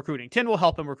help him recruiting. 10 will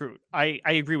help him recruit. I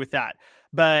agree with that.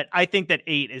 But I think that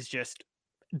 8 is just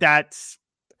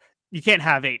you can't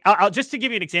have 8. I'll just to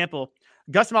give you an example.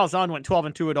 Gus Malzahn went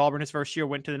 12-2 at Auburn his first year,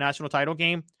 went to the national title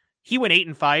game. He went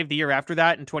 8-5 the year after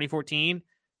that in 2014.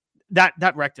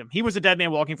 That wrecked him. He was a dead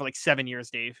man walking for like 7 years,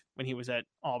 Dave, when he was at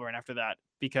Auburn after that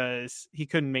because he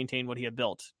couldn't maintain what he had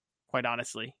built, quite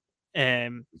honestly.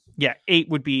 And yeah, 8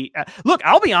 would be. Look,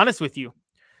 I'll be honest with you.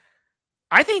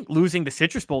 I think losing the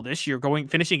Citrus Bowl this year,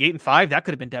 finishing 8-5, that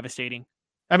could have been devastating.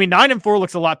 I mean, 9-4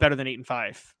 looks a lot better than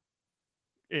 8-5.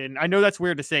 And I know that's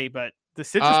weird to say, but the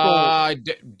Citrus Bowl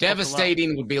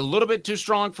devastating would be a little bit too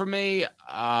strong for me.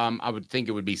 I would think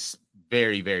it would be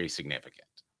very, very significant.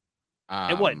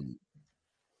 It would.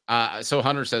 So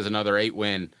Hunter says another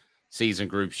 8-win season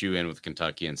groups you in with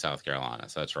Kentucky and South Carolina.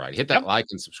 So that's right. Hit that like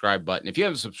and subscribe button. If you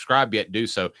haven't subscribed yet, do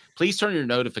so. Please turn your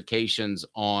notifications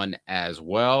on as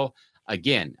well.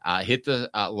 Again, hit the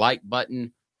like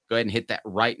button. Go ahead and hit that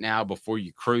right now before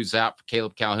you cruise out. For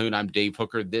Caleb Calhoun, I'm Dave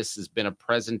Hooker. This has been a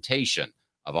presentation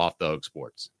of Off the Hook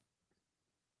Sports.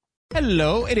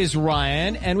 Hello, it is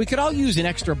Ryan, and we could all use an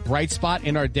extra bright spot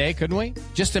in our day, couldn't we?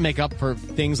 Just to make up for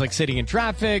things like sitting in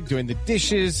traffic, doing the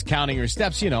dishes, counting your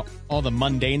steps, all the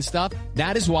mundane stuff.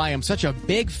 That is why I'm such a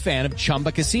big fan of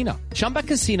Chumba Casino. Chumba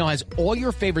Casino has all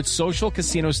your favorite social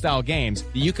casino-style games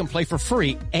that you can play for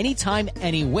free anytime,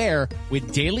 anywhere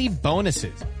with daily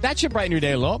bonuses. That should brighten your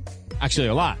day a little. Actually,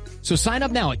 a lot. So sign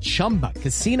up now at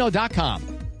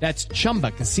ChumbaCasino.com. That's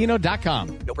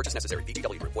ChumbaCasino.com. No purchase necessary.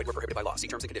 VGW Group. Void where prohibited by law. See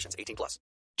terms and conditions. 18+.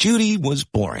 Judy was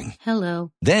boring.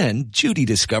 Hello. Then Judy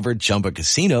discovered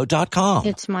ChumbaCasino.com.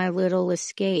 It's my little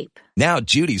escape. Now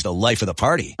Judy's the life of the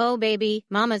party. Oh, baby,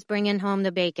 mama's bringing home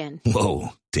the bacon. Whoa,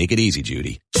 take it easy,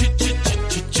 Judy.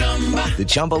 The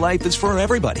Chumba life is for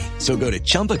everybody. So go to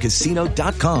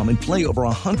ChumbaCasino.com and play over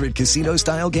 100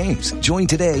 casino-style games. Join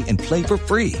today and play for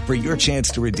free for your chance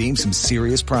to redeem some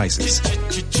serious prizes.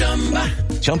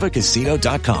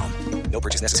 ChumbaCasino.com. No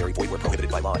purchase necessary. Void where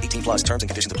prohibited by law. 18 plus terms and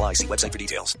conditions apply. See website for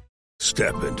details.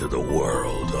 Step into the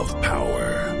world of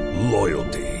power,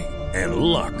 loyalty, and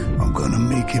luck. I'm going to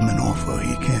make him an offer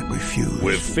he can't refuse.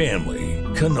 With family,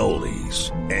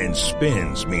 cannolis, and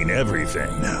spins mean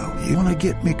everything. Now, you want to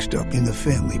get mixed up in the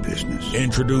family business.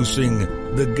 Introducing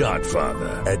The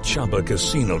Godfather at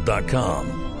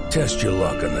ChumbaCasino.com. Test your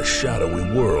luck in the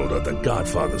shadowy world of The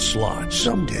Godfather slot.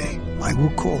 Someday, I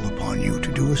will call upon you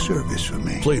to do a service for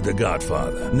me. Play The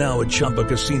Godfather, now at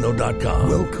ChumbaCasino.com.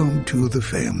 Welcome to the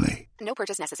family. No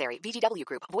purchase necessary. VGW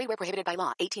Group. Void where prohibited by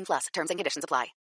law. 18 plus. Terms and conditions apply.